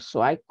prefer.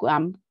 So I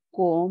am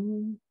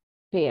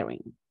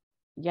comparing,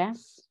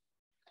 yes?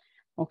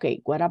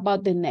 Okay, what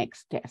about the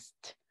next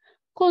test?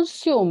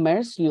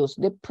 Consumers use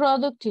the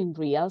product in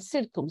real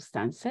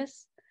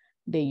circumstances.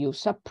 They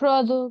use a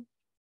product,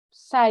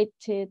 cite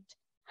it,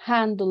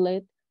 handle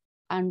it,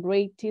 and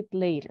rate it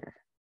later.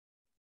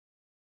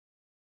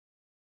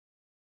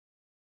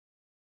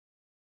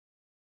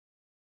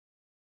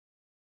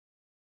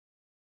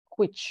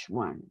 Which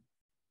one?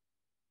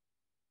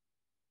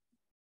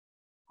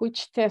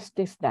 Which test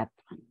is that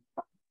one?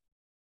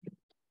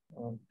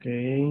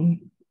 Okay.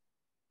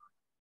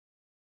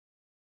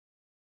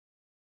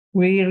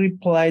 We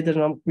replied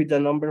with the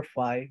number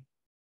 5.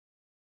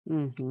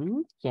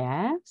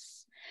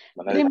 Yes.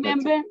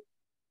 Remember,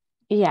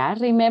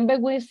 remember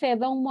we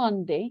said on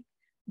Monday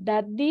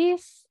that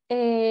this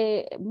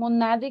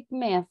monadic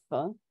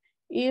method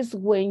is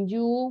when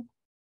you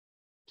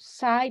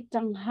cite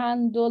and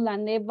handle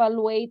and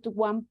evaluate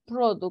one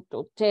product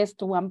or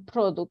test one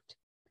product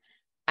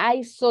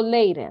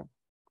isolated.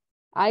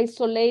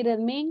 Isolated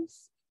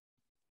means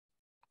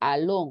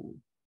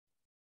alone.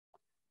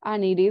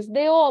 And it is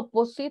the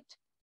opposite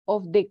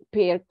of the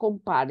pair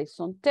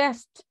comparison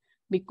test,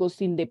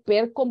 because in the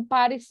pair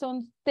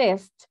comparison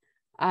test,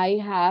 I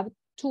have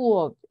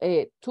two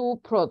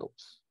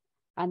products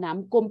and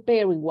I'm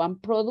comparing one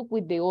product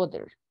with the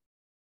other,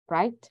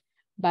 right?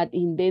 But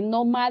in the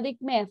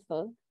nomadic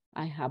method,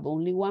 I have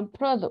only one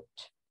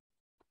product.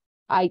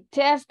 I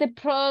test the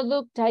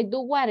product, I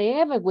do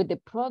whatever with the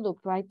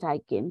product, right?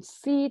 I can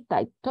see it,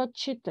 I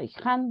touch it, I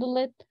handle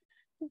it,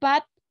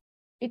 but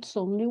it's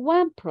only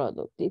one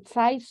product. It's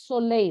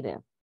isolated,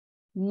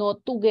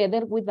 not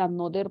together with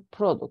another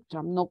product.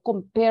 I'm not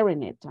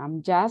comparing it.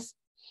 I'm just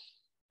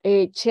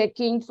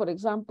checking, for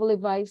example,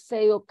 if I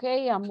say,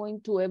 okay, I'm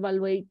going to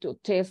evaluate to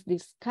test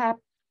this cap,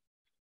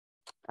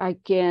 I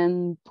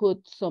can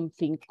put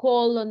something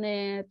cold on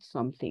it,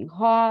 something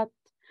hot,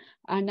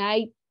 and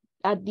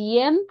at the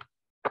end,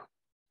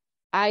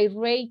 I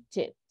rate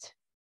it.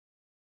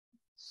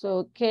 So,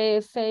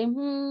 okay, say,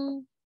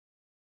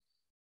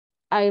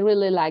 I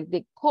really like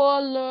the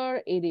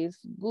color. It is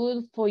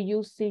good for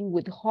using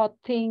with hot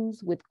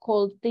things, with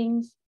cold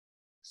things.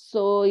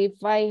 So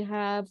if I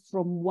have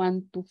from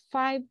 1 to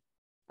 5,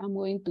 I'm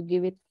going to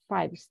give it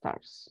 5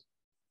 stars.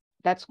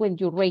 That's when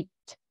you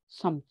rate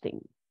something,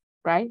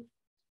 right?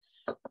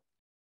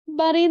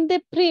 But in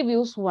the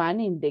previous one,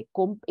 in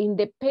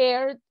the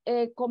paired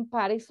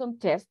comparison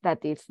test,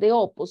 that is the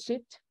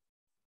opposite,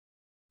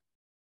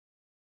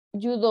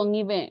 you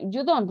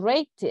don't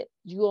rate it.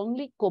 You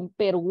only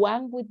compare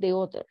one with the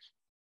other.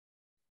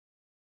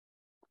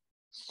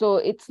 So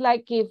it's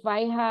like if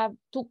I have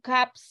 2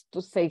 caps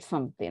to say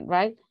something,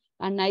 right?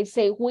 And I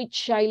say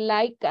which I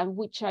like and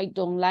which I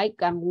don't like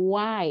and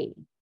why.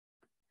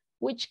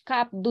 which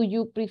cup do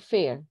you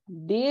prefer?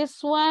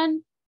 This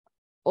one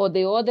or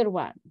the other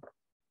one?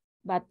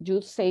 But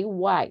you say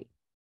why.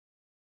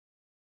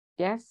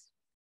 Yes?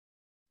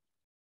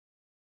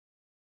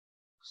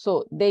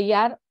 So they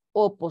are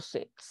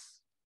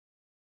opposites.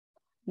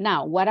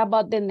 Now, what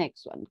about the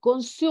next one?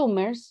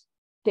 Consumers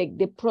take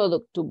the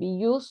product to be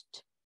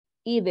used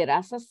either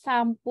as a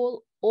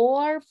sample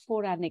or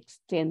for an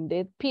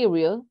extended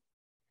period,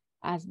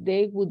 as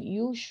they would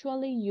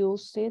usually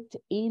use it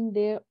in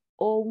their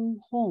own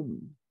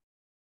home.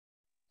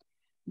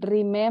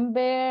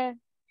 Remember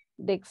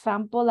the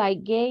example I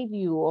gave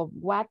you of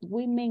What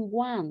Women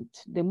Want,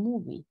 the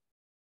movie?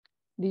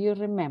 Do you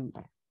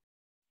remember?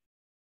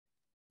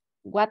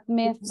 What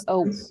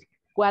method,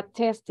 what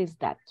test is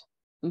that?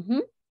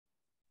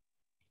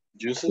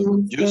 Use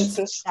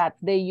test? That's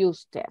the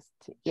use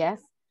test,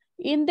 yes.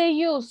 In the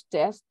use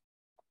test,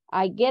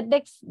 I get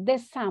the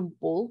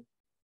sample,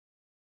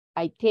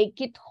 I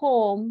take it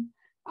home,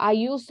 I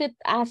use it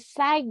as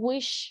I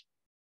wish,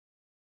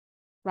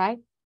 right?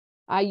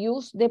 I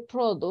use the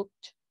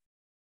product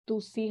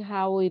to see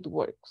how it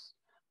works,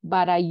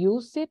 but I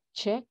use it,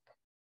 check,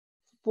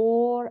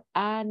 for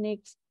an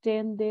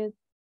extended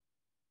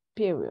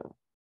period.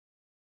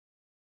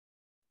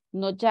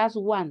 Not just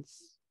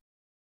once,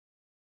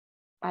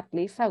 at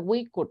least a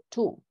week or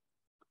two,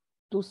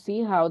 to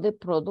see how the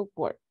product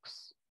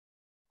works,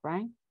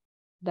 right?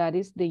 That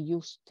is the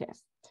use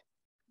test.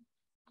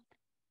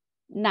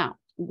 Now,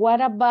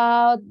 what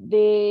about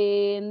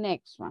the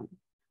next one?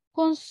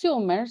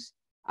 Consumers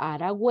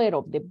are aware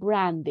of the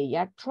brand they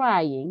are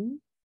trying.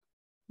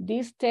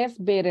 This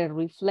test better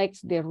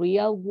reflects the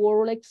real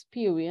world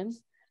experience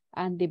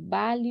and the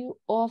value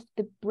of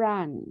the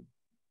brand.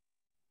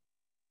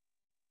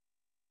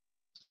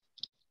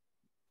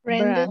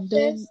 Branded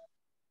test.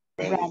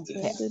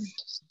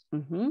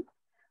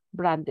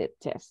 Branded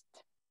test.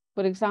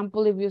 For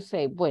example, if you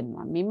say, bueno,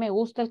 a mí me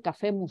gusta el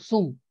café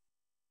Musum.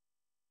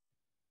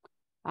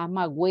 I'm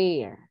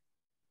aware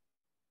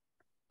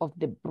of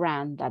the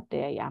brand that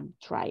I am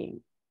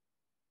trying,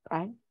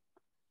 right?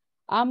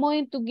 I'm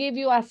going to give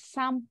you a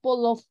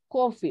sample of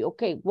coffee.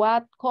 Okay,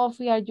 what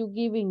coffee are you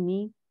giving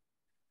me?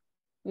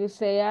 You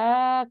say,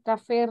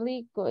 Café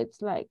Rico.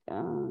 It's like,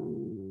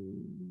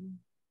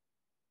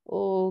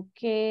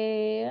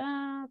 okay,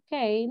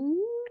 okay,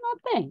 no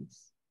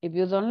thanks. If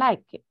you don't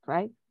like it,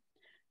 right?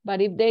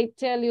 But if they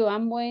tell you,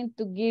 I'm going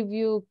to give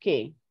you,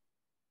 okay,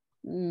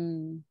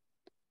 un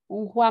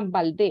Juan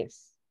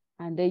Valdez.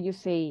 And then you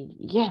say,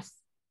 yes,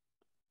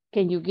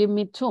 can you give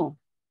me two?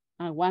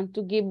 I want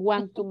to give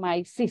one to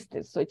my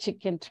sister so she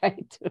can try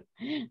to,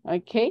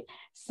 okay?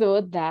 So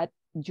that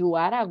you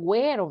are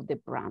aware of the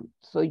brand.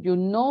 So you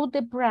know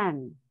the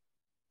brand,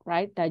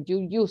 right, that you're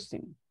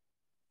using.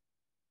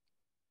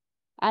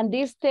 And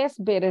this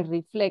test better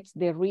reflects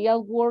the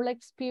real world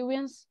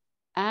experience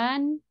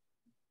and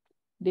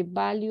the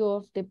value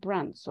of the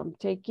brand. So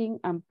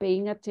I'm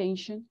paying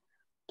attention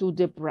to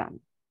the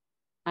brand.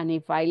 And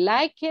if I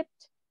like it,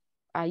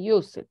 I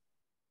use it.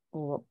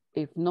 Or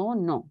if no,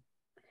 no.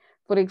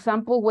 For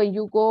example, when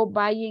you go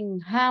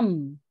buying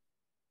ham,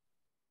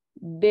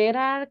 there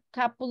are a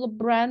couple of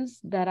brands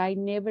that I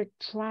never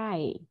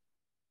try.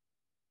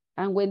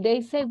 And when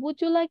they say,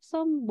 would you like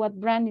some? What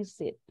brand is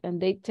it?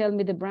 And they tell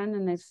me the brand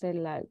and I say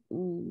like,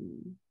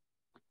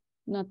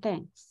 no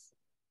thanks.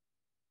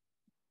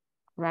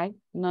 Right?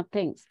 No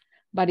thanks.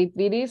 But if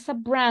it is a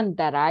brand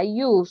that I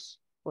use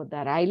or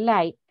that I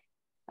like,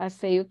 I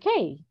say,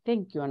 okay,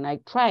 thank you. And I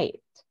try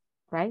it,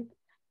 right?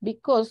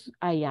 Because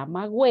I am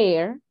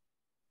aware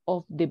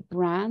of the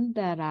brand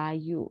that I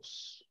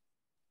use,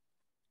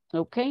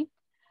 okay?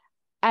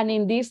 And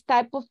in this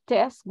type of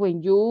test,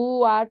 when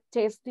you are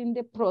testing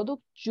the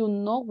product, you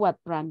know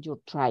what brand you're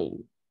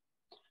trying.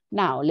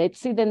 Now, let's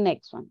see the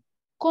next one.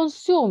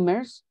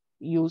 Consumers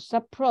use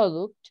a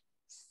product,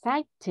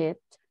 cite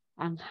it,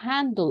 and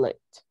handle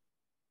it,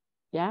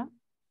 yeah?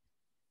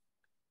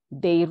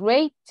 They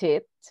rate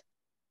it,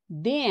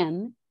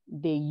 then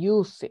they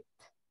use it.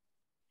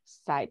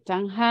 Cite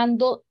and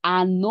handle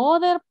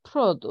another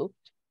product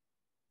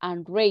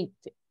and rate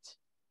it.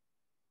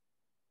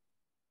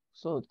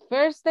 So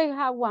first they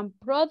have one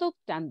product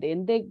and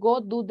then they go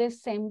do the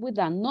same with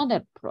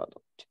another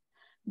product.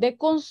 The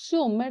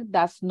consumer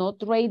does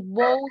not rate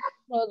both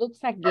products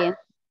against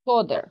each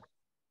other.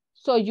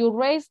 So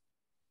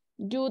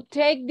you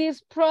take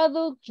this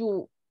product,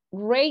 you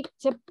rate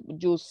it,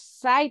 you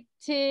cite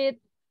it,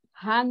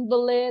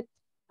 handle it,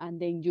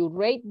 and then you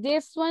rate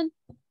this one,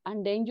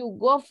 and then you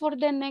go for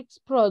the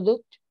next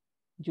product,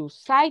 you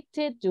cite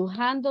it, you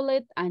handle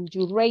it, and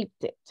you rate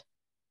it.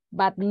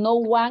 But no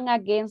one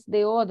against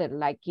the other,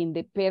 like in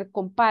the pair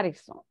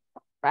comparison,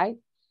 right?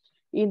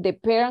 In the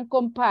pair and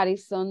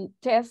comparison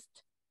test,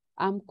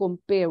 I'm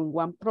comparing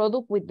one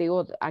product with the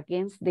other,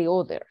 against the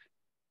other.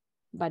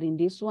 But in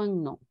this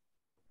one, no.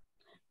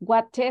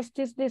 What test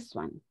is this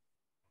one?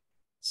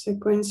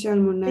 Sequential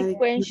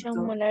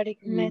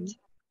monadic method.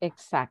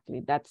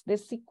 Exactly, that's the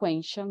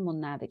sequential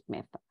monadic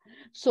method.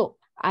 So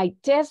I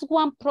test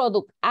one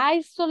product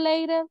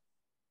isolated,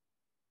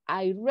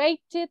 I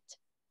rate it,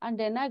 and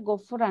then I go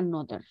for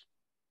another,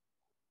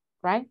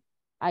 right?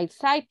 I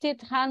cite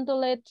it,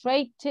 handle it,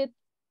 rate it,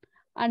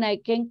 and I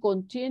can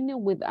continue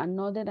with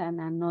another and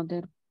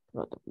another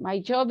product. My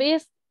job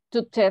is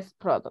to test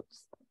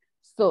products.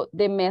 So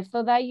the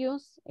method I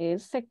use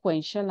is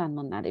sequential and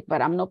non-additive,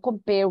 but I'm not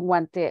comparing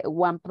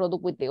one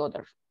product with the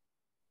other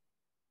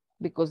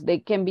because they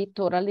can be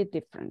totally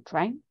different,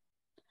 right?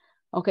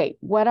 Okay,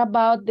 what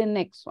about the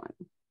next one?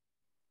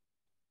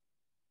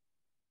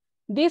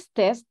 This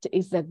test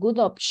is a good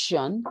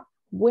option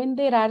when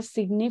there are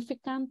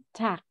significant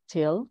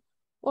tactile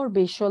or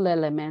visual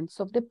elements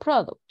of the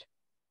product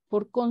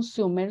for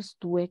consumers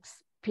to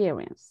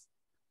experience.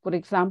 For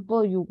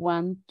example, you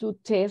want to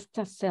test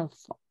a cell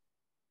phone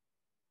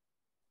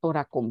or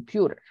a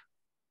computer.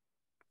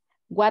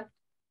 What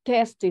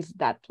test is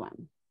that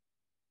one?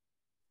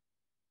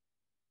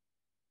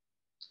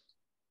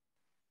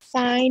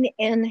 Sign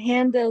and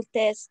handle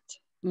test.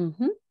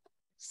 Mm-hmm.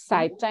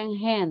 Sight and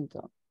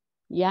handle,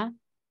 yeah.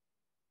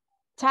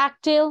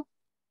 Tactile,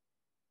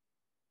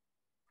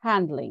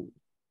 handling.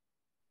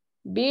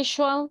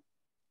 Visual,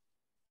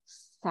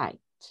 sight,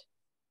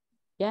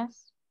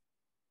 yes.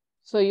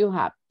 So you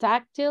have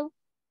tactile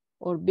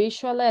or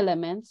visual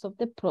elements of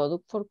the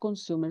product for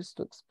consumers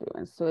to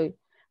experience. So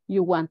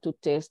you want to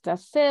test a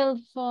cell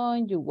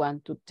phone, you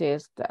want to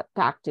test a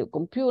tactile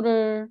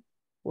computer,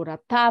 or a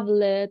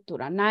tablet,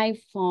 or an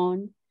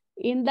iPhone.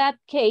 In that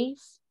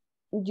case,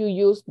 you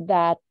use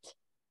that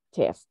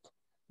test.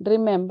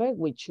 Remember,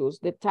 we choose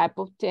the type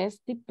of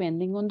test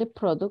depending on the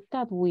product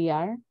that we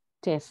are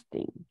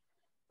testing,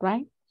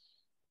 right?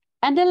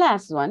 And the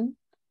last one,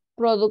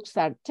 products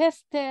are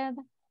tested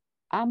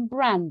and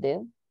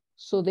branded,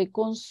 so the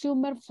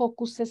consumer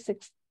focuses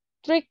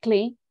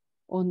strictly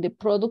on the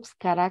product's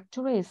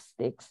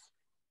characteristics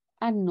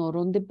and not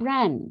on the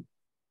brand.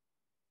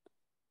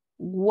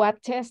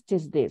 What test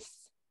is this?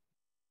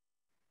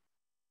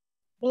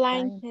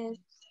 Blind test.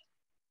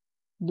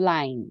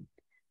 Blind.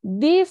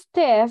 This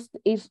test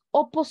is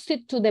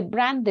opposite to the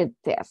branded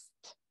test.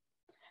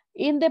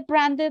 In the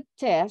branded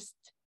test,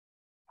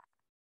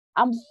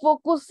 I'm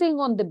focusing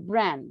on the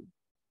brand.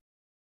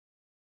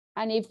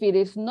 And if it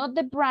is not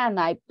the brand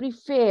I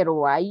prefer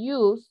or I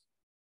use,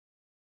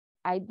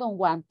 I don't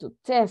want to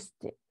test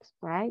it,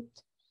 right?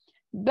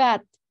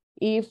 But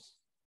if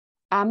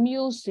I'm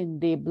using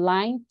the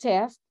blind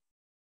test,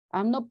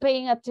 I'm not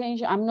paying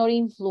attention, I'm not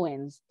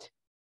influenced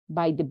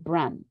by the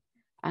brand.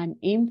 I'm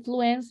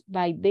influenced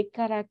by the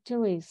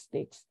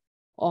characteristics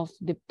of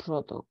the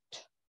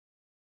product.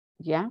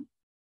 Yeah?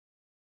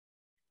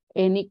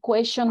 Any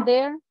question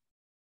there?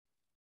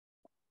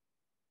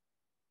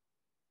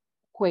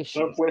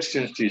 Question. No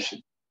questions, teacher.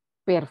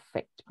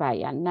 Perfect,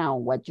 Brian. Now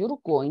what you're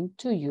going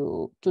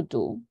to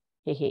do,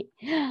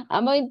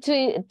 I'm going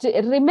to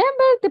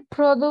remember the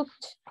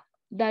product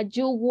that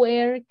you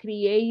were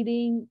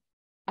creating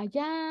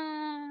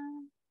allá,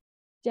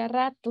 ya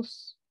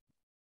ratos.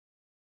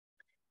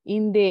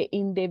 In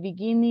the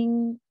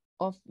beginning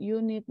of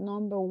unit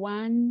number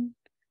 1,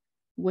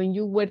 when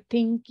you were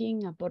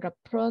thinking about a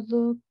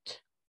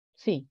product.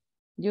 See,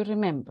 you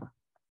remember?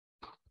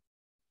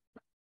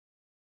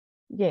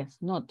 Yes,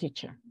 no,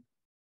 teacher.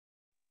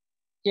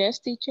 Yes,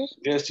 teacher.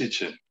 Yes,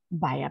 teacher.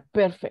 Vaya,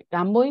 perfect.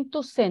 I'm going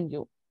to send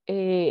you,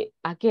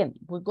 again,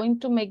 we're going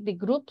to make the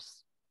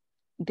groups,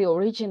 the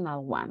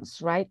original ones,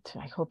 right?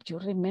 I hope you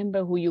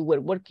remember who you were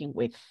working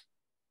with.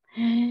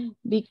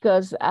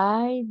 Because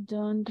I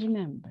don't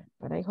remember,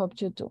 but I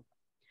hope you do.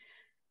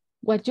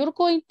 What you're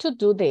going to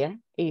do there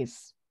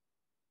is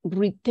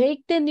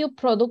retake the new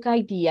product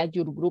idea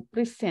your group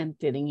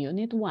presented in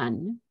unit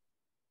 1,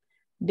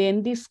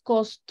 then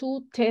discuss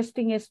 2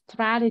 testing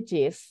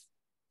strategies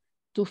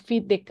to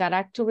fit the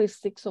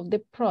characteristics of the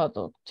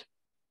product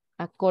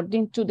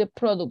according to the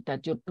product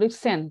that you're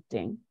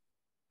presenting.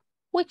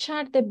 Which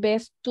are the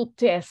best 2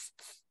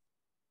 tests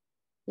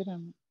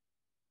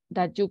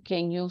that you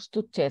can use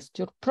to test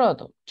your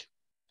product?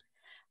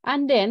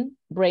 And then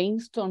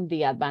brainstorm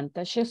the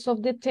advantages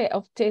of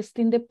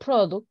testing the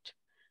product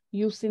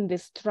using the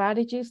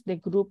strategies the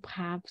group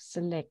have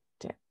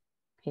selected.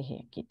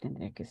 Aquí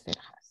tendría que ser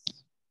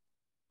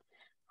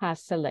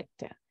has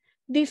selected.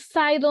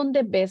 Decide on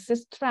the best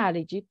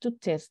strategy to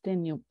test the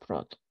new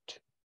product.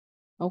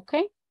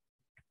 Okay?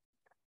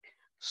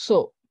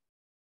 So,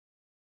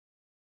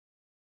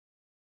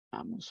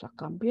 vamos a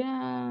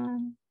cambiar.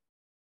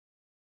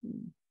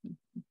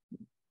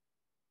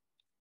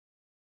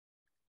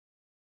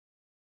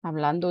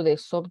 Hablando de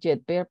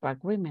subject verb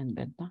agreement,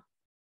 ¿verdad?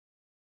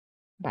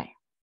 Vaya.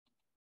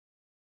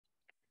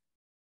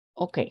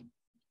 Okay.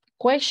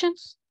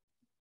 Questions?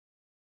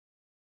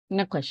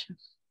 No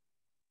questions.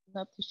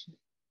 No, teacher.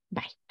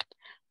 Bye.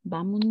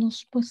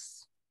 Vámonos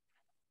pues.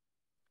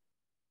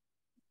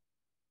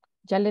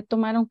 Ya le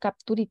tomaron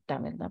capturita,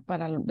 ¿verdad?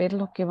 Para ver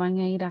lo que van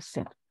a ir a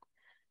hacer.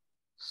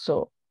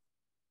 So,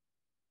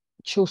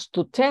 choose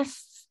to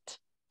test,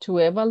 to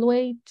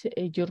evaluate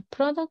your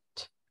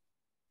product.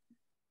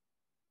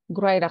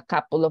 Write a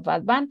couple of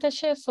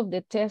advantages of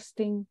the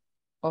testing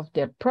of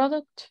their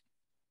product.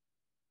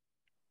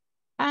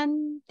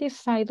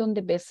 decide on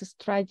the best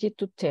strategy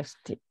to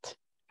test it.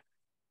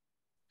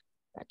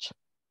 Gotcha.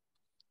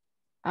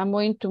 I'm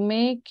going to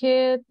make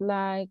it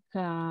like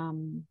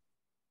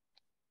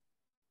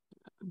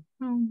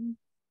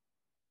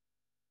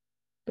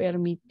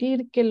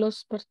permitir que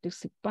los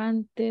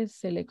participantes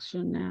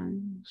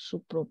seleccionen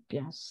su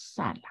propia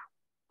sala.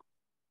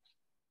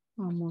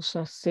 Vamos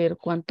a hacer,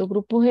 ¿cuántos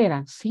grupos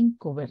eran?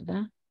 5,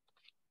 ¿verdad?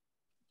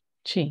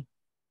 Sí.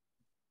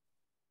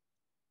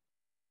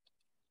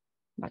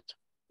 Vaya.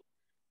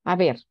 A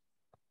ver.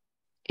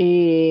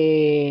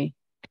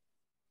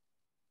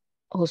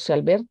 José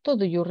Alberto,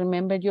 do you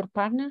remember your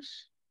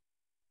partners?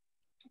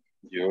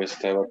 Yo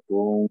estaba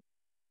con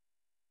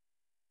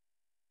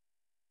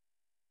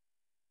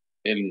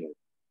Elmer.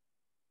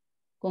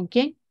 ¿Con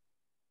quién?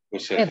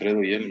 José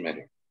Alfredo y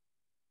Elmer.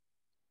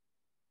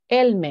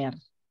 Elmer.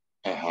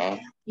 Ajá.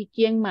 ¿Y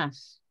quién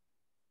más?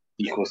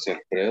 Y José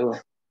Alfredo.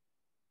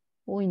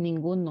 Uy,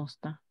 ninguno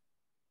está.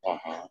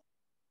 Ajá.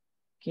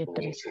 Qué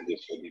triste.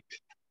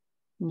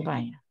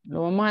 Vaya,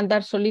 lo vamos a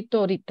andar solito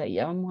ahorita y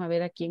ya vamos a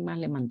ver a quién más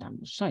le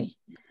mandamos hoy.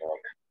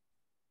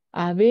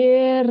 A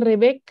ver,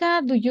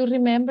 Rebeca, do you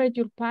remember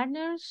your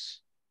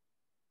partners?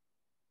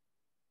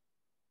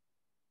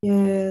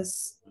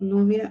 Yes,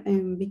 Nubia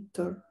and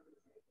Victor.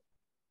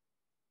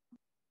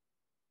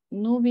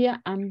 Nubia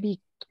and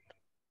Victor.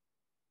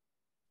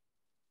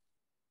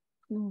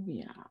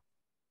 Nubia.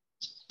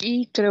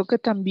 Y creo que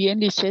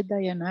también Lisette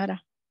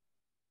Dayanara.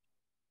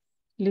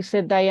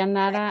 Lisette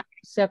Dayanara,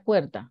 ¿se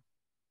acuerda?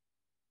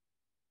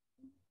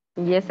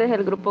 Y ese es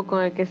el grupo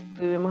con el que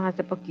estuvimos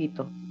hace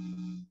poquito.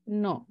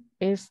 No,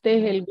 este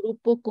es el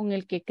grupo con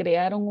el que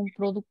crearon un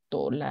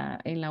producto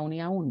en la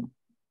unidad 1.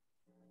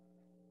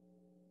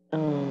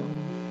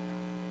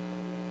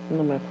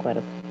 No me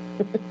acuerdo.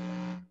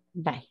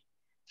 Bye.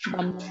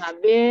 Vamos a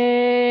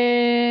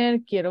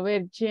ver, quiero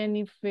ver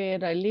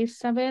Jennifer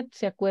Elizabeth,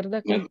 ¿se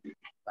acuerda? No,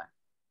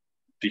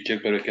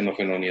 teacher, pero es que no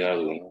fue en la unidad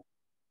 1.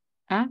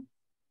 ¿Ah?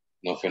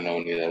 No fue en la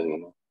unidad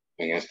 1,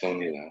 fue en esta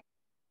unidad.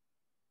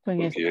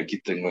 Porque yo aquí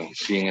tengo,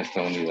 sí, en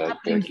esta unidad. A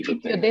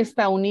principio de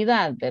esta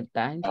unidad,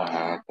 ¿verdad?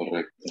 Ajá,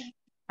 correcto.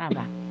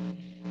 Va.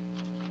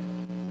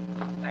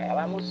 Vaya,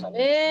 vamos a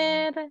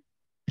ver.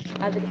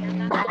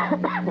 Adriana,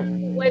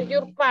 who were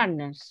your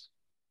partners?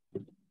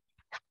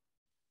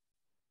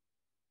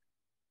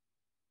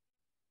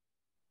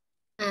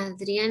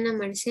 Adriana,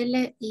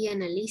 Marcela y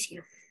Ana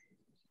Alicia.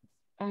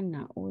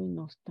 Ana, hoy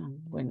no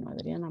están. Bueno,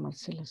 Adriana,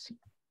 Marcela sí.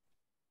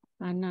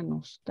 Ana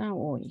no está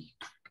hoy.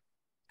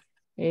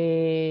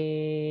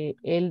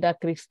 Elda,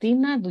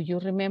 Cristina, do you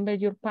remember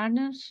your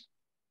partners?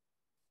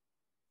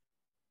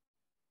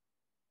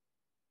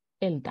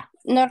 Elda.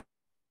 No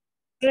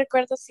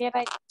recuerdo si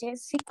era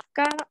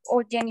Jessica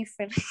o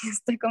Jennifer.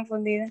 Estoy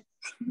confundida.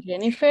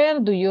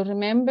 Jennifer, do you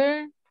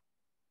remember?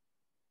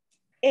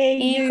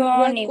 Y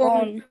con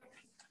Ivonne.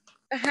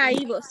 Ajá,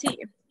 Ivo, sí.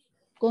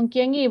 ¿Con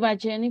quién iba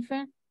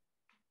Jennifer?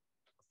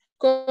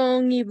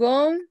 Con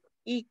Ivonne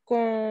y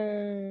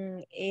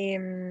con...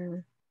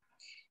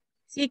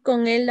 sí,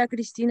 con él, la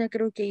Cristina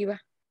creo que iba.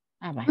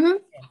 Ah,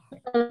 vaya.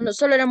 No,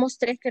 solo éramos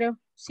 3, creo.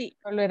 Sí.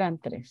 Solo eran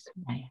 3.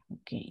 Vaya,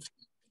 ok.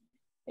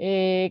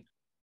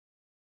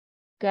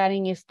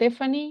 Karen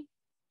Stephanie.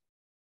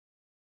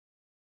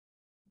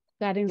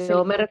 Karen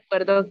Yo me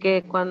recuerdo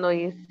que cuando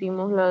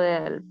hicimos lo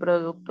del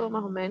producto,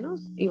 más o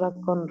menos, iba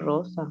con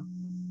Rosa.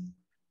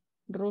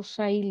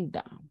 Rosa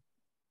Hilda.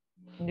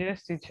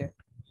 Yes, teacher.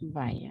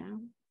 Vaya.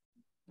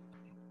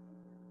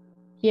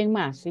 ¿Quién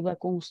más iba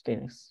con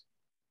ustedes?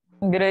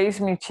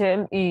 Grace,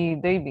 Michelle y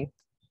David.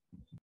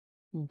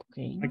 Ok.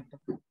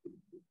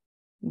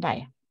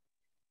 Vaya.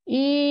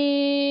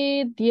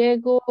 Y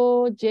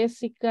Diego,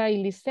 Jessica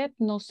y Lisette,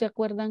 ¿no se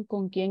acuerdan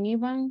con quién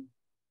iban?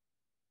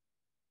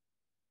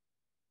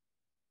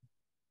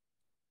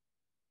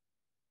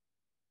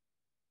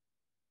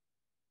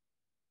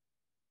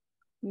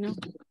 No.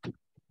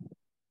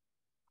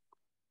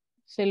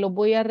 Se lo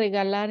voy a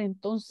regalar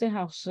entonces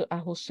a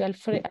José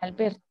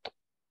Alberto,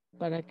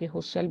 para que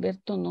José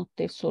Alberto no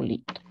esté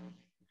solito.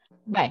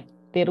 Bye.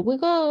 There we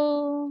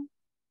go.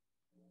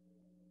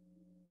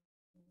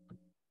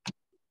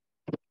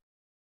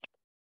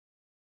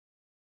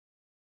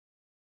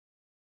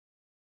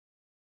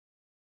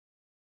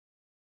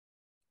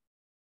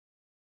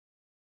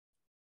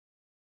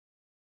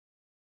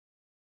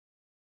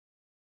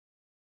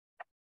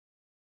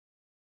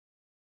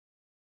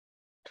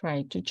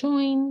 Try to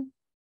join.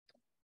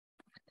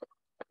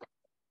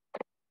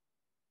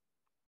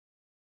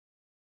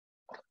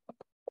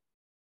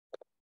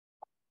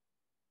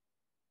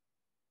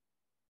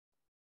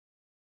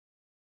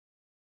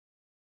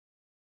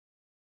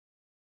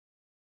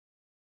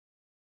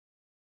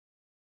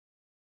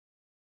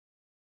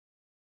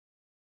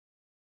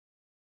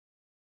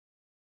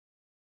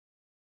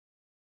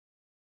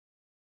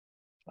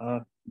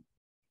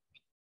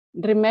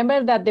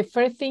 Remember that the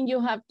first thing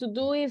you have to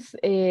do is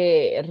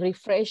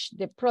refresh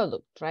the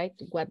product, right?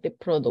 What the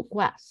product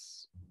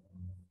was.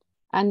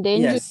 And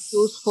then you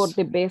choose for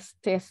the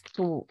best test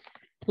to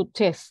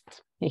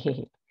test.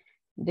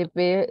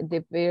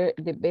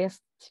 the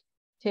best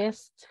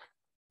test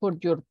for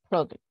your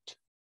product.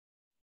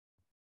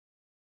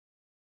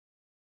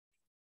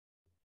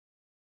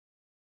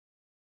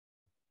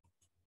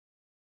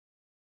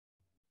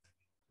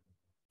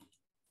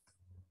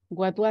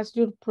 What was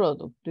your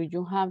product? Do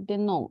you have the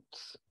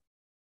notes?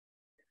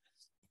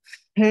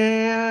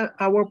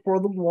 Our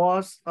product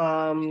was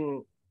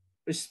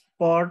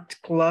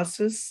sport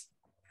classes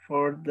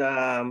for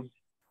the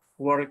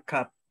World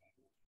Cup.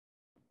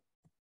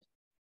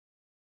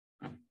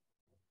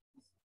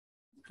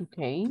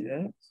 Okay.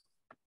 Yeah.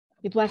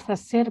 It was a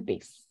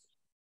service.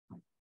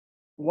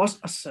 Was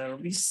a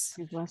service.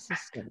 It was a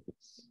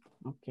service.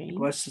 Okay. It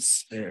was a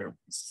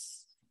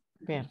service.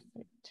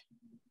 Perfect.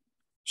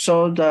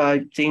 So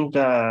I think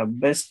the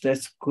best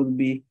test could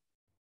be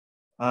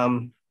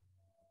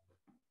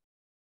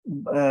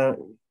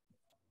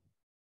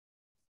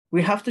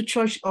we have to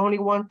choose only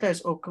one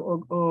test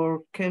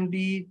or can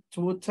be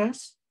two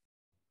tests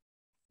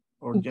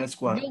or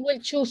just one? You will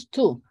choose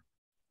two.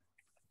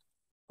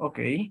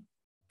 Okay.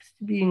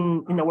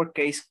 In our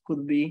case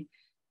could be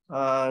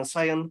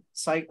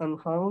science and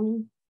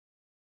home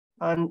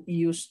and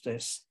use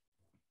test.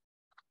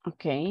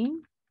 Okay.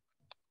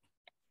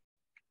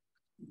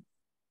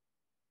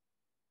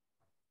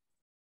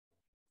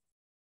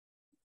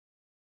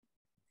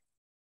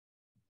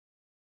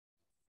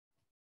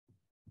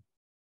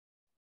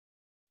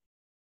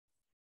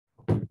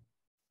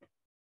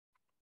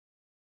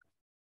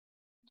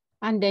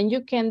 And then you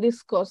can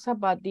discuss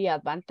about the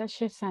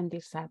advantages and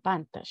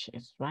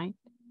disadvantages, right?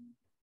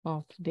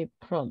 Of the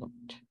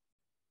product.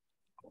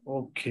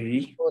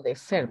 Okay. Or the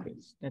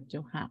service that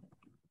you have.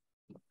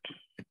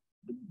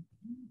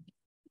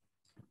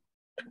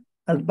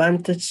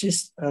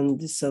 Advantages and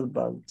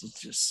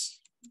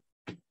disadvantages.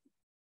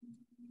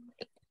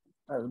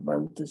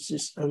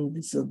 Advantages and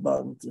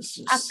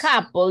disadvantages. A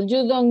couple,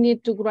 you don't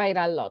need to write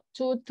a lot.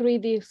 2, 3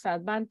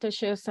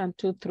 disadvantages and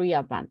 2, 3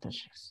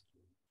 advantages.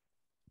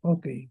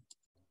 Okay.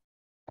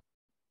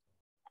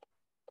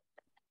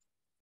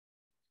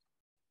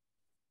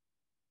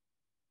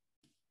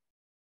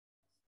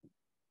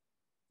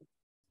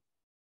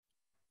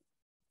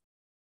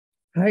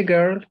 Hi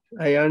girl,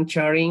 I am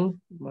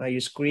sharing my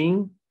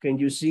screen. Can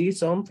you see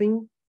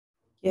something?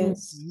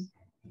 Yes.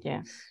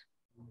 Yes.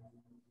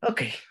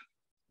 Okay.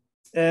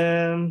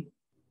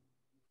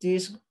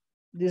 This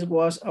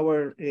was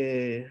our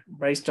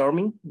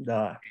brainstorming,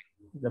 the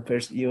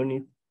first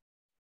unit.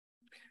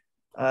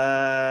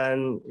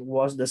 And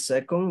was the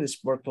second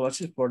sport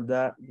classes for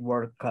the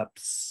World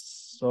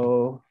Cups.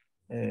 So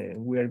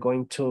we are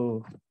going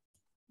to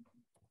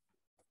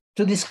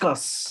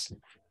discuss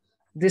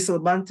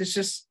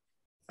disadvantages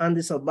and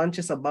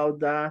disadvantages about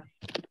the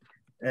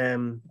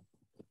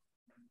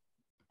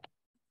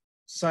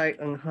sight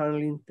and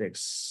handling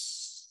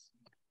text.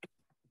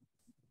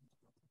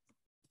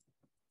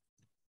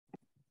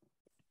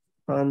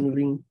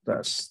 Handling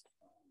test.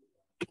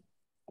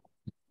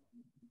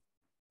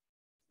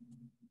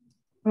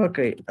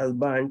 Okay,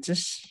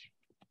 advantage.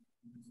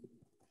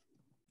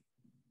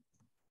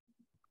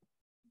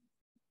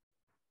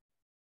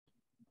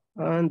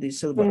 And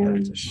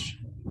disadvantage.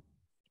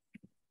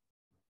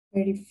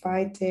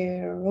 Verify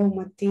the raw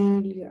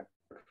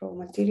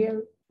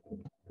material,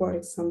 for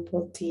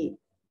example, tea.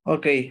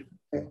 Okay.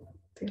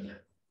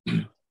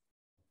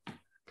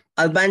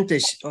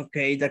 Advantage,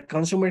 okay, the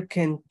consumer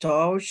can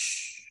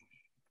touch.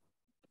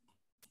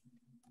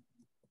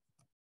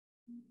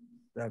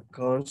 The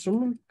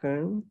consumer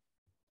can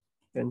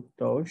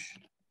touch,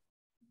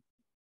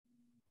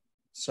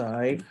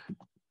 side,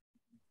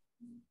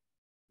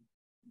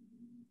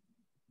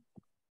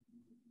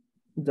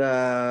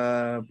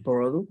 the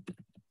product,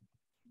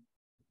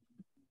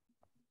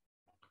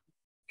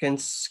 can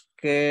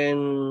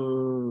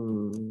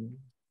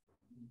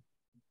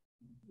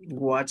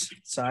watch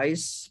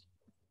size.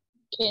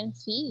 Can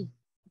see.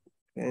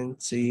 Can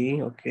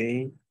see,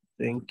 okay,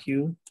 thank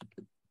you.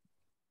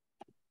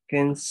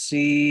 Can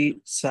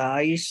see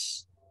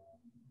size,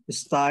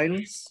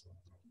 styles,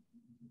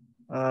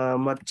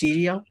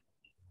 material.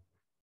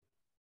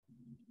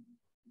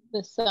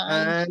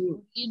 Designs,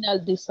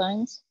 original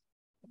designs.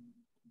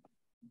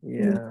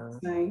 Yeah,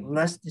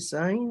 last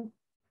design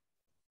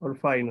or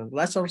final?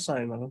 Last or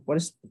final? What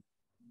is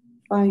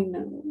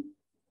final?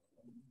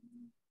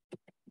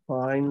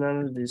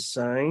 Final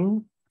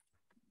design.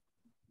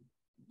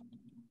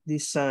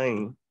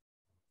 Design.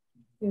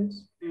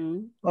 Yes.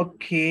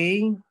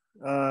 Okay.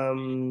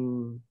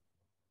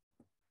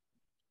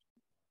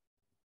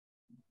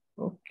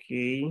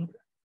 Okay.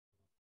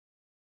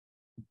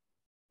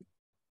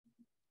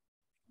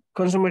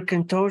 Consumer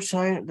can touch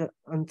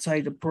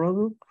inside the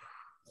product.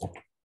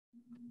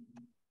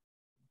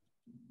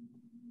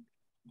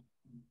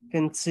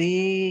 Can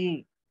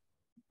see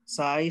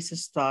size,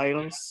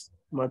 styles,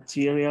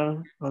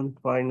 material, and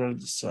final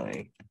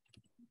design.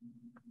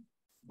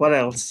 What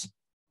else?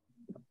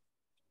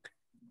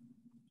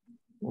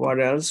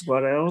 What else?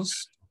 What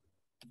else?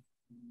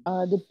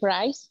 The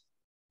price.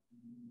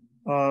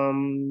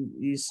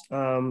 Is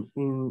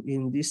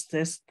in this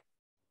test,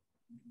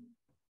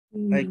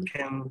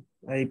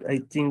 I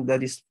think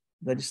that is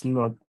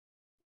not.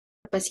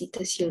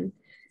 Capacitación.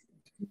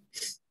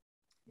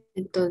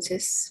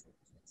 Entonces.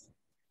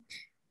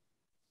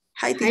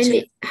 Hi,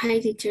 teacher. Hi,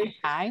 teacher.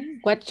 Hi.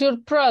 What's your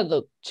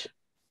product?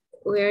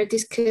 We are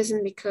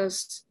discussing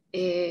because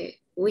we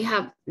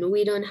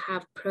don't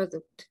have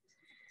product.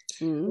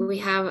 We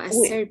have a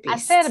service. A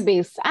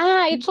service.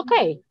 It's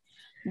okay.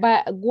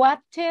 But what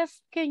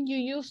test can you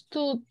use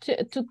to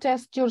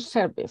test your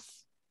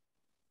service?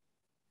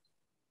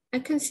 I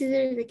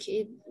consider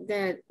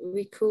that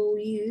we could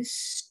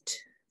use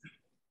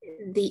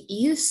the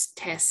use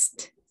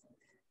test.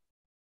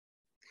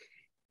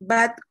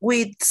 But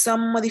with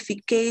some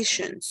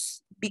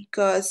modifications,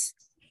 because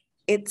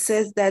it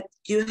says that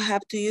you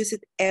have to use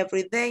it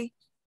every day,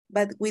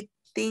 but we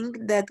think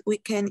that we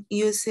can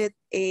use it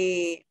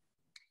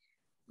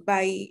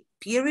by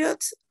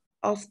periods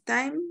of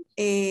time,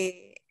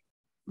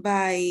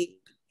 by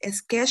a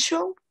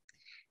schedule,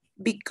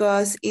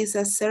 because it's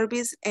a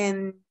service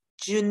and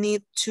you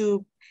need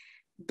to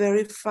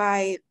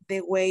verify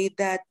the way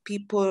that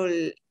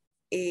people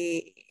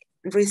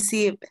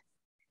receive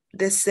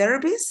the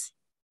service,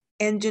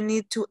 and you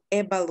need to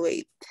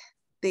evaluate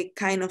the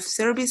kind of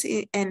service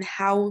and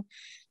how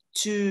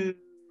to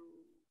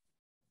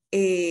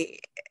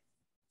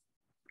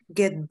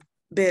get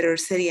better,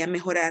 sería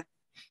mejorar.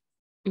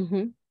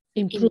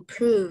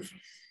 Improve.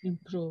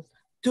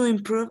 To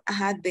improve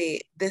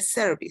the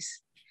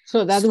service.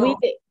 So that we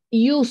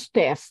use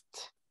test.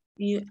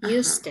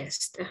 Use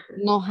test.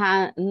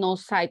 No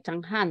site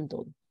and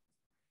handle.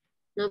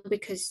 No,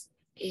 because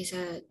it's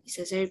a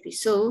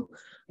service. So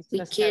we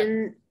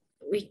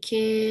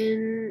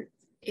can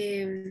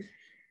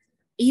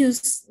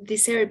use the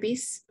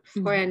service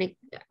for a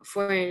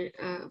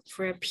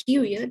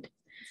period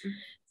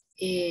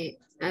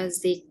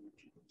as the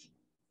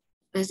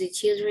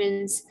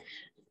children's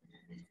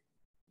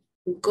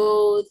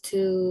go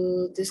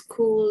to the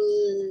school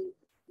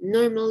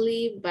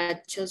normally,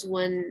 but just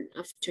one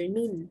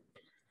afternoon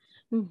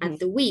at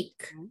the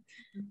week.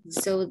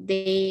 So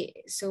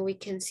we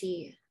can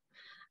see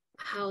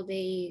how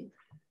they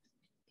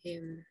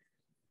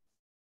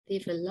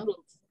develop.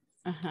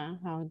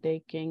 How they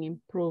can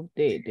improve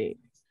the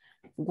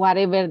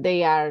whatever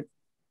they are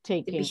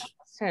taking.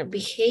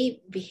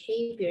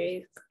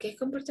 Behavior. ¿Qué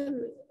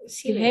comportamiento?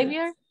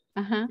 Behavior?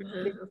 Okay.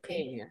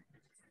 Behavior.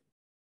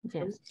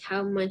 Yes.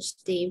 How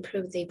much they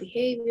improve their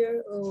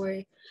behavior,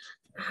 or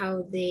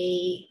how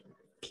they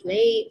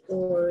play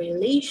or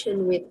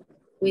relation with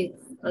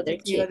other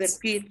kids.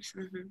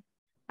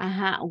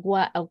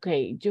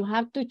 Okay, you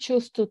have to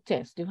choose two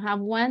tests. You have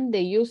one,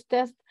 the use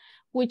test,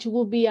 which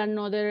will be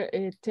another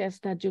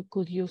test that you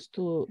could use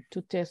to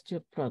test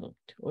your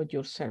product or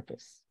your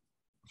service.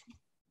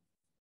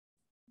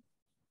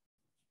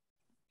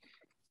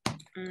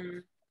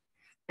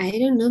 I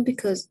don't know,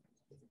 because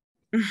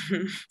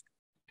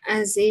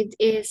as it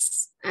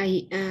is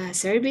a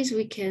service,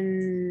 we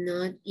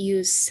cannot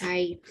use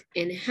site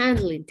and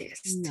handling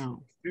test.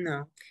 No.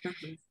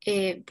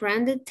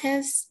 Branded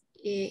test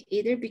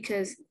either,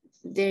 because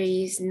there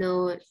is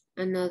no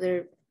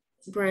another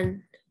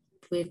brand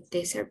with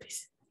the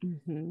service.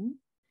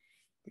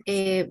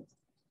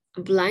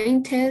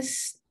 Blind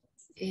test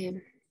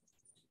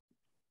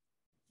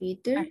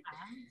either.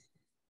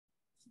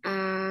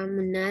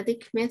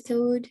 Monadic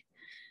method.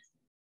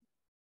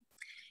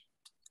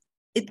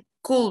 It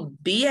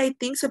could be, I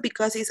think so,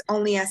 because it's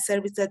only a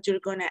service that you're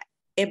gonna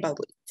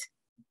evaluate.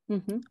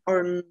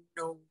 Or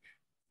no,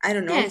 I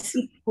don't know. Yes.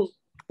 It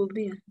could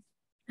be.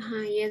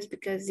 Yes,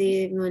 because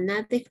the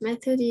monadic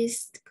method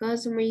is the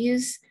customer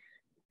use,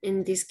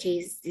 in this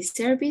case, the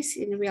service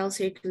in real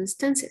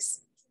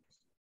circumstances.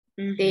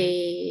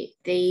 They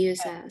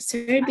use a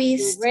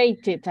service.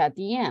 Rate it at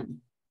the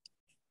end.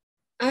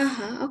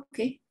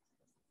 Okay.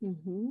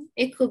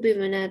 It could be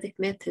monadic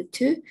method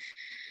too.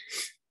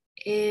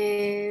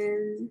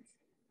 And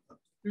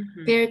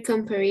pair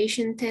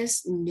comparison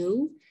test,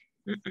 no.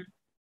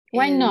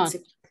 Why not?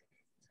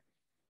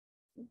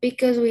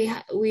 Because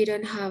we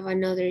don't have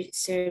another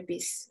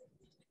service.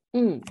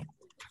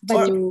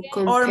 But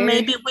or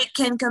maybe we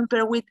can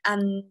compare with a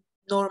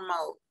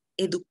normal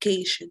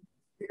education.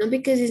 No,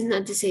 because it's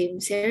not the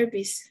same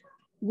service.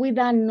 With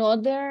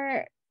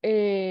another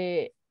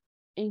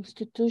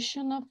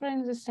institution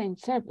offering the same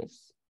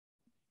service.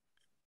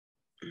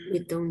 We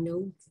don't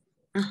know.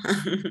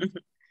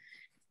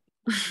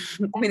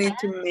 We need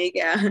to make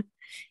a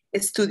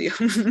studio.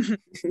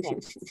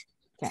 Yes.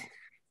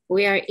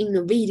 We are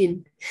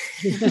innovating.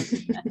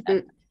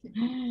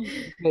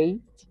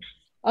 Great.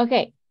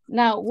 Okay,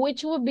 now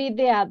which would be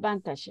the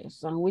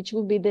advantages and which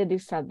would be the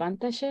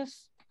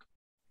disadvantages?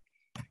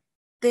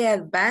 The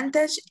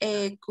advantage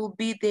could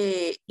be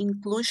the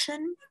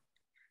inclusion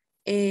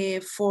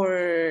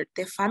for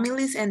the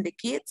families and the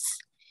kids.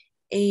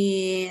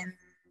 And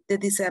the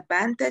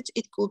disadvantage,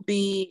 it could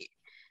be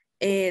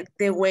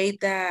the way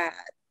that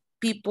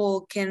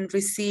people can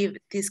receive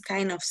this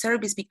kind of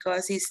service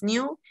because it's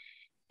new,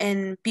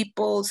 and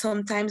people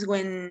sometimes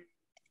when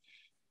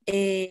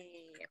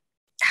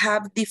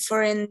have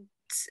different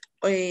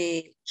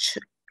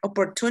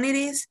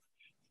opportunities,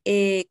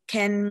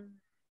 can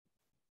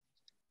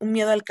un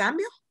miedo al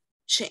cambio.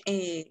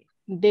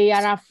 They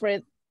are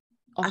afraid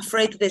of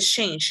afraid to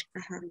change.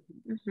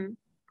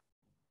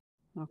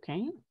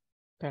 Okay,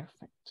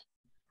 perfect.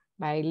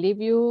 I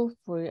leave you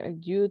for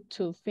you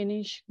to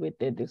finish with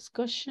the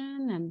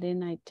discussion and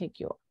then I take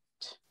you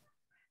out.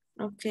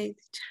 Okay.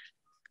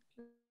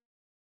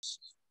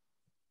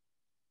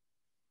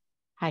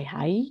 Hi,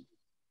 hi.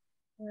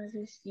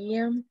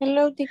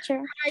 Hello,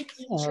 teacher. Hi,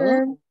 teacher.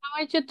 Hello.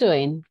 How are you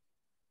doing?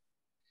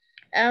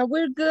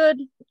 We're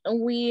good.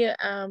 We're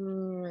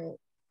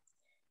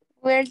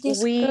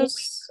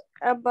discuss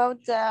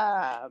about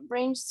the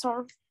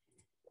brainstorm.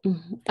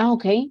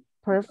 Okay,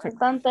 perfect.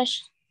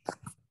 Advantage.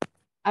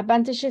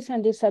 Advantages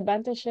and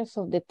disadvantages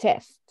of the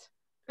test.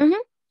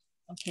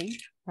 Okay,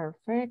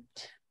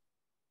 perfect.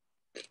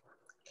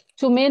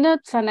 2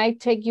 minutes and I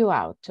take you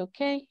out,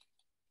 okay?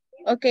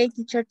 Okay,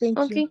 teacher, thank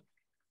you.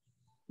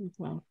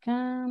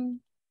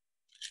 Welcome.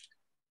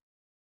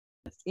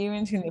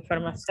 Events in the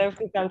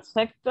pharmaceutical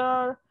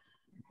sector.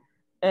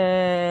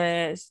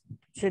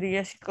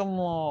 Sería así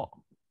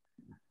como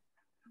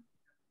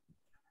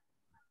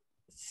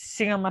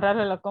sin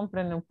amarrarle la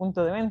compra en un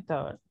punto de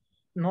venta, ¿verdad?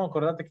 No,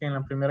 acuérdate que en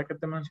la primera que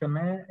te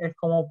mencioné es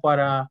como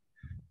para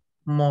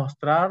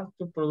mostrar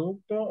tu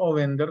producto o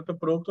vender tu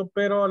producto,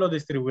 pero a los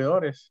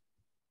distribuidores.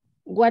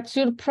 What's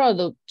your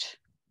product?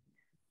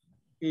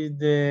 Is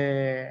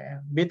the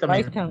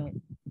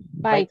vitamin.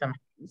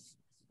 Vitamins.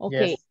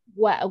 Okay. Yes.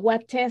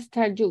 What test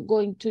are you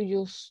going to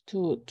use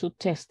to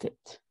test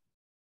it?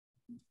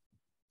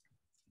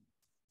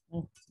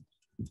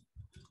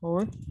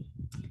 Cool.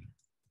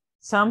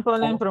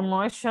 Sample and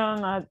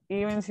promotion at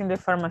events in the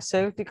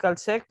pharmaceutical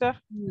sector?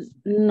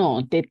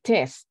 No, the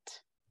test.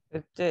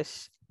 The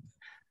test.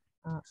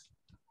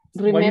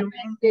 Remember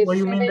what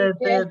you mean the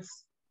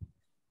tests?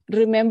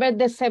 Remember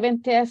the 7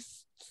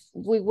 tests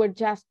we were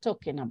just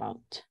talking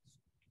about?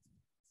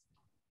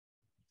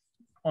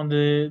 On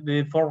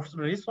the 4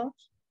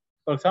 reasons,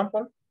 for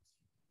example?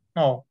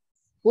 No.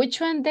 Which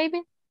one,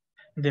 David?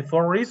 The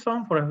 4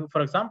 reasons,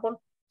 for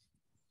example?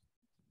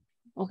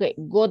 Okay,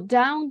 go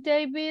down,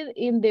 David,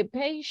 in the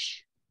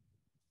page.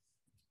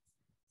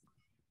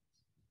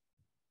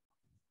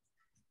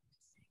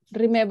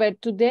 Remember,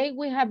 today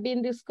we have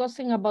been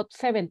discussing about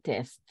 7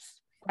 tests,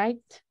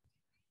 right?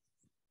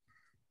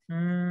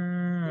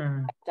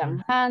 The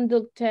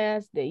handle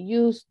test, the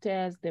use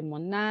test, the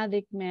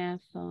monadic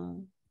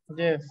method.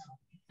 Yes.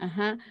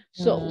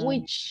 So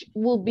which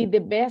will be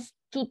the best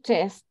 2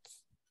 tests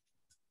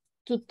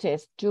to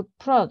test your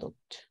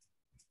product?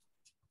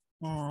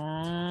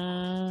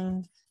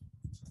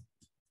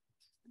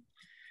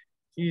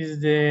 Is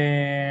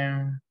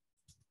the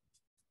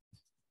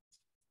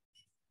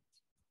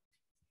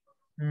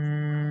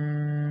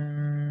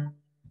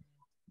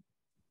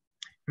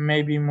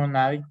maybe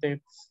monadic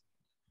tests.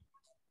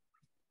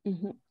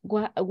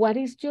 What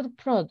is your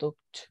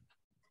product?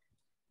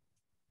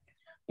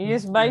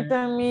 Is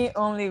vitamin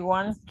only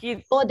 1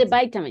 kit? Oh, the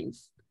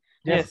vitamins.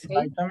 Yes, Okay.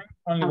 vitamin,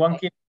 only 1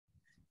 kit.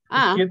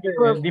 Kit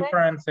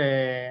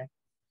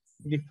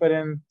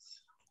different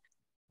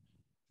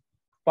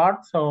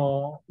parts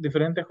or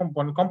different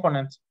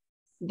components.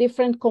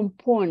 Different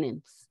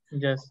components.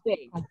 Yes.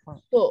 Okay.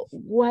 So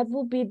what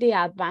would be the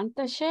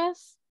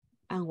advantages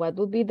and what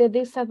would be the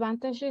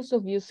disadvantages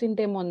of using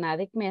the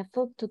monadic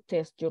method to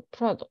test your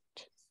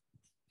product?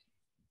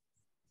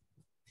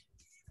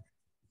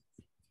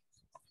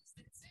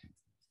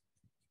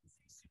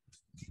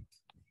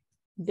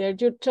 There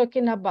you're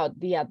talking about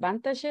the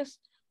advantages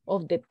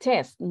of the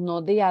test,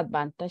 not the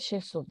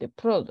advantages of the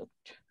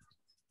product.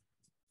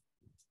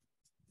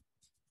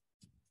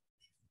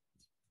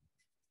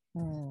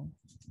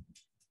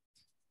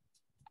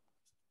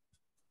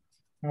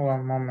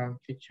 One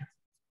moment, teacher.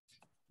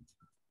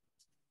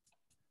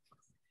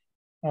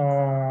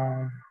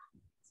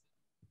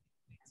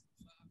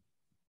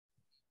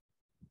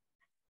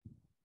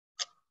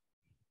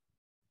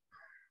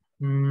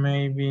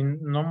 Maybe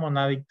no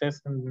monadic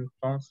test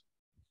entonces.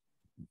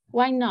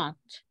 Why not?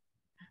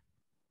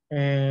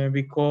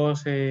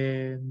 Because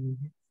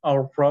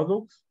our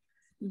products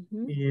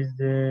is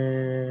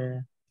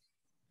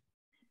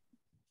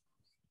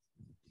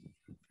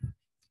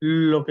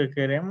lo que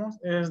queremos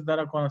es dar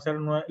a conocer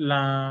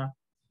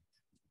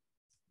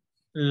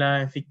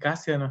la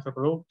eficacia de nuestro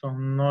producto,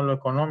 no lo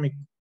económico.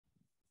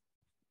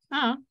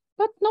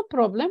 But no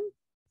problem.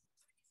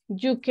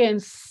 You can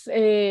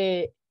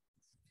cite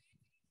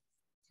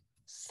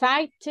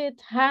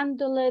it,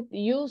 handle it,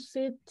 use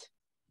it,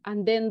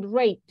 and then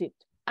rate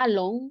it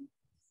alone.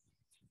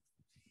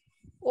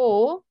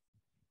 Or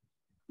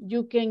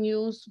you can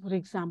use, for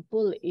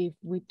example, if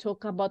we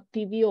talk about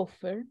TV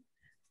offer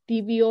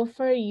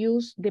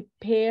use the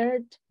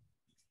paired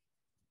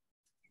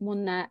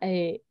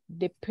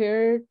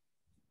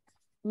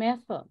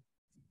method,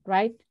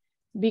 right?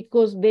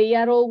 Because they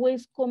are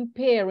always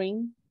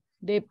comparing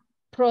the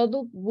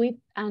product with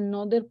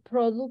another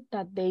product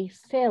that they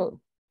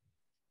sell.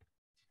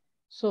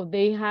 So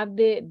they have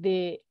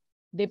the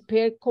the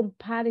pair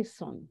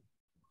comparison.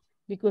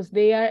 Because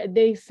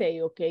they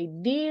say, okay,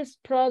 this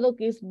product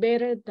is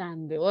better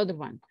than the other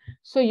one.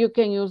 So you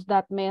can use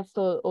that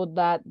method or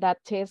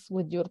that test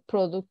with your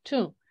product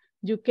too.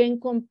 You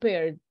can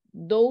compare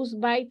those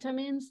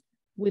vitamins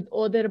with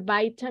other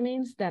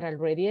vitamins that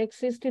already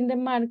exist in the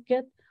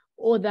market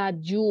or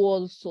that you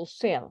also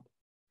sell.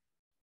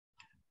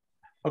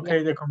 Okay,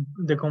 Yeah.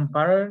 the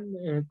compare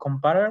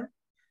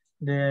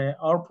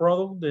our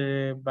product,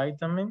 the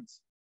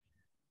vitamins,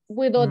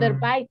 with other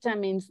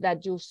vitamins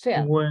that you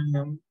sell.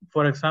 When,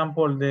 for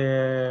example,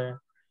 the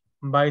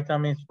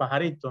vitamins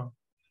pajarito.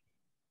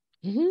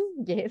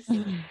 Yes.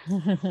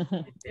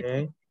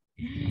 Okay.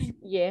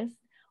 Yes.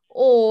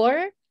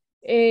 Or,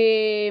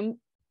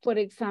 for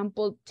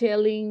example,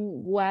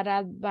 telling what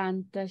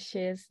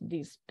advantages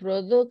this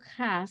product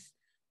has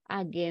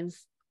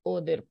against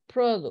other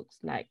products.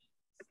 Like,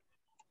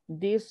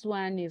 this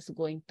one is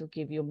going to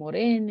give you more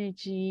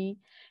energy.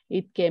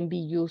 It can be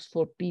used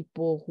for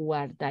people who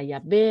are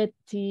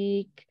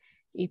diabetic.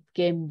 It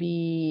can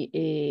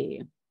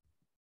be,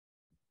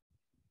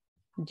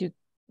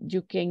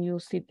 you can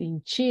use it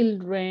in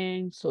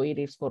children, so it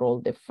is for all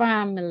the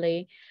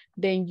family.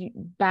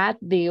 But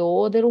the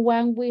other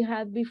one we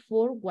had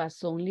before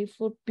was only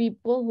for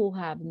people who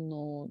have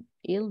no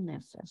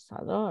illnesses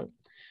at all.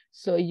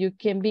 So you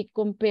can be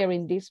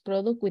comparing this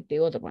product with the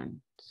other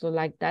one. So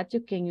like that, you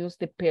can use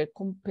the pair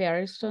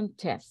comparison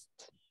test,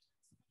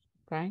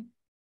 right?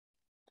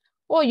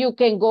 Or you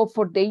can go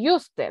for the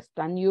use test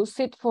and use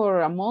it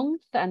for a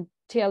month and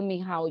tell me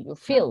how you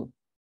feel,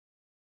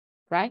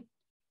 right?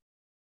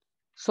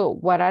 So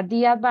what are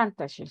the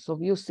advantages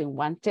of using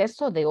one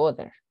test or the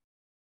other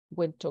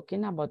when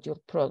talking about your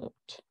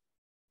product?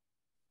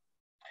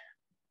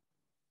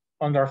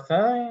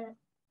 Understand,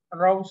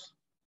 Rose?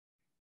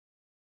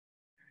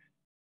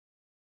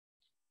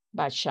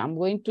 But I'm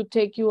going to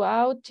take you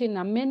out in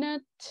a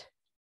minute.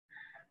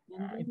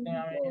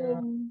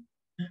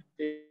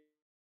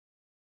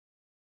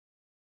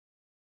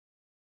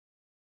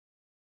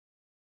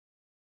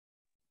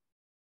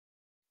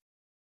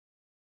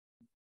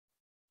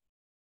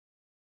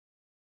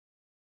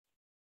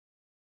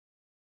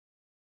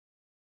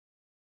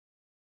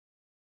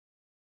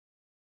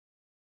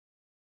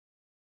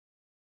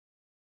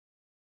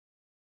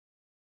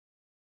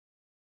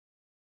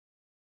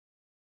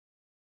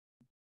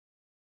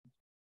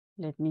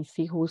 Let me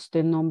see who's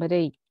the number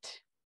 8.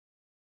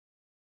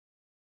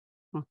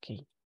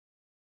 Okay.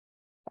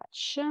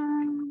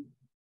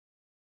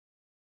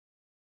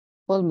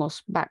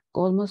 Almost back.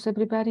 Almost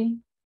everybody.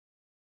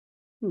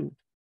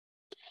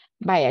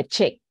 Vaya,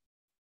 check.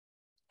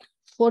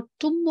 For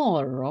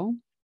tomorrow,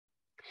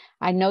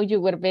 I know you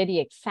were very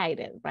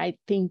excited, right?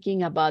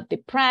 Thinking about the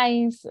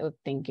price or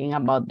thinking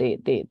about the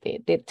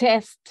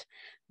test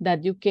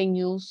that you can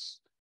use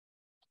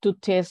to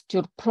test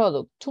your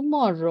product.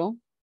 Tomorrow,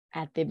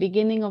 at the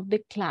beginning of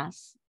the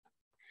class,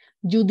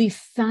 you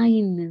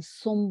design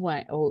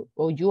someone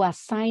or you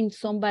assign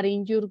somebody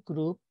in your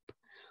group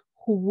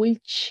who will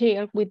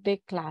share with the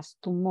class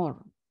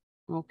tomorrow,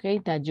 okay?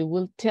 That you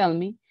will tell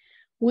me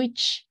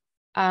which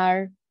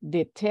are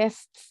the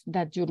tests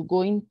that you're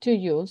going to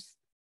use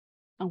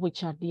and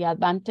which are the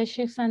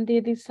advantages and the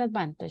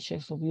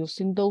disadvantages of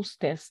using those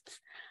tests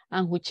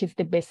and which is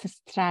the best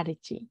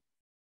strategy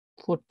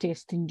for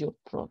testing your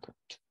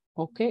product,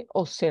 okay?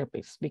 Or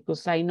service,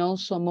 because I know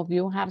some of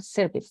you have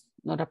service,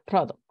 not a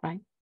product,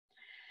 right?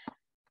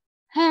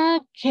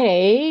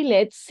 Okay,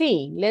 let's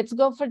see. Let's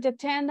go for the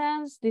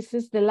attendance. This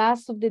is the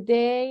last of the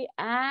day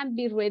and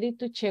be ready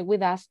to check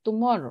with us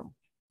tomorrow.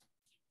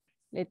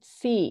 Let's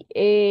see.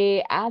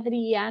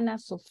 Adriana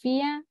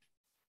Sofia.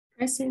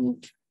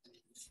 Present.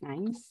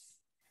 Nice.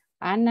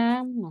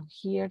 Anna, not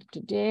here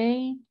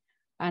today.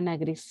 Ana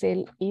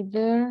Grisel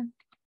either.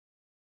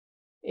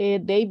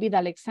 David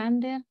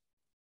Alexander.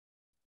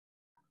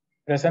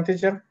 Present,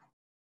 teacher.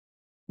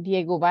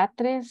 Diego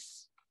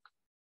Batres.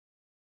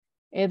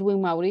 Edwin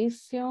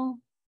Mauricio.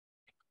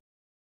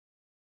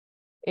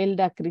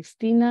 Elda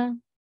Cristina.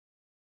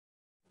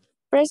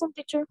 Present,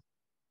 teacher.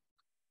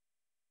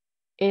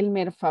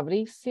 Elmer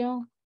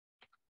Fabricio.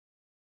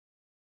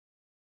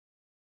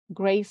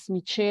 Grace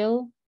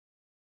Michelle.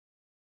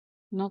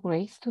 No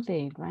Grace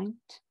today,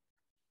 right?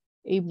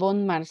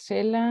 Yvonne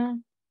Marcela.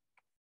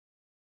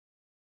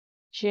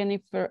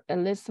 Jennifer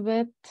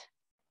Elizabeth.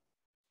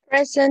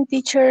 Present,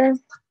 teacher.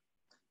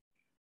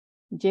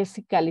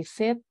 Jessica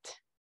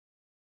Lisette.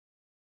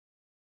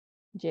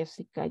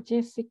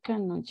 Jessica,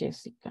 no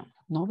Jessica.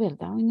 No,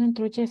 ¿verdad? Hoy no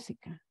entró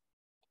Jessica.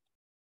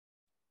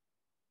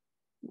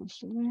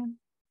 Vamos a ver.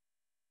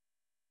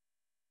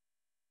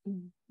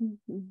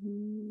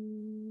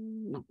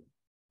 No.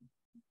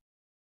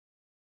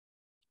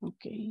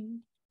 Ok.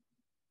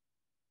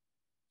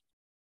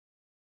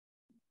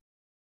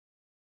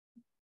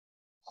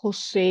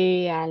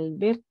 José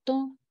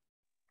Alberto.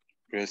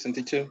 Present,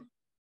 teacher.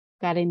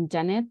 Karen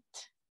Janet.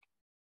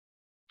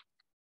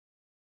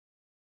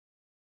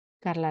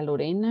 Carla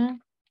Lorena.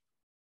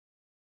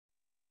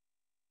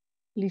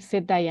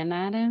 Lisette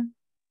Dayanara.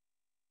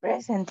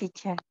 Present,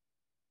 teacher.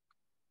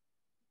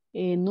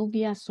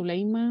 Nubia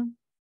Zuleima.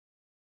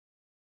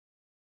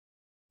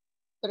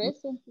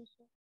 Present.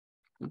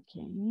 Ok.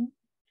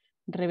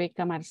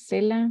 Rebeca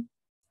Marcela.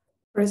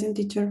 Present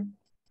teacher.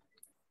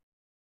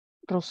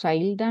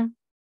 Rosailda.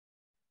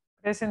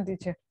 Present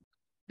teacher.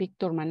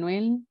 Víctor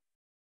Manuel.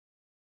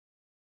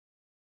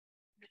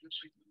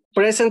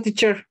 Present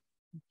teacher.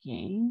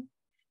 Ok.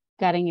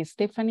 Karen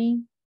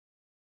Stephanie.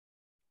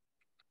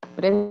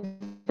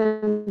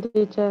 Present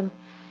teacher.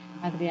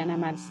 Adriana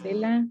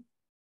Marcela.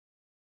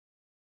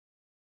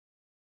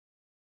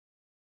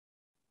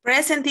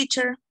 Present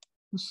teacher.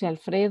 José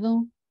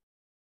Alfredo.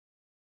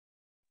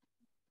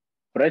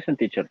 Present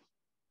teacher.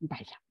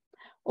 Vaya.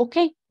 Ok,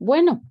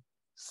 bueno.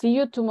 See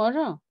you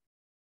tomorrow.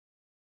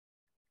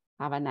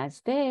 Have a nice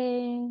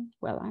day.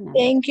 Well, Anna.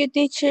 Thank you,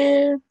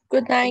 teacher.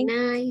 Good night.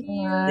 Night.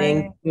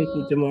 Thank you. See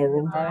you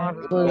tomorrow.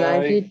 Good night,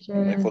 Bye.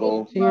 teacher. Bye for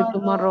all. See you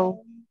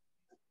tomorrow.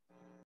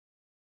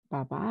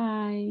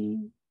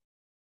 Bye-bye.